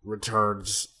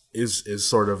Returns is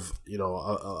sort of,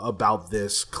 about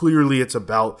this. Clearly, it's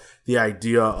about the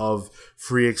idea of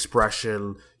free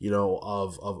expression,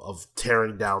 of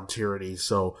tearing down tyranny.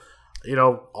 So,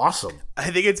 awesome.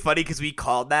 I think it's funny because we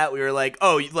called that. We were like,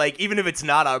 oh, like, even if it's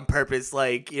not on purpose,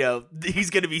 he's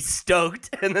going to be stoked.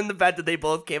 And then the fact that they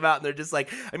both came out and they're just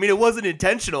like, I mean, it wasn't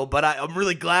intentional, but I'm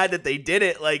really glad that they did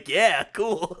it. Like, yeah,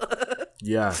 cool.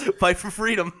 Yeah. Fight for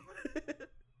freedom.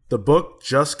 The book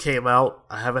just came out.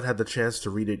 I haven't had the chance to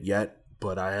read it yet,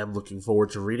 but I am looking forward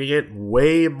to reading it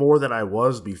way more than I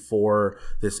was before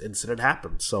this incident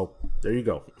happened. So, there you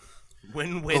go.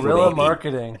 Win-win. Guerrilla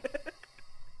marketing.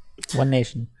 One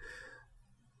nation.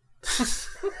 I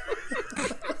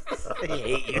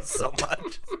hate you so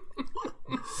much.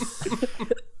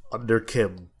 Under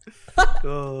Kim.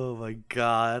 Oh, my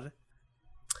God.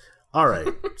 All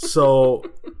right. So,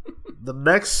 the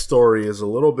next story is a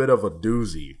little bit of a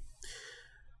doozy.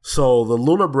 So, the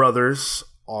Luna Brothers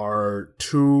are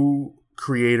two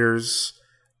creators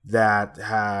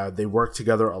that they work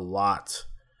together a lot,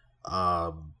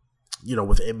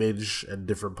 with Image and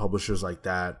different publishers like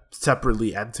that,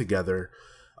 separately and together.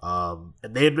 And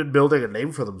they had been building a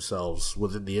name for themselves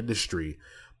within the industry,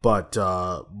 but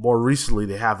more recently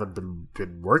they haven't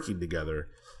been working together.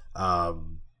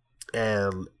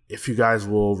 And if you guys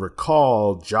will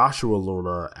recall, Joshua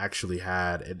Luna actually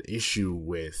had an issue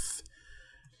with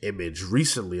Image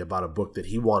recently about a book that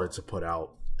he wanted to put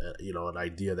out, an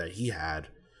idea that he had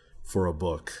for a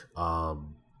book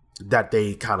that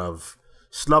they kind of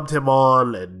snubbed him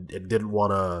on and didn't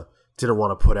want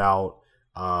to put out.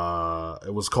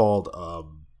 It was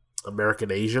called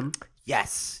American Asian.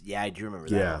 Yes. Yeah, I do remember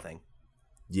that whole thing.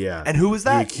 Yeah. And who was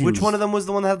that? Which one of them was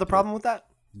the one that had the problem with that?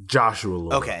 Joshua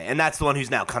Luna. Okay, and that's the one who's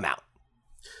now come out.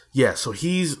 Yeah, so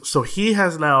he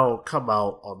has now come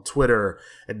out on Twitter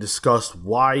and discussed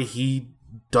why he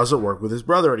doesn't work with his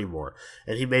brother anymore.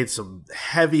 And he made some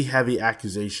heavy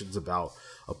accusations about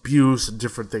abuse and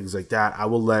different things like that. I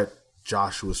will let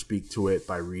Joshua speak to it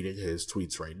by reading his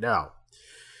tweets right now.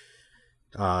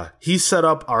 He set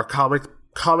up our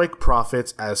comic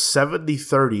profits as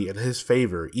 70-30 in his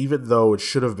favor, even though it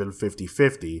should have been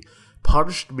 50-50.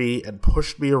 Punched me and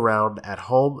pushed me around at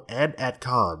home and at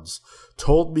cons,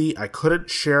 told me I couldn't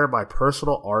share my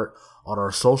personal art on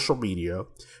our social media,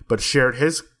 but shared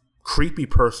his creepy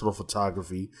personal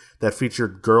photography that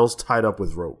featured girls tied up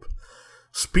with rope.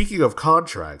 Speaking of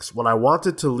contracts, when I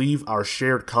wanted to leave our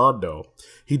shared condo,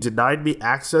 he denied me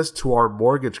access to our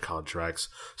mortgage contracts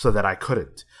so that I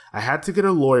couldn't. I had to get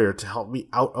a lawyer to help me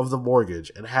out of the mortgage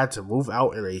and had to move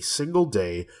out in a single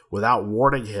day without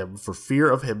warning him for fear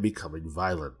of him becoming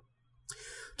violent.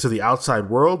 To the outside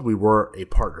world, we were a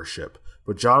partnership,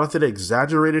 but Jonathan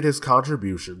exaggerated his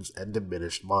contributions and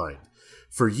diminished mine.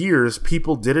 For years,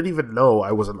 people didn't even know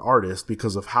I was an artist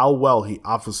because of how well he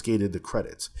obfuscated the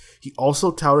credits. He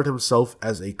also touted himself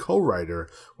as a co-writer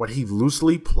when he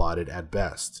loosely plotted at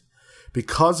best.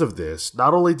 Because of this,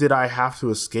 not only did I have to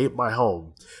escape my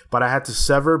home, but I had to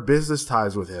sever business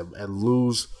ties with him and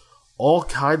lose all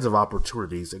kinds of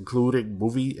opportunities, including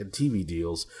movie and TV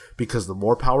deals, because the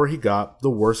more power he got, the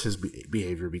worse his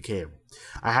behavior became.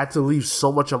 I had to leave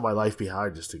so much of my life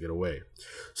behind just to get away.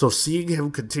 So seeing him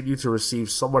continue to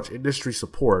receive so much industry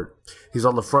support, he's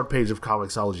on the front page of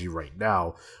Comixology right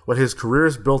now, when his career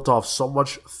is built off so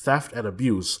much theft and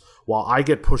abuse, while I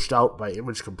get pushed out by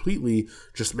Image completely,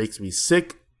 just makes me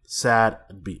sick, sad,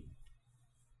 and beaten.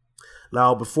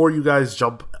 Now, before you guys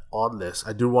jump on this,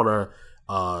 I do want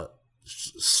to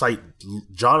cite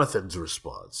Jonathan's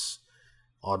response.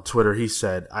 On Twitter, he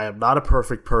said, "I am not a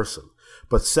perfect person,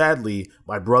 but sadly,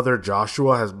 my brother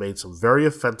Joshua has made some very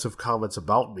offensive comments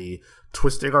about me,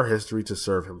 twisting our history to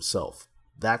serve himself.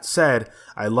 That said,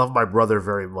 I love my brother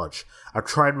very much. I've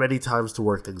tried many times to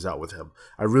work things out with him.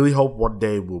 I really hope one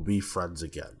day we'll be friends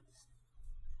again."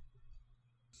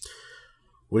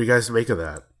 What do you guys make of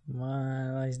that?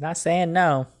 Well, he's not saying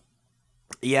no.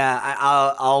 Yeah,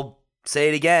 I'll say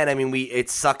it again. I mean, it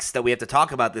sucks that we have to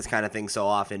talk about this kind of thing so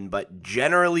often, but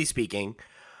generally speaking,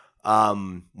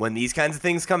 when these kinds of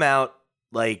things come out,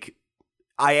 like,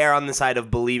 I err on the side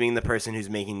of believing the person who's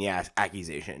making the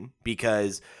accusation,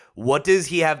 because what does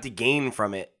he have to gain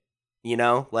from it? You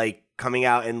know, like, coming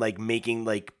out and like making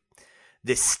like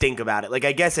this stink about it. Like,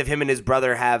 I guess if him and his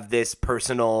brother have this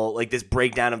personal, like this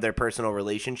breakdown of their personal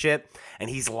relationship, and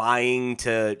he's lying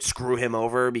to screw him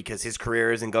over because his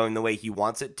career isn't going the way he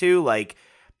wants it to, like,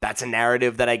 that's a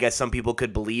narrative that I guess some people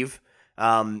could believe.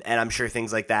 And I'm sure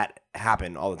things like that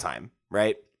happen all the time,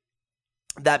 right?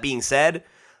 That being said,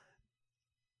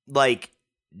 like,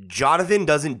 Jonathan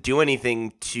doesn't do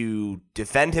anything to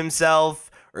defend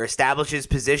himself or establish his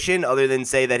position other than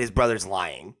say that his brother's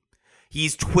lying.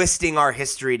 He's twisting our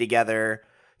history together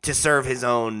to serve his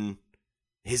own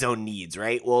needs,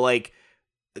 right? Well, like,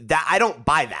 that, I don't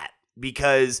buy that,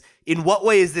 because in what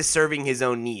way is this serving his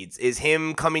own needs? Is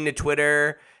him coming to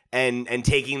Twitter and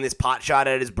taking this pot shot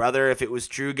at his brother, if it was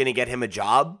true, going to get him a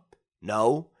job?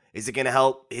 No. Is it going to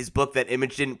help his book that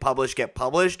Image didn't publish get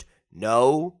published?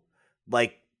 No.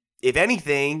 Like, if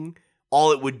anything,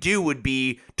 all it would do would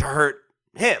be to hurt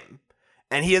him.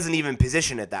 And he doesn't even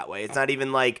position it that way. It's not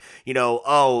even like, you know,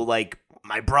 oh, like,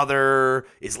 my brother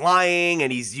is lying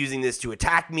and he's using this to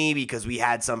attack me because we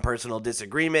had some personal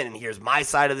disagreement and here's my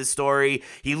side of the story.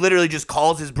 He literally just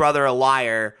calls his brother a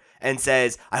liar and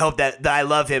says, I hope that I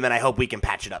love him and I hope we can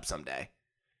patch it up someday.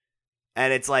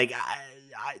 And it's like,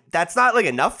 that's not like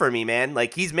enough for me, man.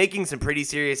 Like, he's making some pretty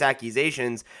serious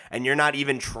accusations and you're not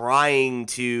even trying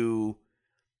to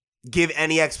give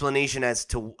any explanation as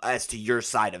to your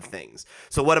side of things.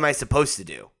 So what am I supposed to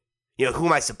do? You know, who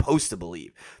am I supposed to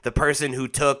believe? The person who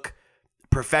took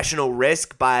professional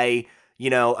risk by, you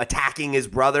know, attacking his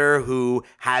brother who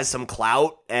has some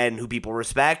clout and who people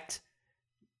respect?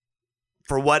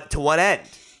 For what, to what end?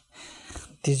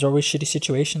 These are always shitty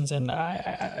situations, and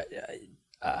I'll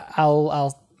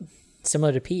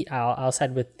similar to Pete, I'll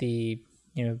side with the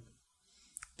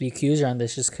accuser on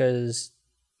this, just because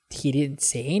he didn't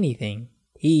say anything.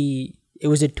 It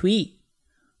was a tweet.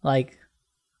 Like,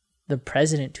 the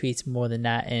president tweets more than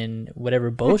that and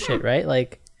whatever bullshit, right?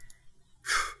 Like,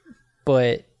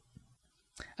 but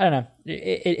I don't know.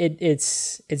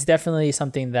 It's definitely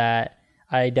something that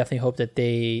I definitely hope that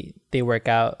they work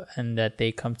out and that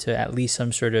they come to at least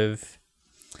some sort of,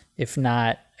 if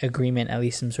not agreement, at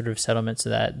least some sort of settlement, so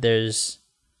that there's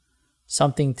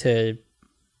something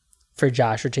for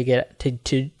Joshua to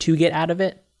get out of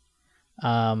it.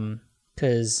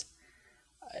 Because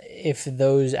if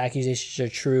those accusations are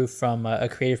true from a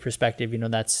creative perspective, you know,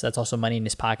 that's also money in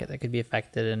his pocket that could be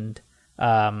affected, and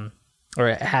or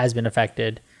it has been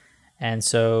affected, and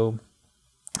so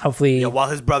hopefully, while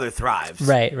his brother thrives,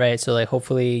 right. So like,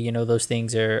 hopefully, you know, those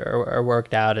things are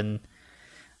worked out, and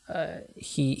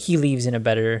he leaves in a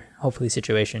better, hopefully,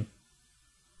 situation.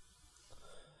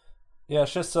 Yeah,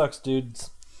 shit sucks, dudes.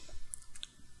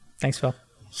 Thanks, Phil.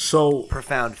 So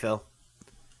profound, Phil.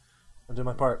 I'll do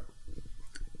my part.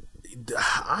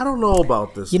 I don't know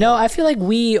about this. You know, I feel like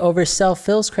we oversell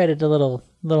Phil's credit a little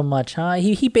much, huh?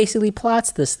 He basically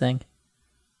plots this thing.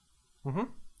 Mm-hmm.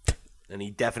 And he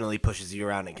definitely pushes you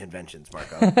around in conventions,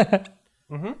 Marco.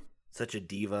 Mm-hmm. Such a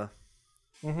diva.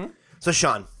 Mm-hmm. So,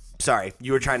 Sean, sorry,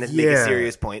 you were trying to make a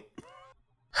serious point.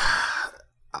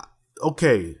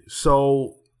 Okay,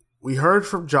 so we heard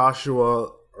from Joshua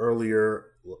earlier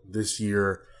this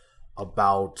year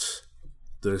about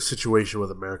the situation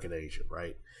with American Asian,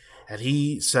 right? And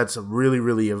he said some really,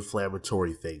 really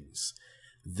inflammatory things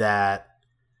that,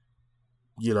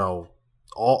 you know,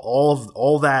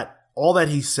 all that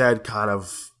he said kind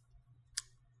of,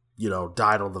 you know,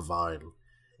 died on the vine,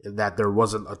 in that there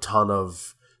wasn't a ton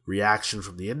of reaction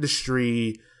from the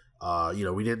industry. You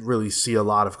know, we didn't really see a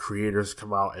lot of creators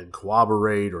come out and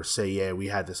corroborate or say, yeah, we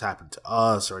had this happen to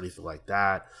us or anything like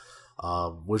that,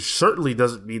 which certainly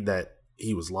doesn't mean that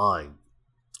he was lying.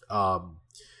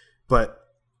 But,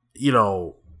 you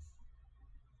know,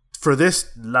 for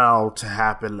this now to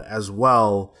happen as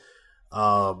well,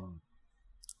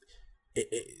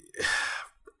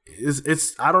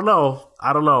 it's I don't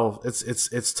know.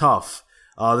 It's tough.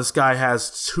 This guy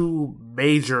has two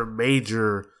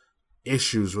major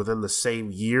issues within the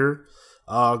same year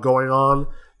going on,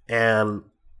 and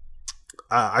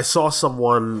I saw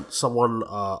someone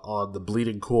on the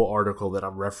Bleeding Cool article that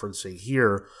I'm referencing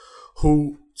here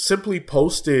who simply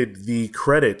posted the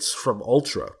credits from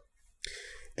Ultra.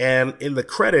 And in the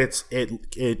credits,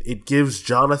 it gives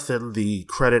Jonathan the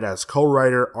credit as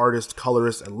co-writer, artist,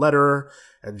 colorist, and letterer,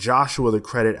 and Joshua the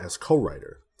credit as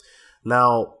co-writer.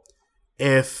 Now,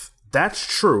 if that's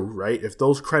true, right, if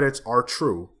those credits are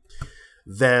true,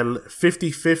 then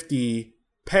 50-50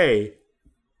 pay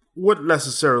wouldn't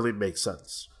necessarily make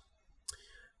sense.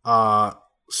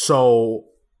 So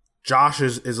Josh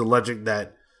is alleging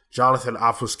that Jonathan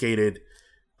obfuscated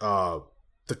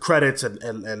the credits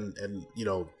and you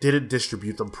know, didn't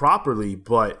distribute them properly.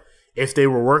 But if they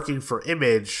were working for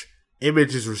Image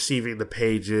is receiving the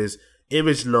pages.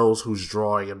 Image knows who's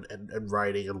drawing and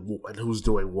writing and who's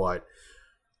doing what.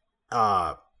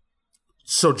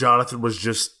 So Jonathan was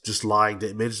just lying to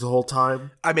Image the whole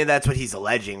time? I mean, that's what he's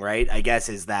alleging, right? I guess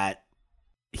is that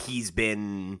he's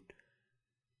been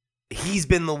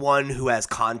the one who has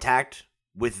contact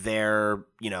with their,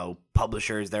 you know,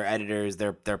 publishers, their editors,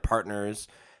 their partners,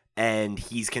 and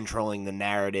he's controlling the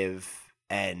narrative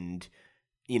and,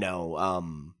 you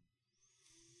know,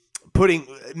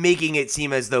 making it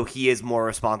seem as though he is more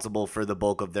responsible for the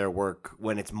bulk of their work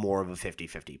when it's more of a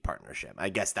 50-50 partnership. I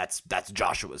guess that's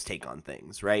Joshua's take on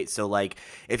things, right? So, like,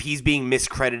 if he's being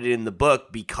miscredited in the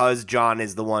book because John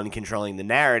is the one controlling the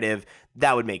narrative,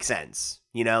 that would make sense.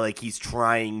 You know, like, he's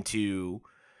trying to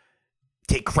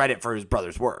take credit for his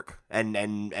brother's work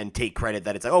and take credit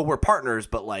that it's like, oh, we're partners,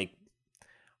 but, like,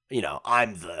 you know,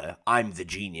 I'm the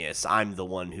genius. I'm the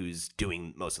one who's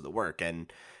doing most of the work.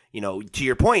 And, you know, to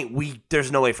your point,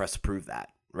 there's no way for us to prove that,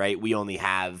 right? We only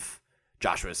have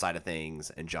Joshua's side of things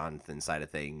and Jonathan's side of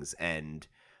things and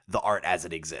the art as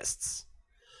it exists.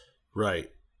 Right.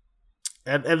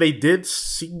 And they did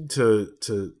seem to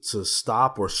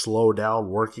stop or slow down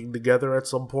working together at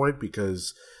some point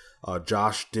because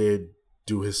Josh did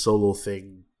do his solo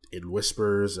thing in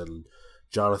Whispers, and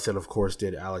Jonathan, of course,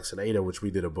 did Alex and Ada, which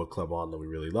we did a book club on that we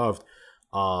really loved.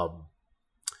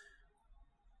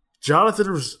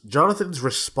 Jonathan's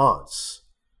response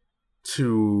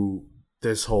to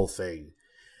this whole thing.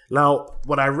 Now,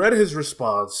 when I read his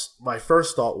response, my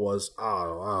first thought was,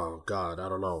 oh God, I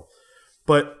don't know.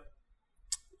 But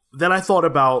then I thought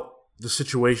about the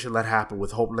situation that happened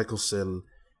with Hope Nicholson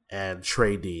and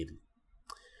Trey Dean.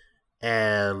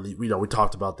 And, you know, we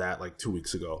talked about that like 2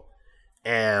 weeks ago.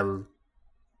 And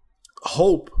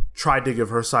Hope tried to give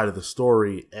her side of the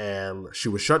story, and she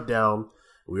was shut down.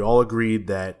 We all agreed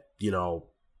that, you know,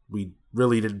 we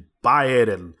really didn't buy it,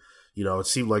 and, you know, it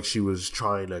seemed like she was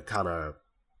trying to kind of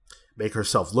make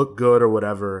herself look good or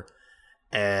whatever.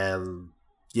 And,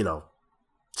 you know,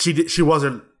 she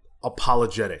wasn't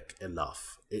apologetic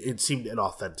enough. It seemed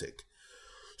inauthentic.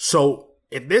 So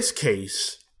in this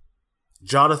case,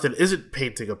 Jonathan isn't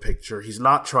painting a picture. He's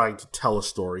not trying to tell a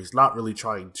story. He's not really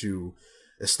trying to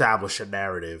establish a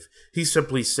narrative. He's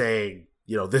simply saying,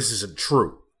 you know, this isn't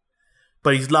true.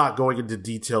 But he's not going into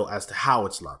detail as to how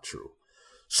it's not true.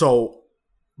 So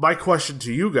my question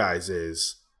to you guys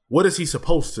is, what is he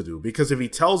supposed to do? Because if he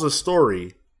tells a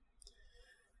story,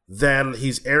 then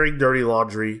he's airing dirty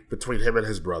laundry between him and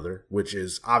his brother, which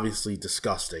is obviously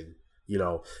disgusting. You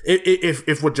know,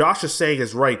 if what Josh is saying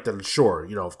is right, then sure,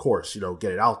 you know, of course, you know,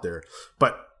 get it out there.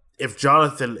 But if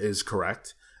Jonathan is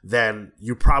correct, then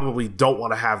you probably don't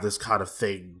want to have this kind of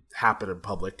thing happen in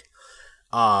public.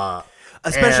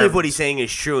 Especially if what he's saying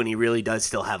is true and he really does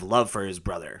still have love for his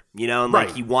brother, you know, and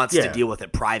like he wants to deal with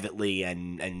it privately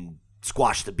and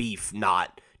squash the beef,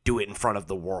 not do it in front of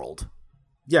the world.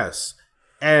 Yes.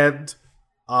 And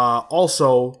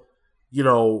also, you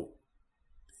know,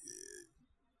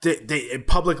 they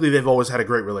publicly they've always had a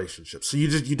great relationship. So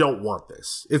you don't want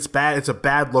this. It's bad. It's a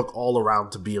bad look all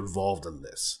around to be involved in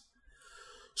this.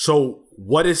 So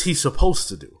what is he supposed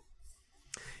to do?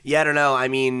 Yeah, I don't know. I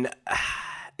mean,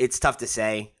 it's tough to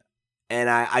say, and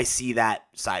I see that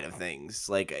side of things.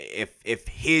 Like if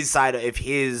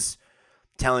his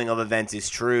telling of events is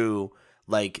true,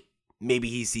 like maybe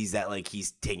he sees that like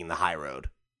he's taking the high road,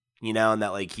 and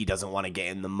that like he doesn't want to get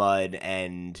in the mud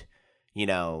and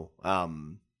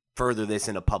further this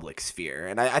in a public sphere.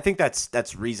 And I think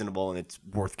that's reasonable and it's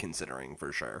worth considering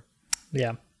for sure.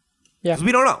 Yeah. Because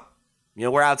we don't know.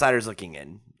 We're outsiders looking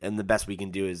in, and the best we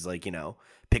can do is like,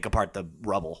 pick apart the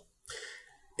rubble.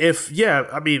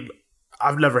 I mean,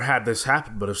 I've never had this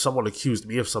happen, but if someone accused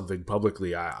me of something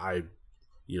publicly, I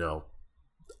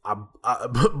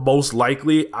most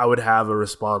likely I would have a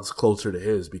response closer to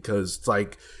his, because it's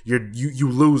like you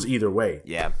lose either way.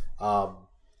 Yeah.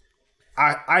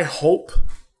 I hope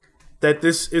that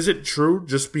this isn't true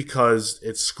just because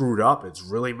it's screwed up. It's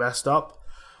really messed up.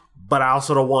 But I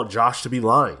also don't want Josh to be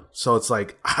lying. So it's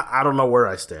like, I don't know where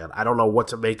I stand. I don't know what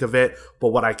to make of it. But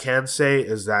what I can say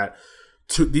is that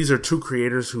these are two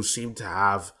creators who seem to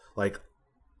have like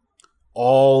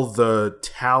all the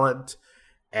talent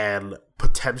and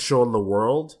potential in the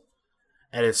world.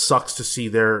 And it sucks to see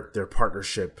their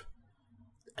partnership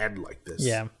end like this.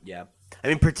 Yeah. Yeah. I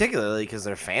mean, particularly because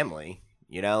they're family,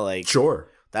 like. Sure.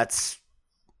 That's,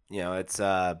 it's,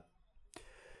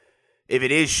 if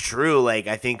it is true, like,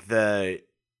 I think the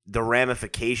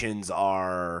ramifications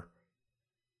are,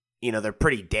 they're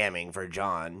pretty damning for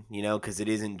John, because it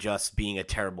isn't just being a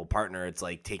terrible partner. It's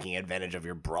like taking advantage of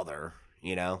your brother,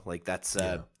 like that's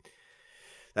a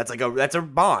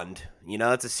bond,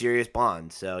 that's a serious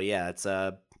bond. So yeah, it's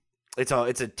a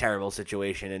terrible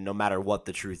situation. And no matter what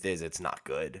the truth is, it's not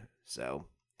good. So,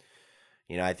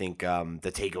 I think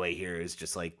the takeaway here is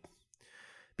just like,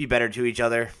 be better to each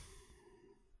other.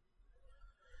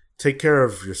 Take care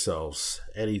of yourselves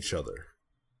and each other.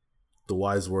 The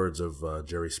wise words of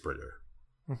Jerry Springer.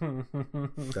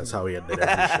 That's how he ended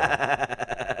every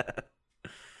show.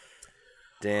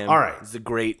 Damn. All right. He's a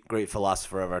great, great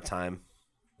philosopher of our time.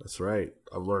 That's right.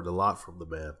 I've learned a lot from the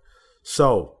man.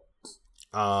 So,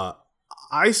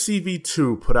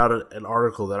 ICV2 put out an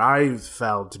article that I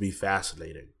found to be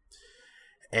fascinating.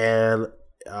 And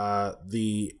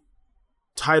the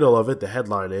title of it, the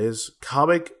headline is,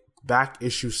 Comic Back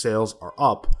issue sales are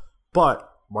up, but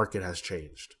market has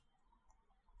changed.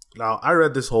 Now, I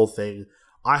read this whole thing.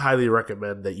 I highly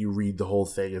recommend that you read the whole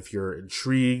thing if you're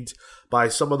intrigued by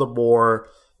some of the more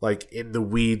like in the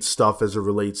weeds stuff as it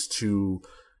relates to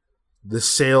the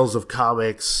sales of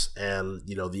comics and,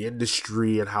 the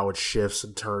industry and how it shifts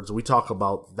and turns. We talk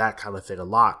about that kind of thing a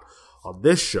lot on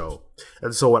this show.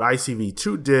 And so what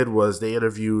ICV2 did was they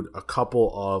interviewed a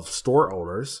couple of store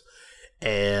owners,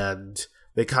 and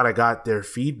they kind of got their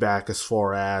feedback as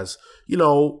far as,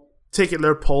 taking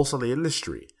their pulse on the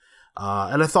industry.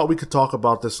 And I thought we could talk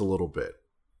about this a little bit.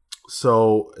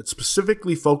 So it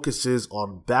specifically focuses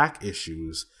on back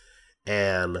issues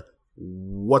and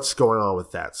what's going on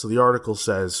with that. So the article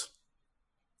says,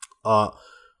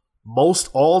 most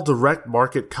all direct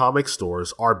market comic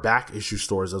stores are back issue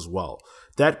stores as well.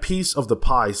 That piece of the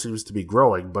pie seems to be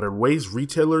growing, but in ways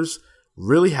retailers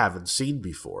really haven't seen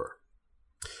before.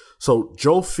 So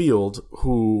Joe Field,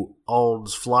 who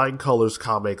owns Flying Colors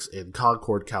Comics in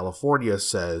Concord, California,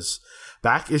 says,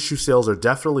 back issue sales are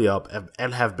definitely up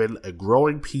and have been a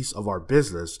growing piece of our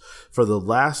business for the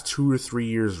last 2 to 3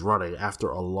 years running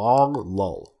after a long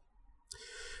lull.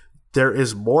 There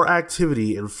is more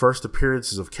activity in first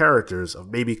appearances of characters, of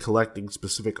maybe collecting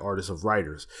specific artists of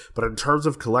writers. But in terms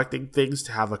of collecting things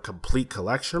to have a complete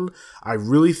collection, I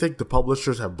really think the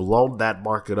publishers have blown that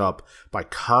market up by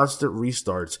constant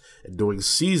restarts and doing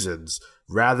seasons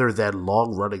rather than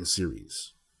long-running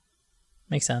series.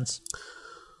 Makes sense.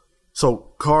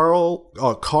 So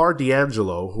Car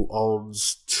D'Angelo, who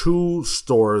owns 2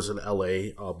 stores in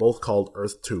LA, both called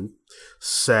Earth 2,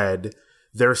 said,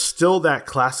 there's still that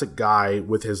classic guy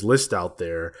with his list out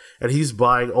there, and he's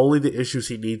buying only the issues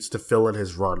he needs to fill in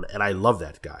his run, and I love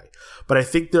that guy. But I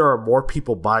think there are more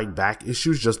people buying back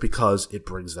issues just because it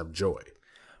brings them joy.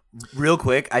 Real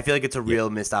quick, I feel like it's a real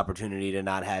missed opportunity to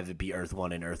not have it be Earth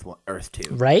 1 and Earth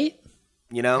 2. Right?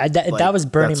 That was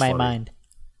burning my mind.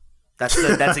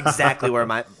 That's exactly where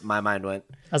my mind went.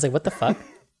 I was like, what the fuck?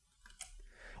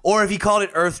 Or if he called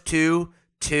it Earth 2,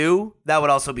 that would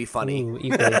also be funny. Ooh,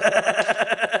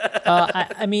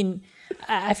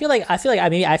 I feel like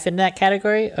maybe I fit in that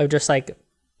category of just like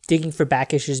digging for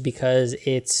back issues because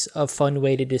it's a fun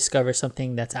way to discover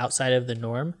something that's outside of the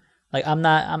norm. Like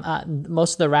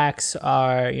most of the racks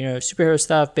are, superhero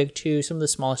stuff, big two, some of the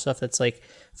smaller stuff that's like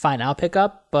fine, I'll pick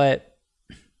up, but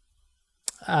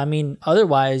I mean,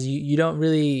 otherwise you don't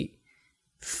really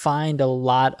find a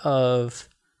lot of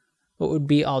what would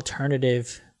be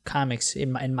alternative comics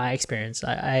in my experience.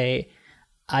 I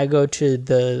go to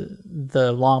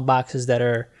the long boxes that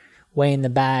are way in the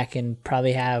back and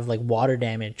probably have like water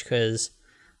damage, because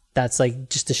that's like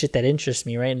just the shit that interests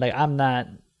me, right? Like I'm not,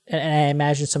 and I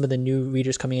imagine some of the new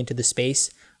readers coming into the space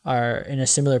are in a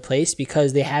similar place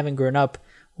because they haven't grown up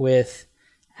with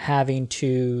having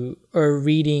to or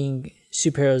reading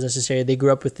superheroes necessarily. They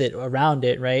grew up with it around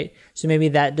it, right? So maybe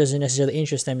that doesn't necessarily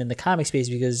interest them in the comic space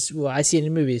because, well, I see it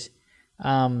in movies.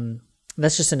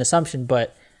 That's just an assumption,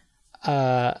 but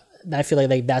I feel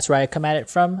like that's where I come at it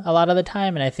from a lot of the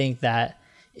time. And I think that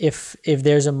if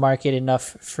there's a market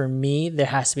enough for me, there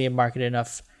has to be a market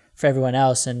enough for everyone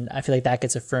else. And I feel like that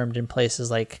gets affirmed in places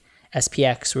like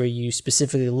SPX, where you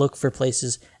specifically look for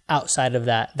places outside of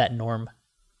that norm.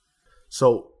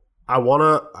 So I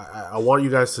want you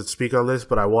guys to speak on this,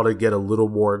 but I want to get a little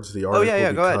more into the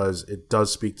article because it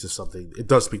does speak to something. It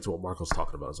does speak to what Marco's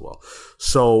talking about as well.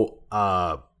 So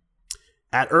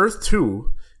at Earth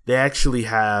 2, they actually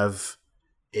have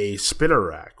a spinner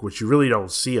rack, which you really don't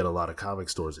see at a lot of comic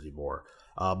stores anymore.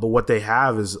 But what they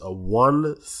have is a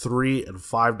 $1, $3, and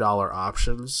 $5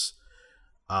 options.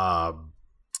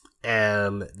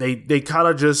 And they kind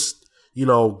of just,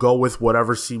 go with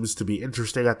whatever seems to be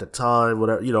interesting at the time,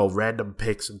 whatever, random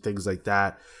picks and things like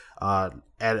that.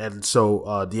 And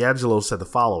so D'Angelo said the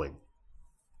following: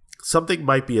 something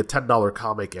might be a $10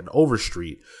 comic in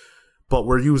Overstreet, but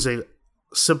we're using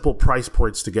simple price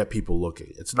points to get people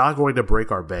looking. It's not going to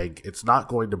break our bank. It's not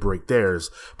going to break theirs.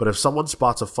 But if someone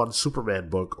spots a fun Superman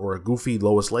book or a goofy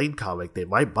Lois Lane comic, they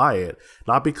might buy it,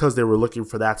 not because they were looking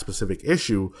for that specific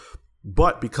issue,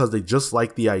 but because they just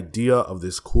like the idea of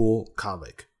this cool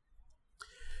comic.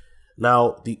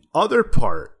 Now, the other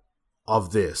part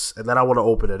of this, and then I want to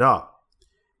open it up,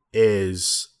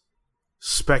 is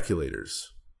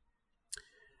speculators.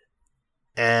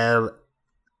 And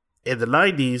in the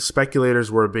 90s,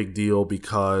 speculators were a big deal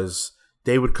because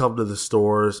they would come to the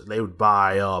stores and they would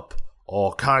buy up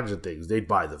all kinds of things. They'd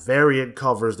buy the variant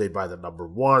covers, they'd buy the number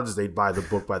ones, they'd buy the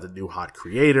book by the new hot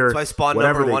creator. That's why Spawn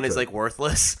number one is like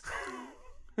worthless.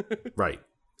 Right.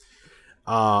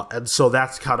 And so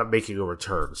that's kind of making a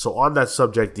return. So on that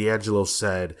subject, D'Angelo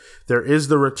said, there is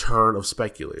the return of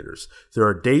speculators. There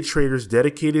are day traders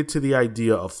dedicated to the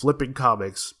idea of flipping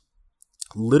comics,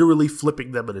 literally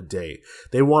flipping them in a day.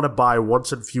 They want to buy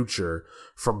Once and Future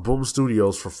from Boom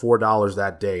Studios for $4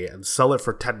 that day and sell it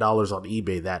for $10 on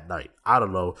eBay that night. I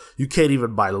don't know. You can't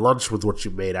even buy lunch with what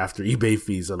you made after eBay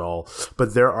fees and all.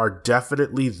 But there are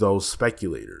definitely those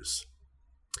speculators.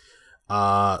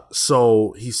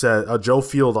 So he said, Joe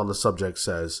Field on the subject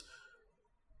says,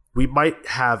 we might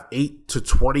have 8 to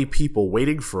 20 people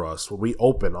waiting for us when we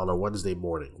open on a Wednesday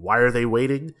morning. Why are they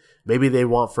waiting? Maybe they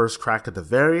want first crack at the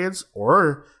variants,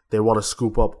 or they want to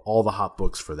scoop up all the hot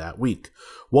books for that week.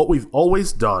 What we've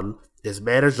always done is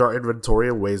managed our inventory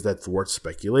in ways that thwart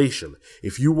speculation.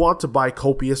 If you want to buy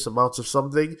copious amounts of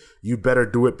something, you better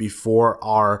do it before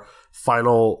our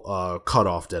final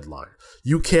cutoff deadline.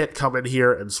 You can't come in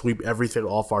here and sweep everything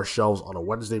off our shelves on a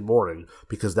Wednesday morning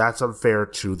because that's unfair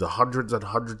to the hundreds and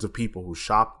hundreds of people who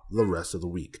shop the rest of the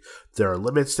week. There are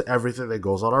limits to everything that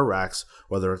goes on our racks,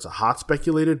 whether it's a hot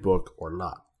speculated book or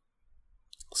not.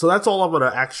 So that's all I'm going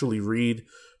to actually read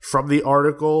from the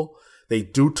article. They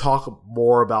do talk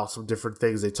more about some different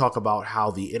things. They talk about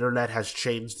how the internet has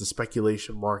changed the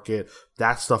speculation market.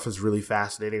 That stuff is really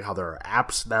fascinating, how there are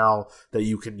apps now that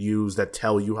you can use that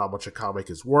tell you how much a comic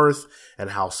is worth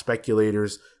and how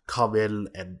speculators come in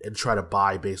and try to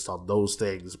buy based on those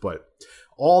things. But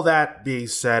all that being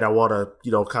said, I want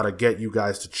to, kind of get you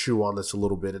guys to chew on this a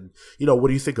little bit. And, what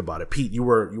do you think about it? Pete, you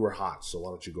were hot, so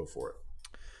why don't you go for it?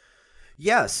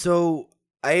 Yeah, so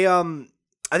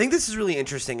I think this is really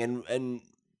interesting, and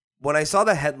when I saw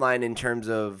the headline in terms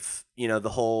of, the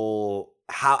whole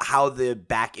how the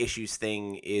back issues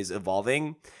thing is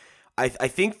evolving, I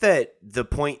think that the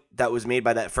point that was made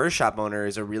by that first shop owner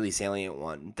is a really salient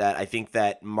one. That I think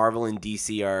that Marvel and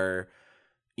DC are,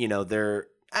 they're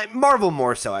Marvel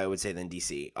more so, I would say, than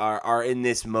DC are in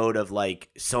this mode of like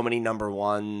so many number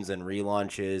ones and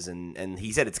relaunches, and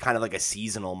he said it's kind of like a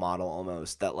seasonal model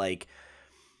almost that like.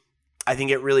 I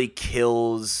think it really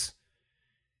kills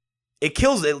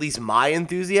at least my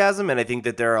enthusiasm, and I think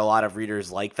that there are a lot of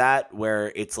readers like that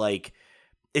where it's like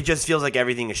it just feels like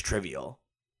everything is trivial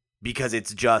because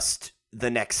it's just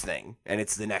the next thing and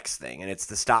it's the next thing and it's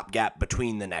the stopgap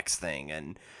between the next thing,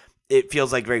 and it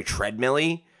feels like very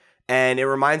treadmill-y. And it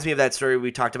reminds me of that story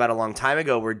we talked about a long time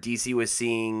ago where DC was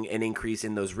seeing an increase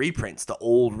in those reprints, the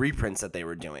old reprints that they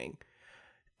were doing.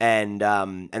 And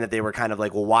that they were kind of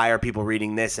like, well, why are people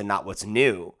reading this and not what's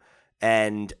new?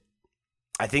 And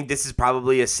I think this is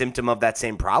probably a symptom of that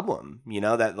same problem, you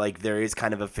know, that like there is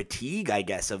kind of a fatigue, I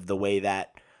guess, of the way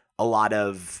that a lot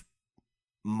of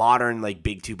modern like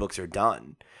big two books are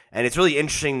done. And it's really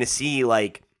interesting to see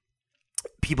like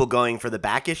people going for the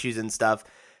back issues and stuff.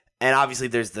 And obviously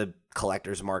there's the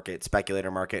collector's market,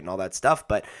 speculator market, and all that stuff.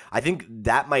 But I think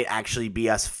that might actually be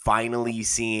us finally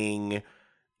seeing,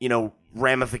 you know,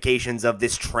 ramifications of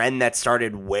this trend that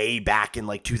started way back in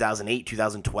like 2008,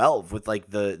 2012 with like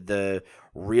the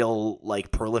real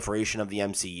like proliferation of the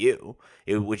MCU,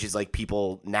 which is like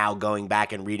people now going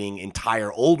back and reading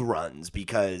entire old runs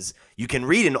because you can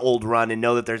read an old run and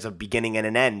know that there's a beginning and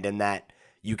an end and that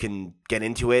you can get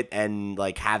into it and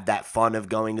like have that fun of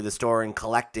going to the store and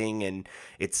collecting. And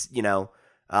it's, you know,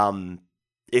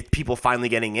 it's people finally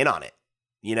getting in on it,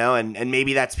 you know, and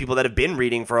maybe that's people that have been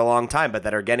reading for a long time, but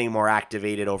that are getting more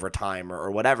activated over time or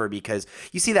whatever, because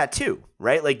you see that too,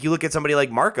 right? Like you look at somebody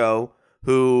like Marco,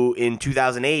 who in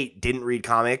 2008 didn't read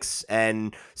comics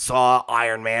and saw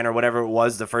Iron Man or whatever it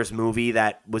was, the first movie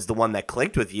that was the one that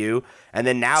clicked with you. And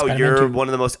then now Spider-Man you're 2. one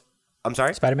of the most, I'm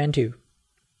sorry? Spider-Man 2.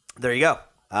 There you go.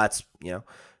 It's, you know,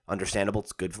 understandable.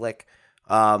 It's a good flick.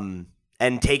 And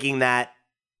taking that,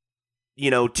 you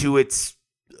know, to its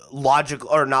logical,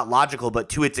 or not logical, but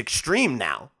to its extreme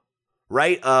now,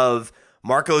 right? Of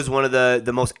Marco's one of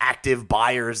the most active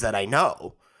buyers that I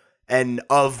know, and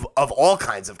of all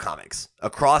kinds of comics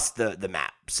across the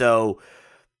map. So,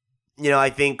 you know, I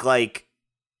think like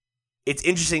it's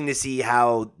interesting to see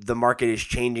how the market is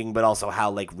changing, but also how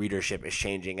like readership is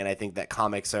changing. And I think that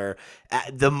comics are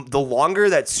the longer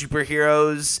that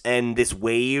superheroes and this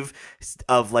wave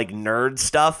of like nerd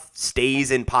stuff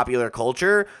stays in popular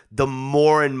culture, the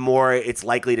more and more it's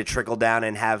likely to trickle down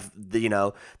and have the, you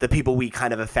know, the people we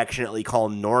kind of affectionately call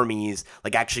normies,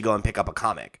 like actually go and pick up a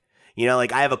comic. You know,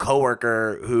 like I have a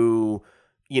coworker who,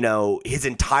 you know, his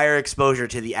entire exposure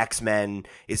to the X-Men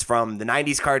is from the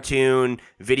 90s cartoon,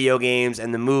 video games,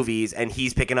 and the movies, and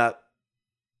he's picking up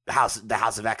the House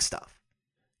of X stuff,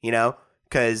 you know,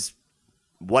 because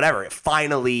whatever, it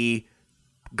finally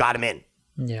got him in.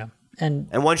 Yeah. And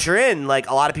once you're in, like,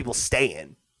 a lot of people stay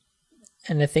in.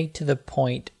 And I think to the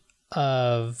point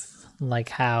of like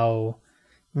how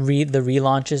the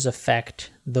relaunches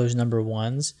affect those number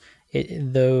ones,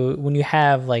 though when you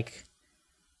have like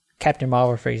Captain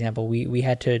Marvel, for example, we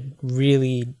had to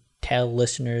really tell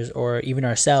listeners or even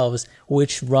ourselves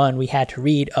which run we had to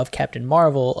read of Captain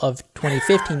Marvel of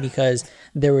 2015 because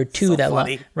there were two so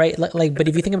funny. Right? Like, but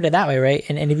if you think of it that way, right,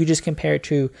 and if you just compare it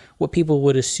to what people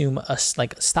would assume us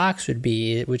like stocks would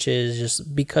be, which is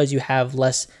just because you have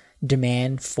less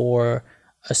demand for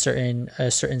a certain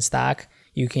stock,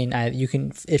 you can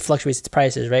it fluctuates its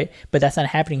prices, right? But that's not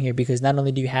happening here because not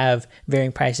only do you have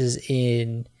varying prices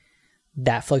in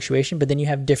that fluctuation, but then you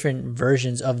have different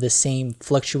versions of the same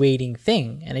fluctuating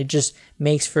thing, and it just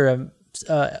makes for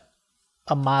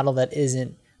a model that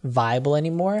isn't viable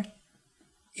anymore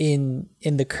in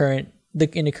the current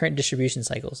distribution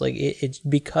cycles. Like it's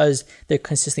because they're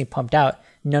consistently pumped out,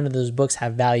 none of those books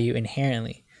have value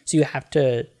inherently. So you have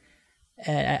to.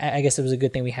 And I guess it was a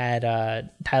good thing we had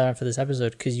Tyler on for this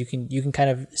episode because you can kind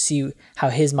of see how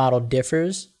his model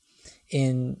differs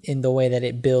in the way that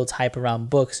it builds hype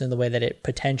around books and the way that it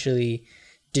potentially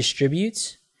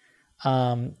distributes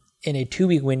in a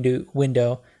 2-week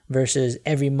window versus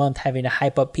every month having to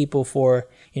hype up people for,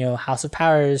 you know, House of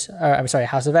X,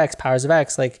 Powers of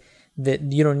X. Like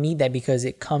that, you don't need that because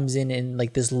it comes in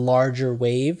like this larger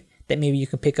wave that maybe you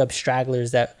can pick up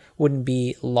stragglers that wouldn't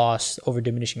be lost over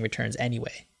diminishing returns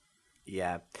anyway.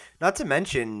 Yeah. Not to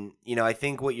mention, you know, I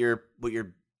think what you're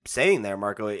saying there,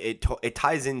 Marco, it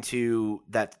ties into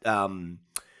that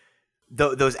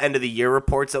those end of the year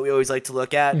reports that we always like to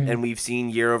look at, and we've seen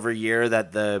year over year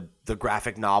that the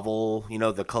graphic novel, you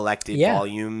know, the collected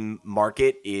volume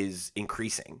market is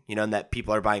increasing, you know, and that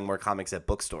people are buying more comics at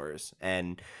bookstores.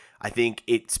 And I think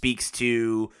it speaks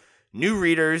to new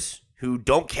readers who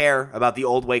don't care about the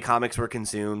old way comics were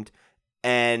consumed.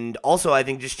 And also, I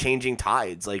think just changing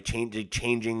tides, like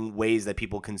changing ways that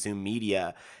people consume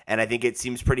media. And I think it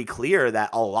seems pretty clear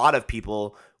that a lot of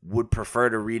people would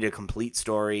prefer to read a complete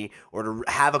story or to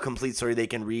have a complete story they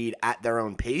can read at their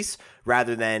own pace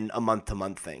rather than a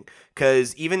month-to-month thing.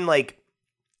 Because even like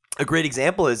a great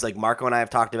example is like Marco and I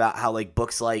have talked about how like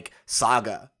books like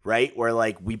Saga, right? Where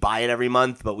like we buy it every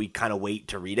month, but we kind of wait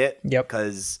to read it. Yep.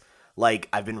 Because like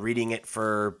I've been reading it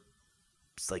for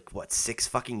like what 6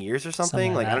 fucking years or something.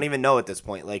 Something like Like I that. don't even know at this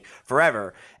point. Like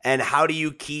forever. And how do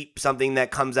you keep something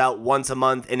that comes out once a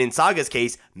month? And in Saga's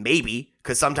case, maybe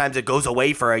because sometimes it goes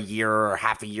away for a year or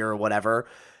half a year or whatever.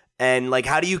 And like,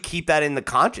 how do you keep that in the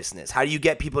consciousness? How do you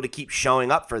get people to keep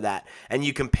showing up for that? And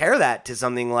you compare that to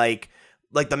something like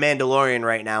The Mandalorian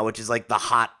right now, which is like the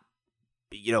hot,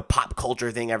 pop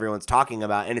culture thing everyone's talking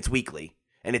about, and it's weekly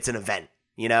and it's an event,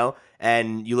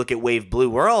 and you look at Wave Blue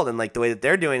World and like the way that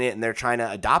they're doing it, and they're trying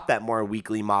to adopt that more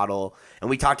weekly model. And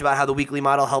we talked about how the weekly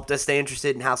model helped us stay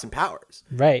interested in House and Powers.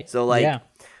 Right. So like, yeah.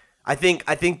 I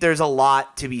think there's a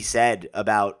lot to be said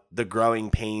about the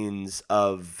growing pains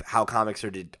of how comics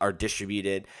are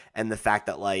distributed, and the fact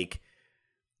that like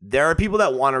there are people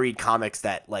that want to read comics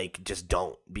that like just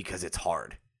don't because it's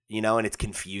hard, and it's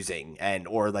confusing,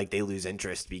 or like they lose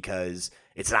interest because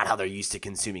it's not how they're used to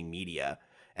consuming media.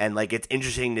 And like it's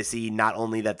interesting to see not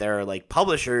only that there are like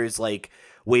publishers like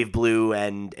Wave Blue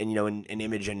and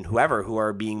Image and whoever who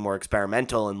are being more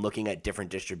experimental and looking at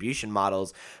different distribution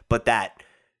models, but that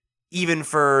even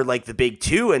for like the big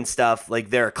two and stuff, like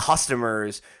there are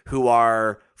customers who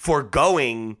are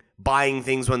foregoing buying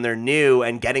things when they're new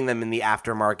and getting them in the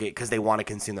aftermarket because they want to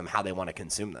consume them how they want to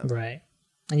consume them. Right.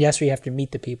 And yes, we have to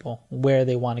meet the people where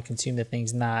they want to consume the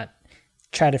things, not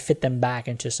try to fit them back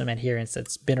into some adherence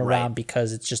that's been around Right.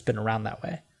 because it's just been around that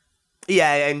way.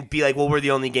 Yeah, and be like, well, we're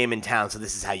the only game in town, so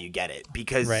this is how you get it.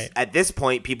 Because Right. at this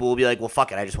point, people will be like, well,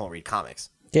 fuck it, I just won't read comics.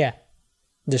 Yeah.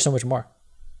 There's so much more.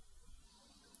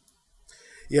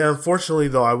 Yeah, unfortunately,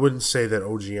 though, I wouldn't say that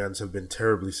OGNs have been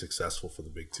terribly successful for the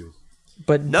big two.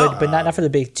 But No. but not for the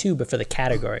big two, but for the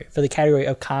category. For the category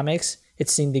of comics,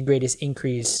 it's seen the greatest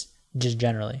increase just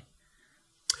generally.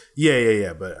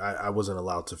 Yeah, but I wasn't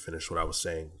allowed to finish what I was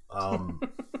saying.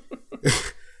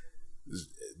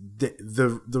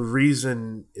 The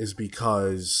reason is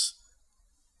because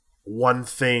one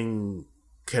thing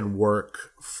can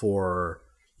work for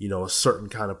a certain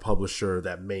kind of publisher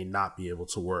that may not be able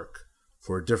to work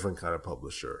for a different kind of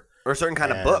publisher. Or a certain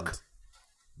kind of book.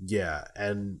 Yeah,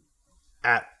 and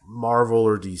at Marvel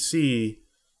or DC,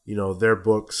 their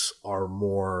books are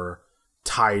more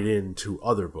tied into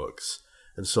other books.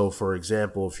 And so, for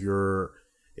example,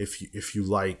 if you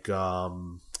like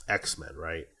X-Men,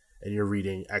 right, and you're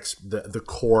reading the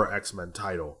core X-Men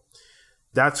title,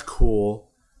 that's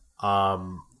cool,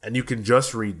 and you can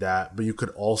just read that, but you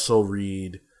could also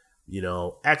read,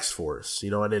 X-Force,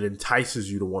 and it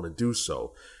entices you to want to do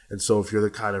so. And so, if you're the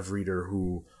kind of reader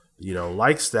who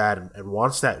likes that and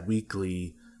wants that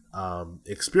weekly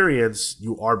experience,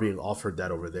 you are being offered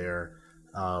that over there.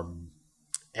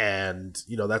 And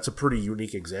that's a pretty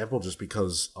unique example just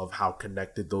because of how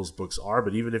connected those books are.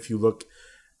 But even if you look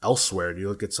elsewhere and you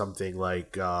look at something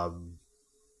like I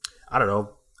don't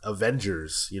know,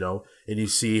 Avengers, and you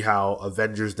see how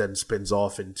Avengers then spins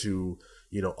off into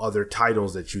other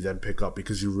titles that you then pick up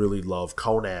because you really love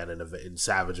Conan and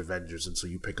Savage Avengers, and so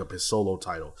you pick up his solo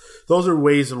title. Those are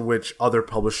ways in which other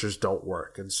publishers don't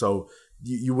work, and so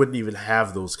you wouldn't even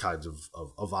have those kinds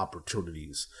of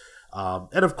opportunities.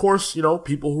 And of course,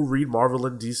 people who read Marvel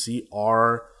and DC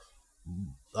are,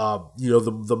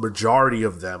 the majority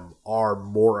of them are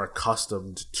more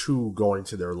accustomed to going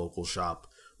to their local shop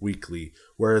weekly,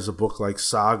 whereas a book like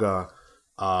Saga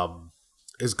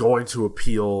is going to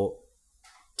appeal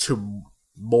to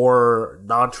more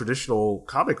non-traditional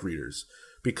comic readers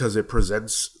because it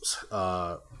presents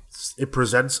a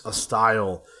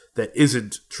style that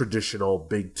isn't traditional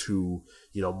big two,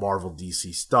 Marvel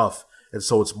DC stuff. And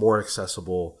so it's more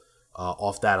accessible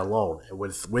off that alone. And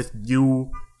with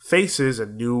new faces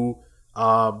and new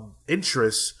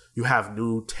interests, you have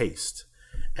new taste.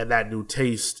 And that new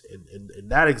taste, in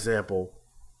that example,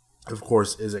 of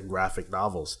course, is in graphic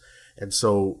novels. And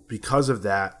so because of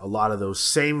that, a lot of those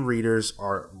same readers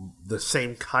are the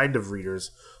same kind of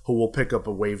readers who will pick up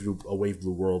a Wave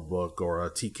Blue World book or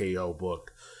a TKO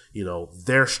book.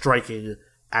 They're striking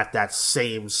at that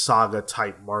same Saga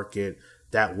type market,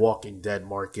 that Walking Dead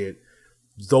market.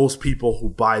 Those people who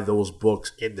buy those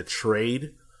books in the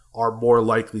trade are more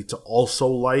likely to also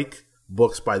like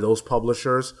books by those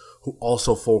publishers who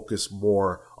also focus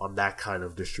more on that kind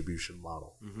of distribution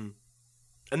model. Mm-hmm.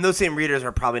 And those same readers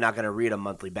are probably not going to read a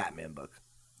monthly Batman book.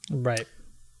 Right.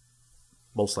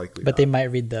 Most likely But not. they might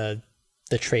read the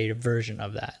trade version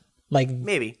of that. Like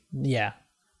Maybe. Yeah.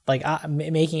 Like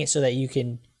making it so that you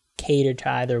can cater to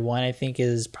either one, I think,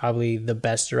 is probably the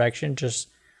best direction. Just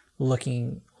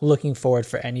looking forward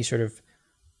for any sort of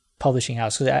publishing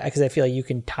house, because I feel like you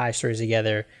can tie stories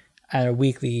together at a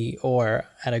weekly or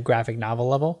at a graphic novel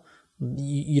level.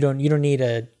 You don't need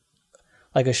a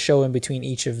show in between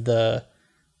each of the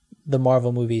the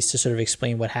Marvel movies to sort of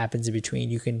explain what happens in between,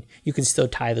 you can still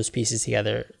tie those pieces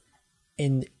together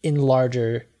in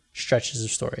larger stretches of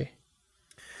story.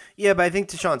 Yeah, but I think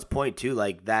to Sean's point too,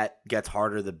 like that gets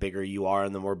harder the bigger you are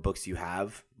and the more books you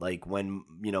have. Like when,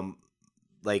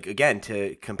 like again,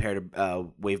 to compare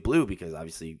to Wave Blue, because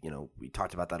obviously, we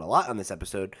talked about that a lot on this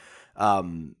episode.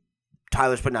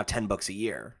 Tyler's putting out 10 books a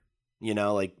year,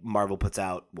 like Marvel puts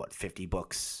out 50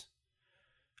 books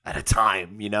at a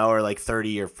time, or like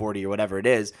 30 or 40 or whatever it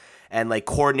is. And like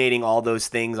coordinating all those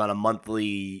things on a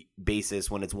monthly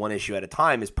basis when it's one issue at a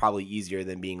time is probably easier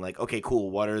than being like, okay,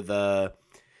 cool. What are the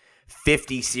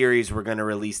 50 series we're going to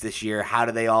release this year? How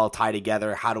do they all tie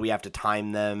together? How do we have to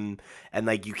time them? And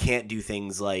like, you can't do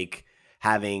things like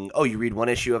having, you read one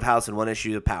issue of House and one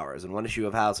issue of Powers and one issue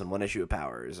of House and one issue of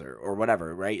Powers or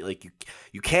whatever, right? Like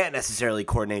you can't necessarily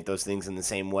coordinate those things in the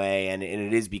same way. And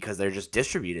it is because they're just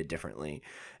distributed differently.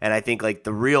 And I think like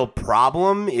the real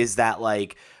problem is that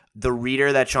like the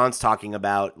reader that Sean's talking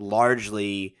about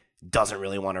largely doesn't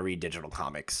really want to read digital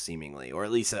comics, seemingly, or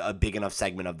at least a big enough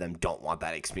segment of them don't want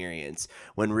that experience,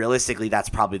 when realistically that's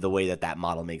probably the way that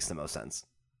model makes the most sense.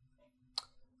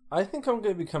 I think I'm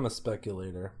going to become a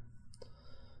speculator.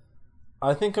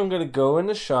 I think I'm going to go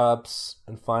into shops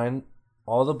and find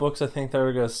all the books I think that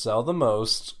are going to sell the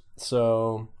most.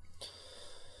 So,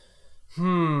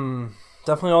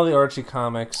 definitely all the Archie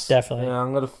comics. Definitely. Yeah,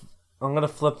 I'm going to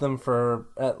flip them for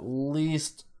at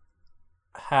least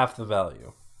half the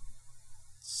value.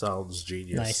 Sounds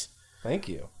genius. Nice. Thank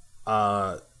you.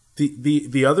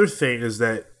 The other thing is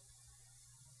that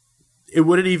it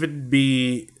wouldn't even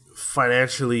be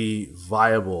financially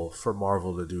viable for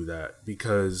Marvel to do that,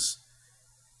 because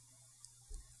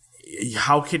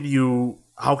how can you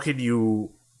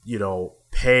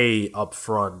pay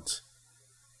upfront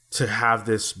to have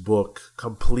this book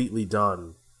completely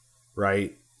done,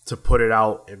 right? To put it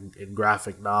out in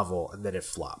graphic novel and then it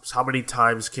flops. How many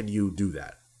times can you do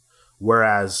that?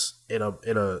 Whereas in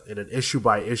an issue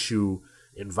by issue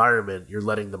environment, you're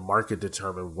letting the market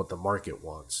determine what the market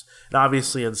wants. And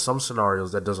obviously in some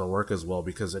scenarios that doesn't work as well,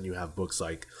 because then you have books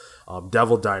like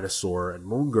Devil Dinosaur and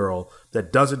Moon Girl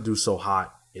that doesn't do so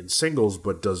hot in singles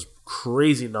but does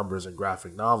crazy numbers in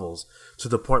graphic novels, to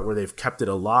the point where they've kept it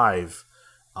alive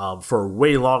for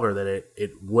way longer than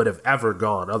it would have ever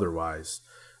gone otherwise.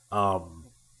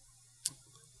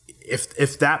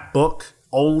 If that book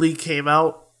only came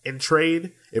out in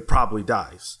trade, it probably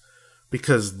dies,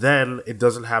 because then it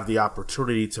doesn't have the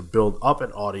opportunity to build up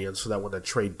an audience, so that when the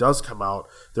trade does come out,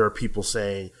 there are people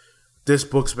saying, this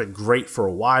book's been great for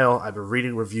a while, I've been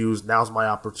reading reviews, now's my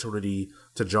opportunity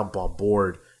to jump on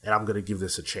board, and I'm going to give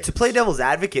this a chance. To play devil's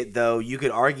advocate, though, you could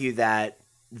argue that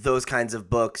those kinds of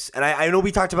books, and I know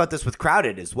we talked about this with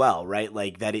Crowded as well, right?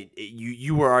 Like that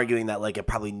you were arguing that like it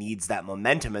probably needs that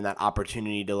momentum and that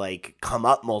opportunity to like come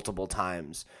up multiple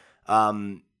times.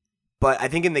 But I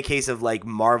think in the case of like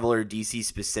Marvel or DC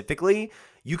specifically,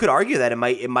 you could argue that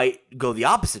it might go the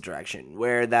opposite direction,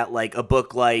 where that like a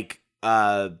book like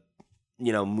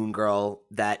Moon Girl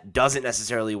that doesn't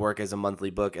necessarily work as a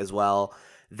monthly book as well,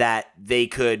 that they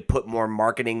could put more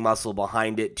marketing muscle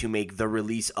behind it to make the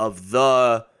release of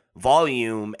the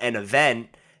volume an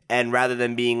event. And rather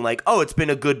than being like, oh, it's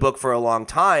been a good book for a long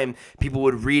time, people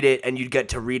would read it and you'd get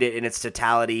to read it in its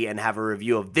totality and have a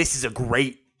review of, this is a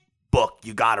great book,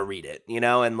 you gotta read it,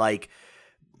 and like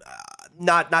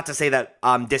not to say that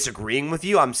I'm disagreeing with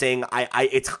you, I'm saying I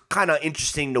it's kind of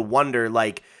interesting to wonder,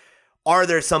 like, are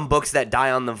there some books that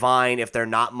die on the vine if they're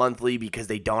not monthly because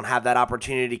they don't have that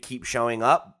opportunity to keep showing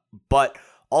up? But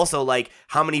also, like,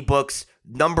 how many books,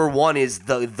 number one is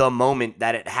the moment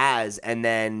that it has, and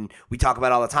then we talk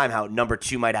about all the time how number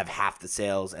two might have half the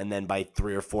sales, and then by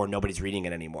 3 or 4 nobody's reading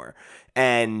it anymore,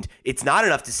 and it's not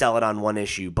enough to sell it on one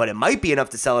issue, but it might be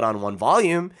enough to sell it on one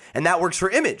volume. And that works for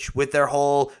Image with their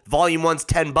whole volume one's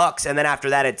 $10, and then after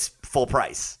that it's full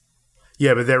price.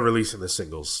 Yeah, but they're releasing the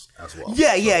singles as well.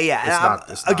 Yeah. It's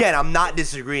not. Again, I'm not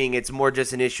disagreeing. It's more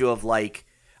just an issue of like,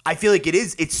 I feel like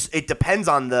it depends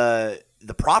on the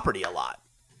property a lot.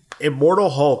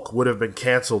 Immortal Hulk would have been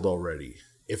canceled already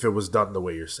if it was done the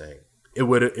way you're saying. It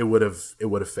would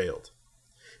have failed,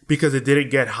 because it didn't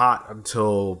get hot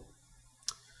until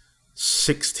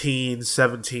 16,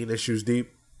 17 issues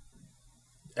deep.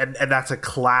 And that's a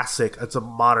classic. It's a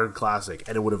modern classic,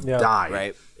 and it would have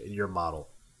died in your model.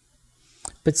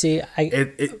 But see,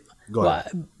 go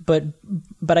ahead.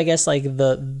 But I guess like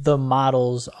the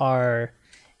models are,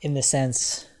 in the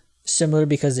sense, similar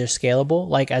because they're scalable.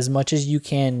 Like, as much as you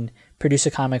can produce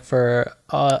a comic for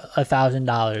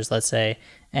 $1,000, let's say,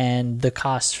 and the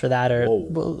costs for that are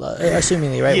Whoa.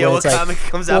 assumingly right. Yeah, where what it's comic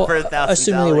comes out for $1,000?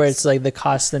 Assumingly where it's like the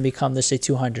costs then become, let's say,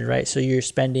 200, right? So you're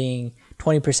spending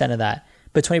 20% of that,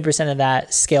 but 20% of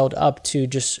that scaled up to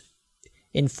just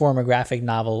inform a graphic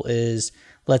novel is,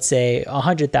 let's say,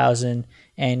 100,000,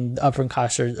 and the upfront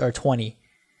costs are 20.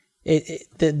 The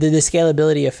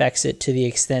scalability affects it to the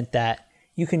extent that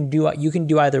you can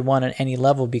do either one on any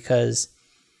level because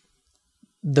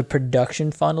the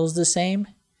production funnel is the same,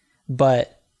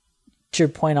 but to your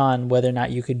point on whether or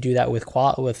not you could do that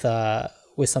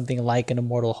with something like an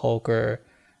Immortal Hulk or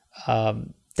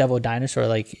Devil Dinosaur,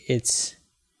 like, it's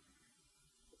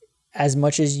as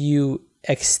much as you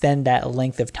extend that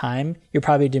length of time, you're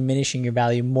probably diminishing your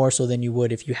value more so than you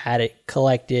would if you had it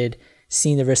collected,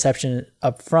 seen the reception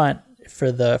up front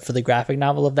for the graphic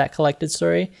novel of that collected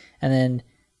story, and then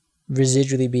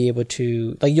residually be able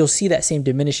to, like, you'll see that same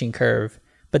diminishing curve,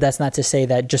 but that's not to say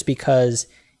that just because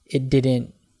it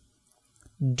didn't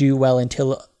do well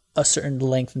until a certain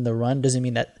length in the run doesn't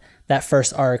mean that that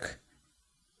first arc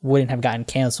wouldn't have gotten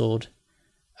canceled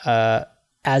as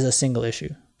a single issue.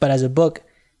 But as a book,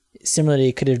 similarly,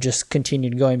 it could have just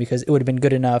continued going because it would have been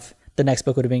good enough. The next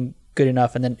book would have been good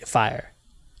enough, and then fire.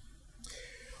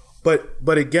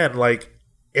 But again, like,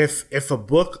 if a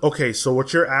book, okay, so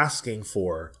what you're asking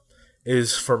for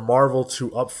is for Marvel to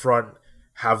upfront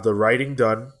have the writing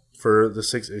done for the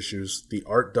 6 issues, the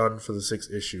art done for the 6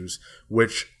 issues,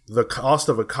 which the cost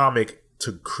of a comic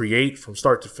to create from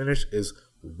start to finish is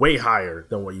way higher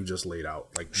than what you just laid out.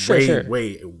 Like,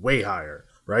 way higher,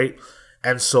 right?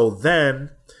 And so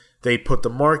then they put the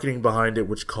marketing behind it,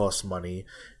 which costs money,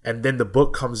 and then the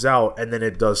book comes out and then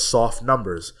it does soft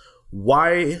numbers.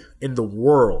 Why in the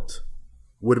world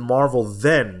would Marvel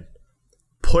then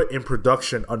put in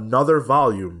production another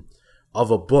volume of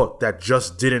a book that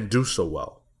just didn't do so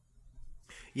well?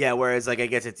 Yeah, whereas, like, I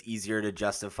guess it's easier to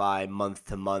justify month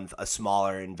to month a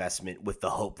smaller investment with the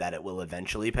hope that it will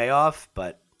eventually pay off.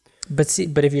 But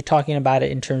if you're talking about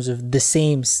it in terms of the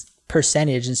same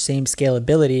percentage and same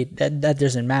scalability, that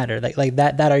doesn't matter. Like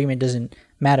that argument doesn't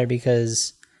matter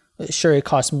because sure, it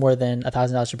costs more than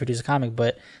 $1,000 to produce a comic,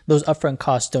 but those upfront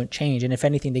costs don't change. And if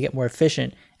anything, they get more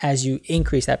efficient as you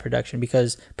increase that production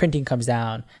because printing comes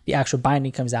down, the actual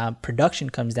binding comes down, production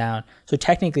comes down. So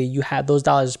technically, you have those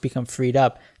dollars become freed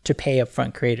up to pay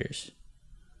upfront creators.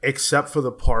 Except for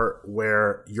the part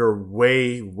where you're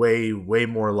way, way, way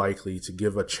more likely to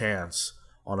give a chance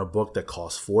on a book that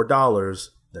costs $4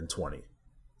 than 20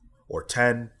 or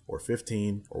 10 or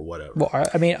 15 or whatever. Well,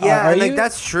 I mean, yeah, are like you?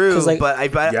 that's true. Like,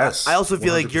 but yes, I also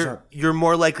feel 100%. like you're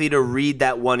more likely to read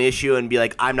that one issue and be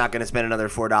like, I'm not going to spend another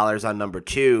 $4 on number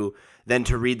 2 than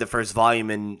to read the first volume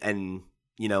and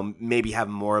you know, maybe have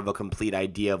more of a complete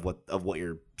idea of what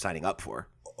you're signing up for.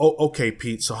 Oh, okay,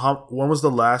 Pete. So when was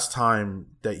the last time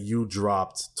that you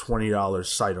dropped $20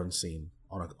 sight unseen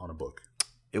on a book?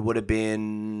 It would have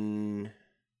been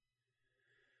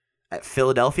at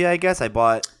Philadelphia, I guess. I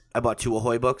bought 2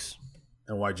 Ahoy books.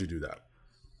 And why'd you do that?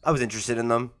 I was interested in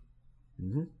them.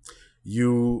 Mm-hmm.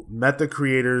 You met the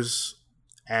creators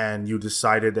and you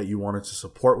decided that you wanted to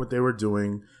support what they were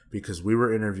doing because we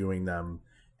were interviewing them,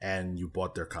 and you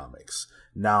bought their comics.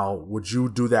 Now, would you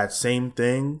do that same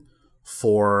thing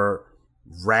for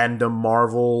random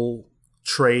Marvel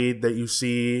trade that you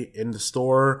see in the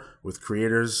store with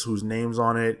creators whose names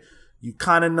on it you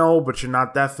kind of know, but you're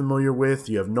not that familiar with?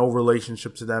 You have no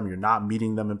relationship to them. You're not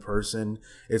meeting them in person.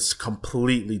 It's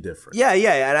completely different. Yeah,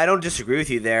 and I don't disagree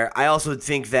with you there. I also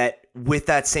think that with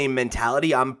that same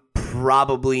mentality, I'm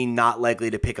probably not likely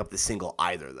to pick up the single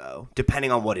either, though,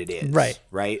 depending on what it is.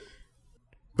 Right.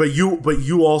 But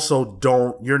you also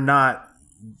don't.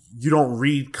 You don't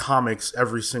read comics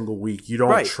every single week. You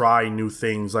don't try new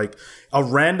things. Like a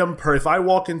random if I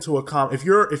walk into a if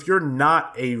you're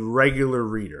not a regular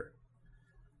reader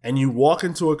and you walk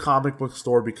into a comic book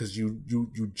store because you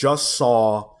just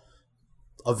saw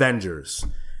Avengers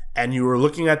and you were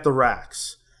looking at the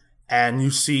racks and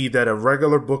you see that a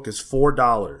regular book is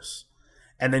 $4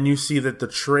 and then you see that the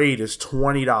trade is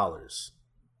 $20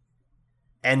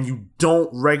 and you don't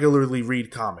regularly read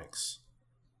comics,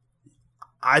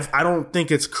 I don't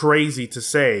think it's crazy to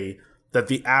say that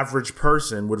the average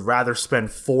person would rather spend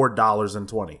 $4 than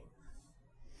 20.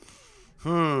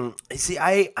 See,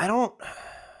 I don't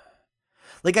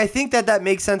like. I think that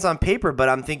makes sense on paper, but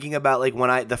I'm thinking about like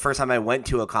when the first time I went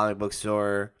to a comic book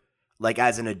store, like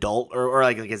as an adult or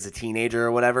like as a teenager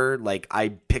or whatever. Like I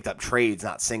picked up trades,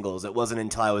 not singles. It wasn't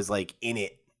until I was like in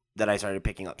it that I started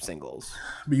picking up singles.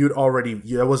 But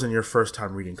that wasn't your first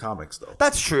time reading comics, though.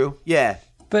 That's true. Yeah.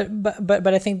 But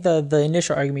I think the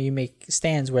initial argument you make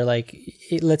stands where like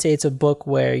let's say it's a book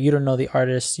where you don't know the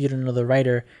artist, you don't know the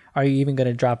writer. Are you even going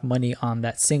to drop money on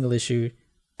that single issue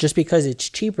just because it's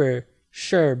cheaper?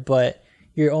 Sure, but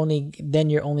you're only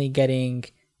getting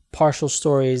partial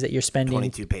stories that you're spending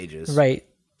 22 pages. Right.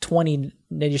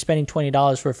 That you're spending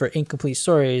 $20 for incomplete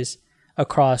stories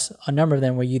across a number of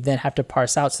them, where you then have to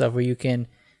parse out stuff where you can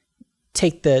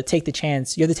take the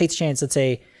chance. You have to take the chance, let's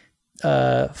say,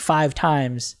 5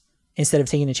 times instead of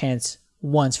taking a chance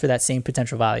once for that same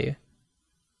potential value.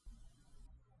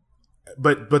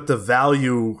 But the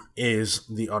value is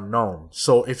the unknown.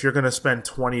 So if you're gonna spend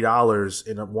 $20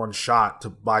 in one shot to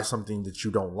buy something that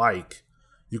you don't like,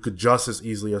 you could just as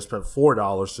easily have spent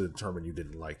 $4 to determine you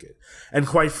didn't like it. And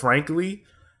quite frankly,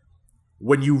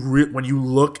 when you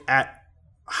look at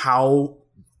how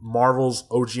Marvel's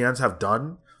OGNs have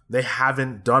done, they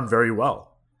haven't done very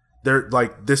well. They're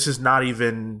like, this is not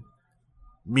even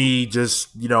me just,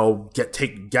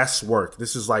 take guesswork.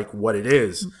 This is like what it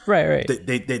is. Right.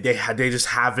 They just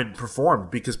haven't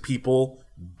performed because people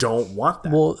don't want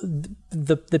that. Well,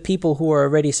 the people who are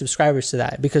already subscribers to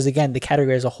that, because again, the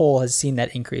category as a whole has seen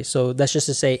that increase. So that's just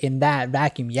to say, in that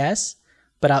vacuum, yes,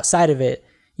 but outside of it,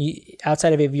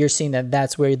 you're seeing that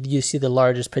that's where you see the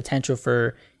largest potential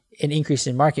for an increase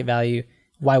in market value.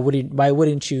 Why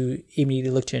wouldn't you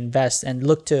immediately look to invest and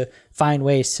look to find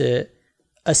ways to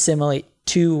assimilate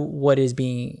to what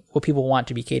people want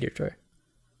to be catered to?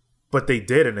 But they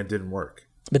did, and it didn't work.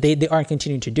 But they aren't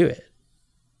continuing to do it.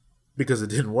 Because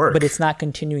it didn't work. But it's not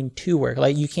continuing to work.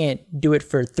 Like, you can't do it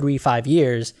for 3-5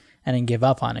 years and then give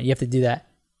up on it. You have to do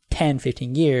that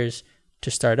 10-15 years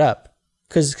to start up.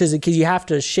 Because you have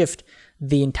to shift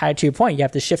to your point, you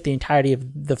have to shift the entirety of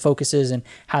the focuses and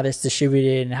how that's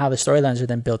distributed and how the storylines are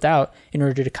then built out in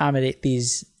order to accommodate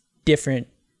these different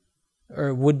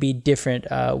or would be different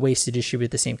ways to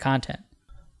distribute the same content.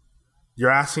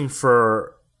 You're asking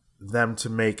for them to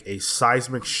make a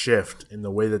seismic shift in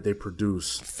the way that they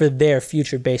produce for their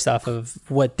future based off of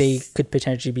what they could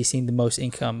potentially be seeing the most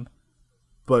income,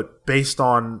 but based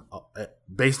on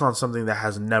something that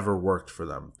has never worked for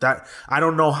them. That I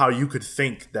don't know how you could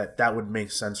think that would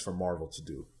make sense for Marvel to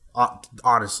do.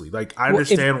 Honestly, like, I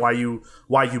understand why you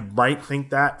might think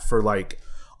that for like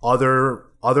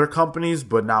other companies,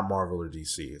 but not Marvel or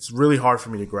DC. It's really hard for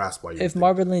me to grasp why you if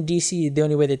Marvel and DC, the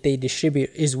only way that they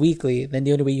distribute is weekly, then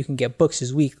the only way you can get books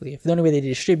is weekly. If the only way they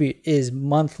distribute is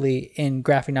monthly in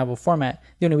graphic novel format,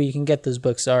 the only way you can get those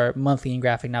books are monthly in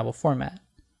graphic novel format.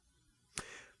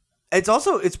 It's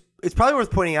probably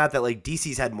worth pointing out that like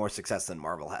DC's had more success than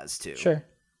Marvel has too. Sure.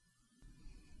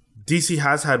 DC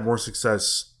has had more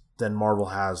success than Marvel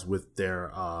has with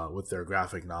their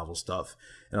graphic novel stuff,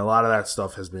 and a lot of that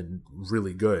stuff has been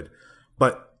really good,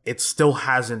 but it still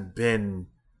hasn't been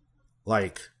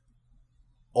like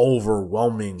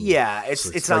overwhelming. Yeah,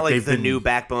 it's not like the new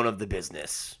backbone of the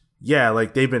business. Yeah,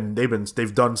 like they've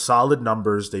done solid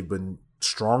numbers, they've been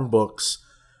strong books,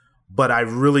 but I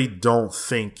really don't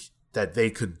think that they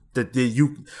could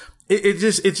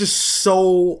it's just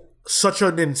such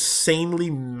an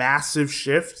insanely massive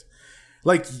shift.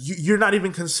 Like, you're not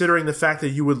even considering the fact that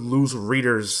you would lose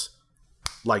readers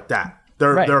like that.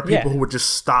 There are people who would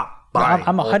just stop buying.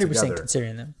 I'm 100%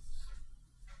 considering them.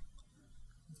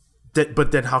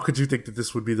 But then how could you think that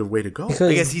this would be the way to go?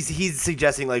 I guess he's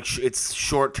suggesting like it's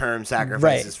short-term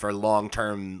sacrifices for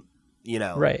long-term,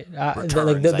 right.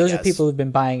 Returns, those are people who've been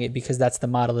buying it because that's the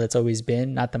model that's always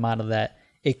been, not the model that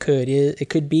it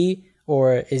could be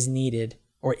or is needed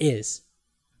or is.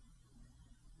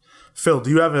 Phil, do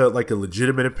you have a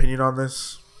legitimate opinion on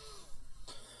this?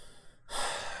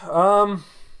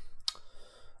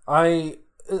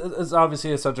 It's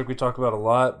obviously a subject we talk about a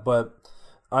lot, but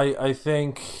I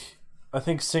think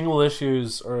single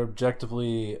issues are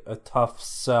objectively a tough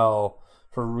sell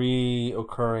for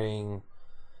reoccurring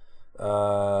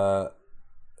for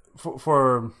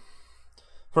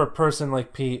a person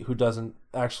like Pete who doesn't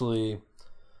actually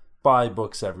buy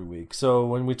books every week. So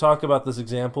when we talk about this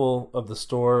example of the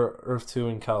store Earth 2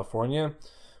 in California,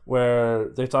 where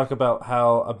they talk about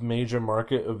how a major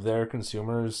market of their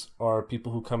consumers are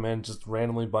people who come in just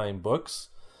randomly buying books,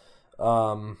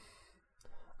 I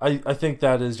think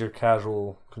that is your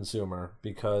casual consumer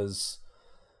because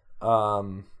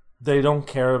they don't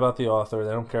care about the author,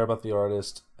 they don't care about the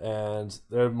artist, and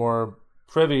they're more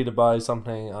privy to buy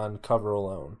something on cover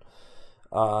alone.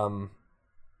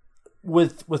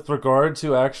 With regard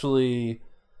to actually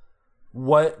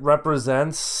what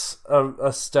represents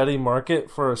a steady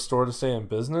market for a store to stay in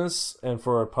business and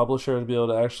for a publisher to be able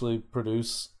to actually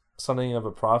produce something of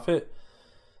a profit,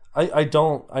 I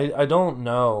don't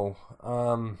know,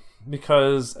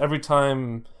 because every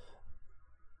time,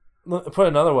 put it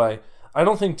another way, I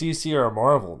don't think DC or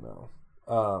Marvel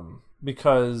know,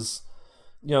 because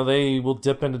they will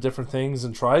dip into different things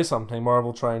and try something.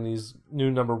 Marvel trying these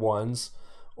new number ones,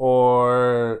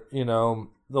 or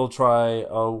they'll try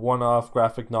a one-off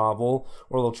graphic novel,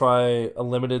 or they'll try a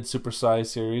limited supersized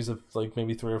series of like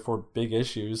maybe 3 or 4 big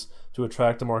issues to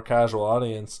attract a more casual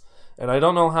audience. And I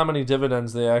don't know how many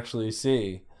dividends they actually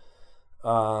see.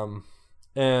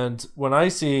 And when I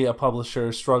see a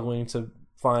publisher struggling to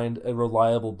find a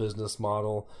reliable business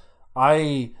model,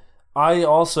 I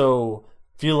also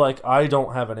feel like I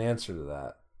don't have an answer to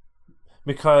that.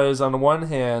 Because on the one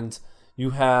hand, you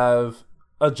have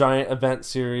a giant event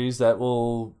series that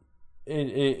will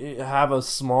have a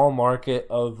small market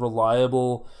of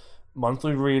reliable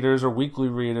monthly readers or weekly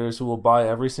readers who will buy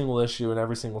every single issue and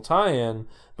every single tie-in,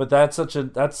 but that's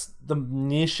the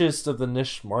nichest of the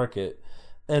niche market.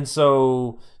 And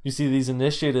so you see these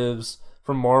initiatives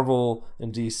from Marvel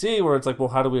and DC where it's like, well,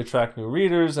 how do we attract new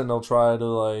readers? And they'll try to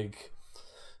like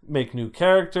make new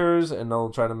characters, and they'll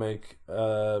try to make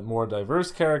more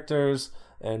diverse characters,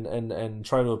 and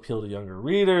try to appeal to younger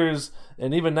readers,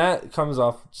 and even that comes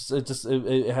off. It's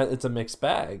a mixed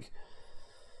bag.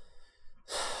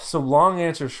 So long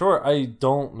answer short, I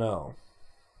don't know.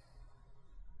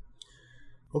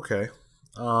 Okay,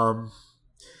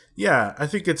 yeah, I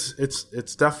think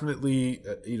it's definitely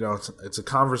it's a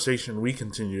conversation we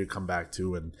continue to come back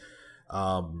to, and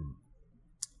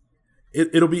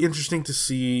it'll be interesting to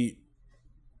see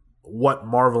what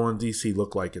Marvel and DC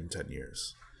look like in 10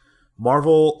 years.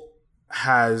 Marvel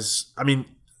has,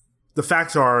 the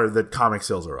facts are that comic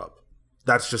sales are up.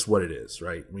 That's just what it is,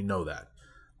 right? We know that.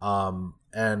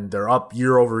 And they're up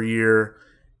year over year,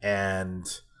 and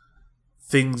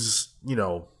things,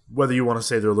 whether you want to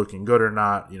say they're looking good or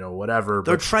not, whatever.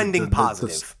 They're trending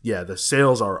positive. The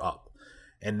sales are up,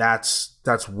 and that's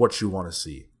what you want to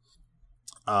see.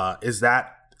 Is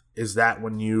that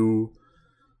when you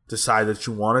decide that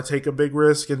you want to take a big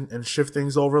risk and shift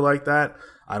things over like that?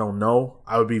 I don't know.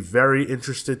 I would be very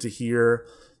interested to hear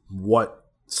what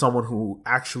someone who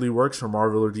actually works for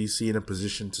Marvel or DC in a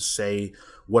position to say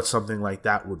what something like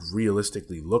that would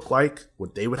realistically look like,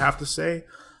 what they would have to say.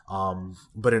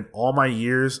 But in all my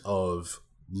years of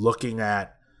looking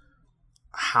at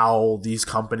how these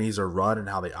companies are run and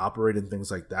how they operate and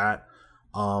things like that,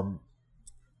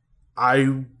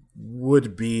 I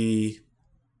would be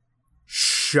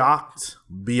shocked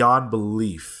beyond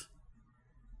belief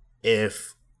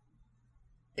if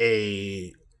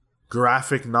a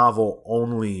graphic novel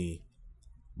only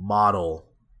model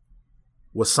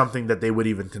was something that they would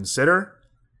even consider,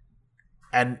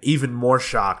 and even more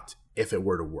shocked if it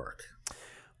were to work.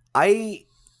 I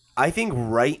think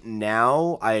right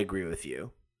now I agree with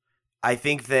you. I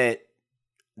think that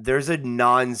there's a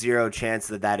non-zero chance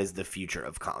that is the future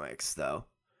of comics, though.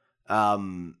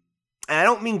 And I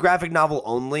don't mean graphic novel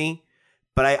only,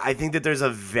 but I think that there's a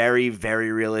very,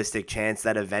 very realistic chance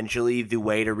that eventually the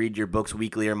way to read your books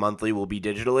weekly or monthly will be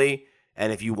digitally.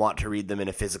 And if you want to read them in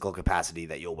a physical capacity,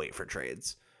 that you'll wait for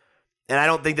trades. And I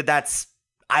don't think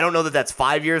I don't know that that's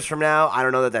 5 years from now. I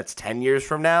don't know that that's 10 years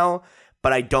from now.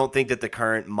 But I don't think that the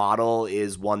current model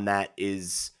is one that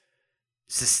is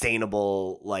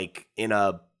sustainable, like in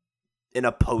a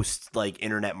post like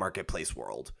internet marketplace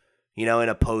world. In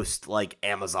a post like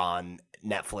Amazon,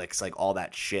 Netflix, like all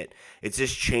that shit. It's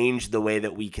just changed the way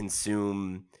that we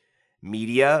consume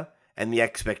media and the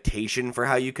expectation for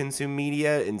how you consume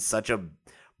media in such a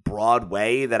broad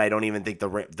way that I don't even think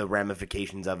the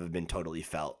ramifications of it have been totally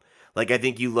felt. Like, I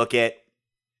think you look at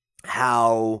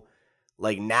how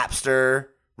like Napster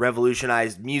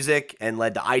revolutionized music and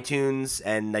led to iTunes,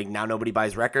 and like now nobody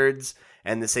buys records,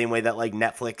 and the same way that like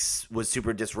Netflix was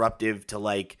super disruptive to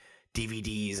like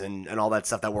DVDs and all that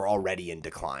stuff that were already in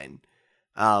decline.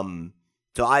 So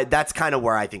that's kind of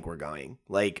where I think we're going.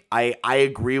 Like, I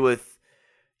agree with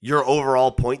your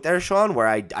overall point there, Sean, where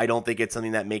I don't think it's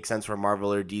something that makes sense for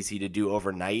Marvel or DC to do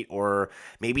overnight, or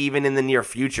maybe even in the near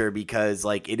future, because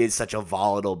like it is such a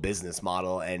volatile business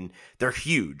model and they're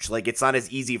huge. Like, it's not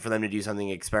as easy for them to do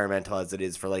something experimental as it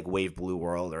is for like Wave Blue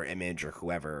World or Image or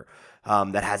whoever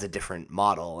that has a different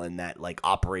model and that like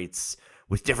operates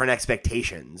with different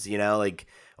expectations. Like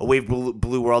a Wave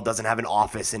Blue World doesn't have an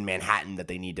office in Manhattan that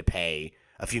they need to pay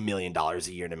a few $1 million a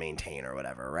year to maintain or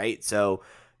whatever, right? So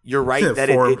you're right that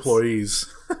 4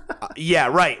 employees. Yeah,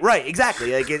 right,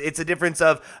 exactly. Like it's a difference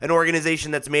of an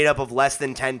organization that's made up of less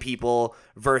than 10 people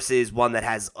versus one that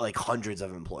has like hundreds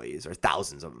of employees or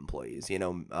thousands of employees.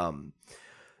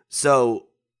 So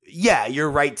yeah, you're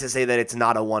right to say that it's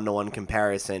not a one-to-one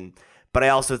comparison, but I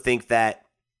also think that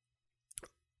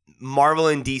Marvel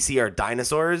and DC are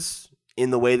dinosaurs in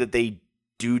the way that they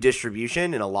do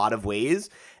distribution in a lot of ways,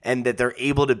 and that they're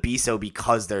able to be so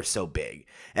because they're so big.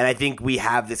 And I think we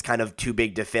have this kind of too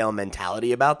big to fail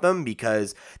mentality about them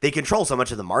because they control so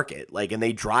much of the market, like, and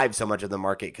they drive so much of the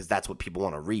market because that's what people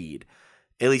want to read,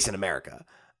 at least in America.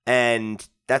 And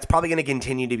that's probably going to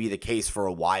continue to be the case for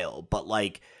a while. But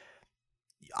like,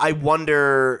 I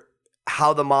wonder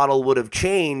how the model would have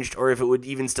changed, or if it would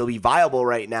even still be viable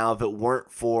right now if it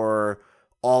weren't for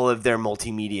all of their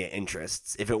multimedia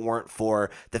interests, if it weren't for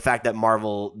the fact that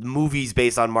Marvel movies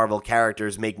based on Marvel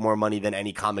characters make more money than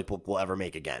any comic book will ever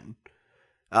make again.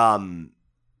 So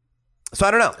I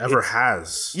don't know. Ever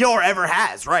has. Or ever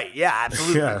has, right. Yeah,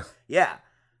 absolutely. Yeah.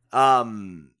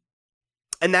 And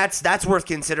that's worth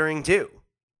considering too.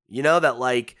 You know, that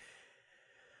like,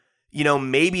 you know,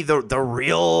 maybe the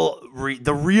real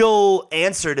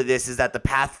answer to this is that the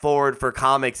path forward for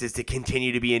comics is to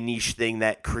continue to be a niche thing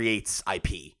that creates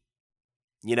IP,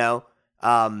 you know?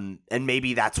 And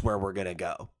maybe that's where we're going to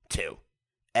go too.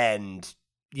 And,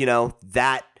 you know,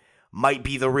 that might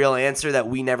be the real answer that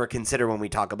we never consider when we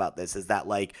talk about this, is that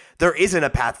like there isn't a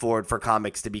path forward for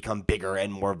comics to become bigger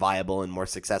and more viable and more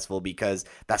successful, because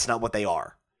that's not what they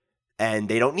are. And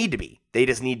they don't need to be. They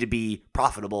just need to be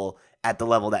profitable at the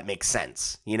level that makes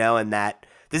sense, you know? And that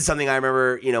this is something I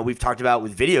remember, you know, we've talked about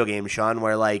with video games, Sean,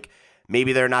 where like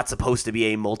maybe they're not supposed to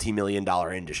be a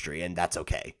multi-million-dollar industry, and that's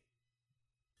okay.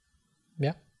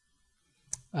 Yeah.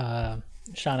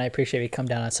 Sean, I appreciate you come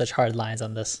down on such hard lines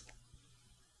on this.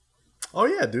 Oh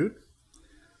yeah, dude.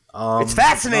 It's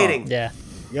fascinating. Yeah.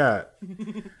 Yeah.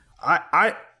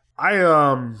 I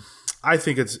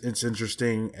think it's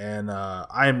interesting, and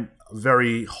I'm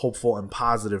very hopeful and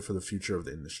positive for the future of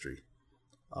the industry.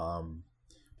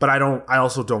 But I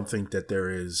also don't think that there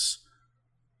is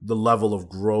the level of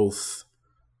growth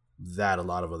that a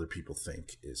lot of other people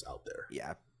think is out there.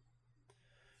 Yeah.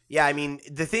 Yeah, I mean,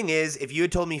 the thing is, if you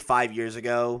had told me 5 years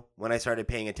ago when I started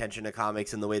paying attention to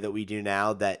comics in the way that we do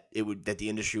now that the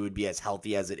industry would be as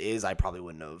healthy as it is, I probably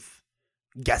wouldn't have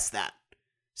guessed that.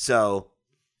 So,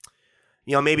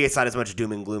 you know, maybe it's not as much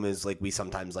doom and gloom as like we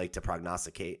sometimes like to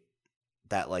prognosticate,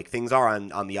 that like things are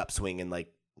on the upswing, and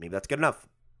like maybe that's good enough.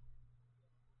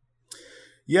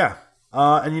 Yeah.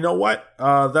 And you know what?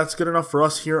 That's good enough for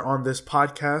us here on this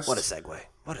podcast. What a segue.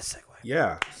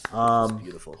 Yeah.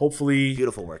 Beautiful. Hopefully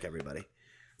Beautiful work, everybody.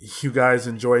 you guys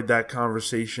enjoyed that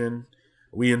conversation.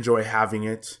 We enjoy having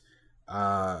it.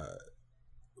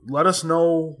 Let us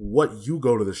know what you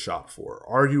go to the shop for.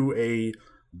 Are you a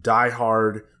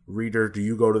diehard reader? Do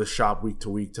you go to the shop week to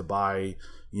week to buy,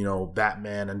 you know,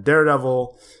 Batman and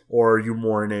Daredevil? Or are you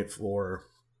more in it for,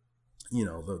 you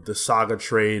know, the Saga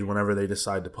trade whenever they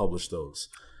decide to publish those?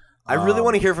 I really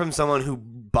want to hear from someone who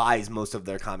buys most of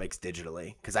their comics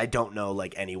digitally, because I don't know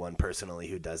like anyone personally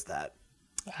who does that.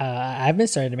 I've been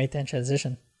starting to make that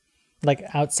transition, like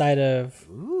outside of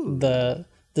the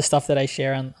stuff that I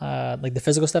share on, like the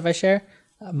physical stuff I share.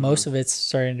 Most of it's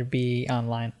starting to be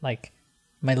online, like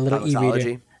my little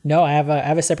e-reader. No, I have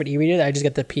a separate e-reader. I just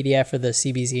get the PDF for the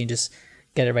CBZ and just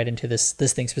get it right into this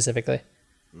thing specifically.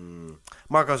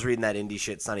 Marco's reading that indie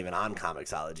shit. It's not even on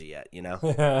Comixology yet, you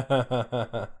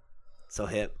know? So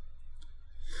hip.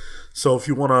 So if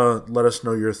you want to let us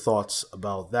know your thoughts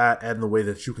about that and the way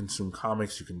that you consume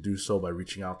comics, you can do so by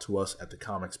reaching out to us at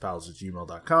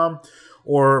thecomicspals@gmail.com.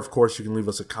 Or, of course, you can leave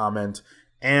us a comment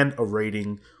and a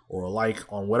rating or a like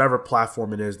on whatever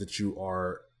platform it is that you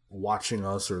are watching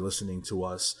us or listening to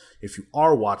us. If you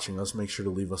are watching us, make sure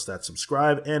to leave us that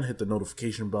subscribe and hit the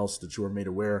notification bell so that you are made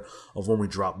aware of when we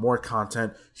drop more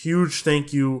content. Huge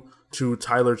thank you to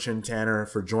Tyler Chin-Tanner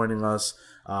for joining us.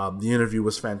 The interview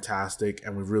was fantastic,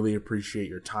 and we really appreciate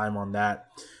your time on that.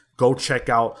 Go check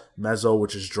out Mezzo,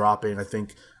 which is dropping. I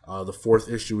think the 4th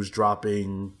issue is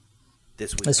dropping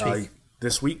this week.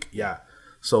 This week, yeah.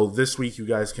 So this week, you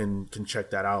guys can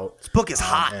check that out. This book is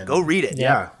hot. Go read it.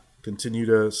 Yeah. Continue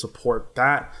to support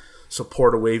that.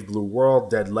 Support A Wave Blue World.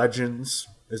 Dead Legends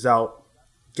is out.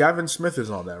 Gavin Smith is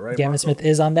on that, right? Gavin Smith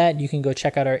is on that. You can go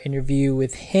check out our interview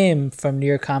with him from New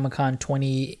York Comic Con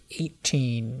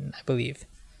 2018, I believe.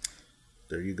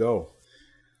 There you go.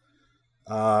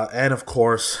 And of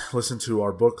course, listen to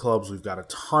our book clubs. We've got a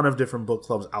ton of different book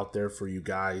clubs out there for you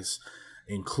guys,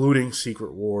 including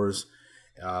Secret Wars,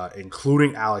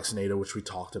 including Alex Nader, which we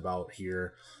talked about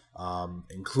here,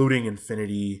 including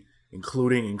Infinity,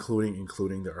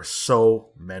 including. There are so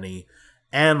many.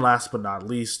 And last but not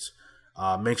least,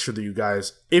 make sure that you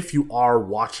guys, if you are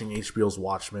watching HBO's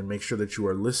Watchmen, make sure that you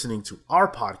are listening to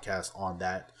our podcast on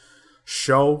that.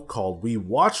 show called We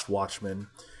Watched Watchmen.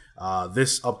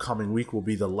 This upcoming week will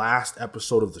be the last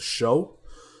episode of the show,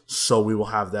 so we will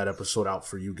have that episode out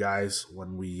for you guys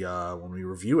when we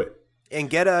review it. And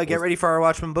get ready for our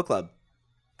Watchmen book club.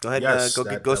 Go ahead, Yes,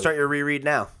 go start your reread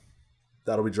now.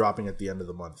 That'll be dropping at the end of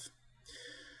the month.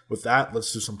 With that,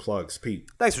 let's do some plugs. Pete.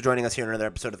 Thanks for joining us here on another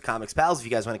episode of the Comics Pals. If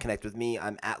you guys want to connect with me,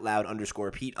 I'm at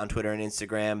 @loud_Pete on Twitter and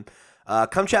Instagram.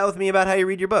 Come chat with me about how you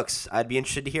read your books. I'd be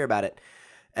interested to hear about it.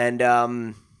 And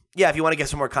if you want to get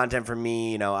some more content from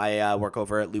me, I work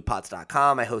over at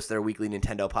lootpots.com. I host their weekly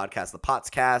Nintendo podcast, The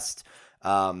Potscast,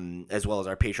 as well as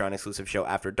our Patreon exclusive show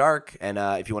After Dark. And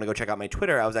if you want to go check out my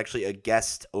Twitter, I was actually a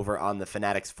guest over on the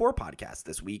Fanatics 4 podcast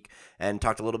this week and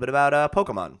talked a little bit about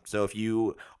Pokemon. So if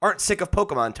you aren't sick of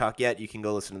Pokemon talk yet, you can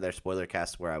go listen to their spoiler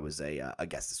cast where I was a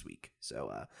guest this week.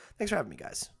 So thanks for having me,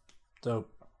 guys.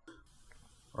 Dope.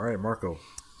 All right, Marco.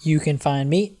 You can find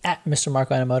me at Mr.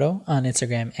 Marco Enomoto on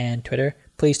Instagram and Twitter.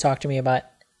 Please talk to me about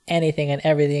anything and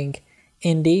everything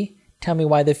indie. Tell me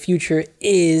why the future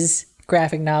is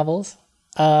graphic novels.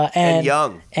 And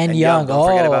young. And young. Don't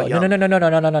forget about young.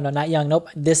 No, not young. Nope.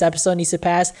 This episode needs to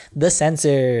pass the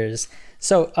censors.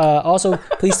 So also,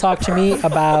 please talk to me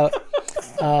about,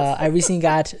 I recently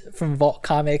got from Vault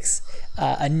Comics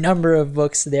a number of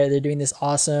books there. They're doing this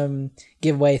awesome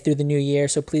giveaway through the new year.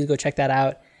 So please go check that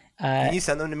out. Can you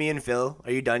send them to me and Phil?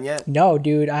 Are you done yet? No,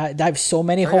 dude. I have so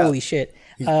many. Holy shit.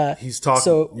 He's talking.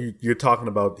 So, you're talking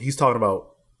about. He's talking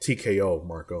about TKO,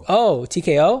 Marco. Oh,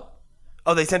 TKO.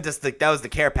 Oh, they sent us that was the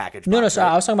care package. No, box, sorry.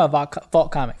 right? I was talking about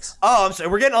Vault Comics. Oh, I'm sorry.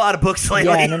 We're getting a lot of books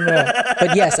lately. Yeah, no.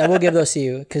 But yes, I will give those to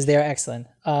you because they are excellent.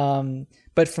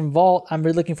 But from Vault, I'm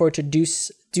really looking forward to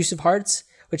Deuce of Hearts,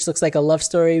 which looks like a love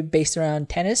story based around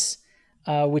tennis,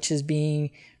 which is being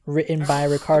written by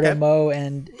Ricardo Moe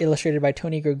and illustrated by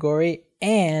Tony Gregori.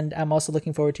 And I'm also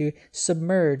looking forward to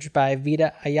Submerge by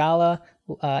Vita Ayala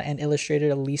and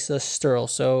illustrated Elisa Sturl.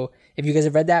 So if you guys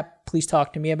have read that, please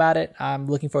talk to me about it. I'm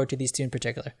looking forward to these two in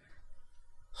particular.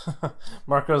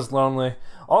 Marco's lonely.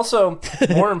 Also,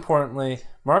 more importantly,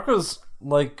 Marco's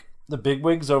like the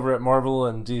bigwigs over at Marvel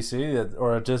and DC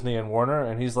or at Disney and Warner,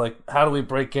 and he's like, how do we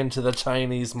break into the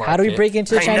Chinese market? How do we break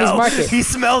into the Chinese market? He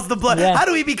smells the blood. Yeah. How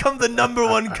do we become the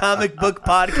 #1 comic book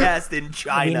podcast in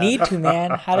China? We need to,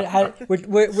 man.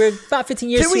 We're about 15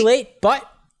 years too late, but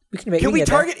we can make it. Can we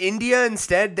target India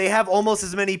instead? They have almost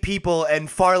as many people and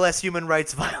far less human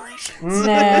rights violations.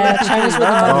 Nah, China's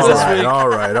with the All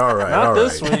right. Not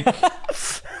this week.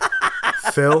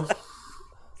 Phil?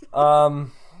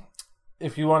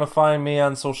 If you want to find me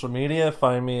on social media,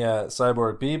 find me at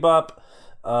Cyborg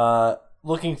Bebop.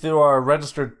 Looking through our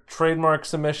registered trademark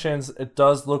submissions, it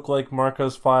does look like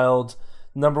Marco's filed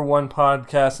 #1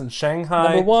 podcast in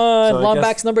Shanghai. #1, So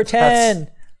Longback's number 10.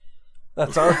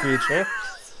 That's our feature.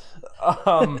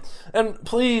 And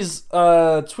please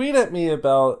tweet at me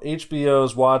about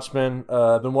HBO's Watchmen.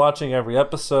 I've been watching every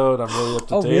episode. I'm really up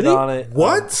to date on it.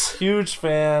 What? Huge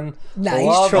fan. Nah, he's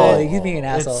Love trolling. it. He's being an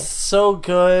asshole. It's so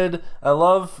good. I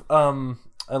love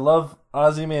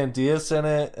Ozymandias in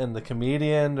it, and the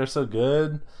comedian. They're so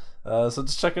good. So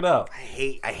just check it out. I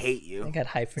hate you. I got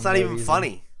hyped for It's not even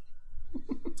funny.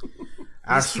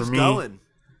 As for me,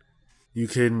 you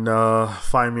can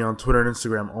find me on Twitter and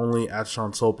Instagram only at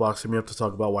Sean Soapbox. Hit me up to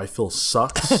talk about why Phil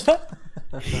sucks.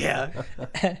 Yeah.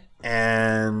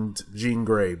 And Jean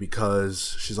Grey,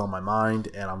 because she's on my mind,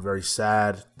 and I'm very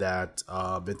sad that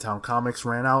Midtown Comics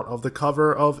ran out of the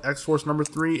cover of X-Force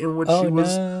 #3, in which she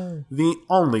was the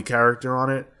only character on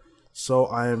it. So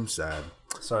I am sad.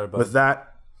 Sorry, bud. With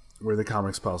that, we're the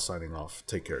Comics Pals signing off.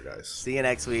 Take care, guys. See you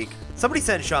next week. Somebody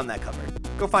send Sean that cover.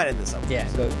 Go find it this summer. Yeah,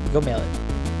 go mail it.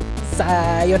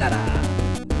 Sayonara.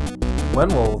 When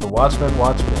will the Watchmen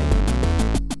watch me?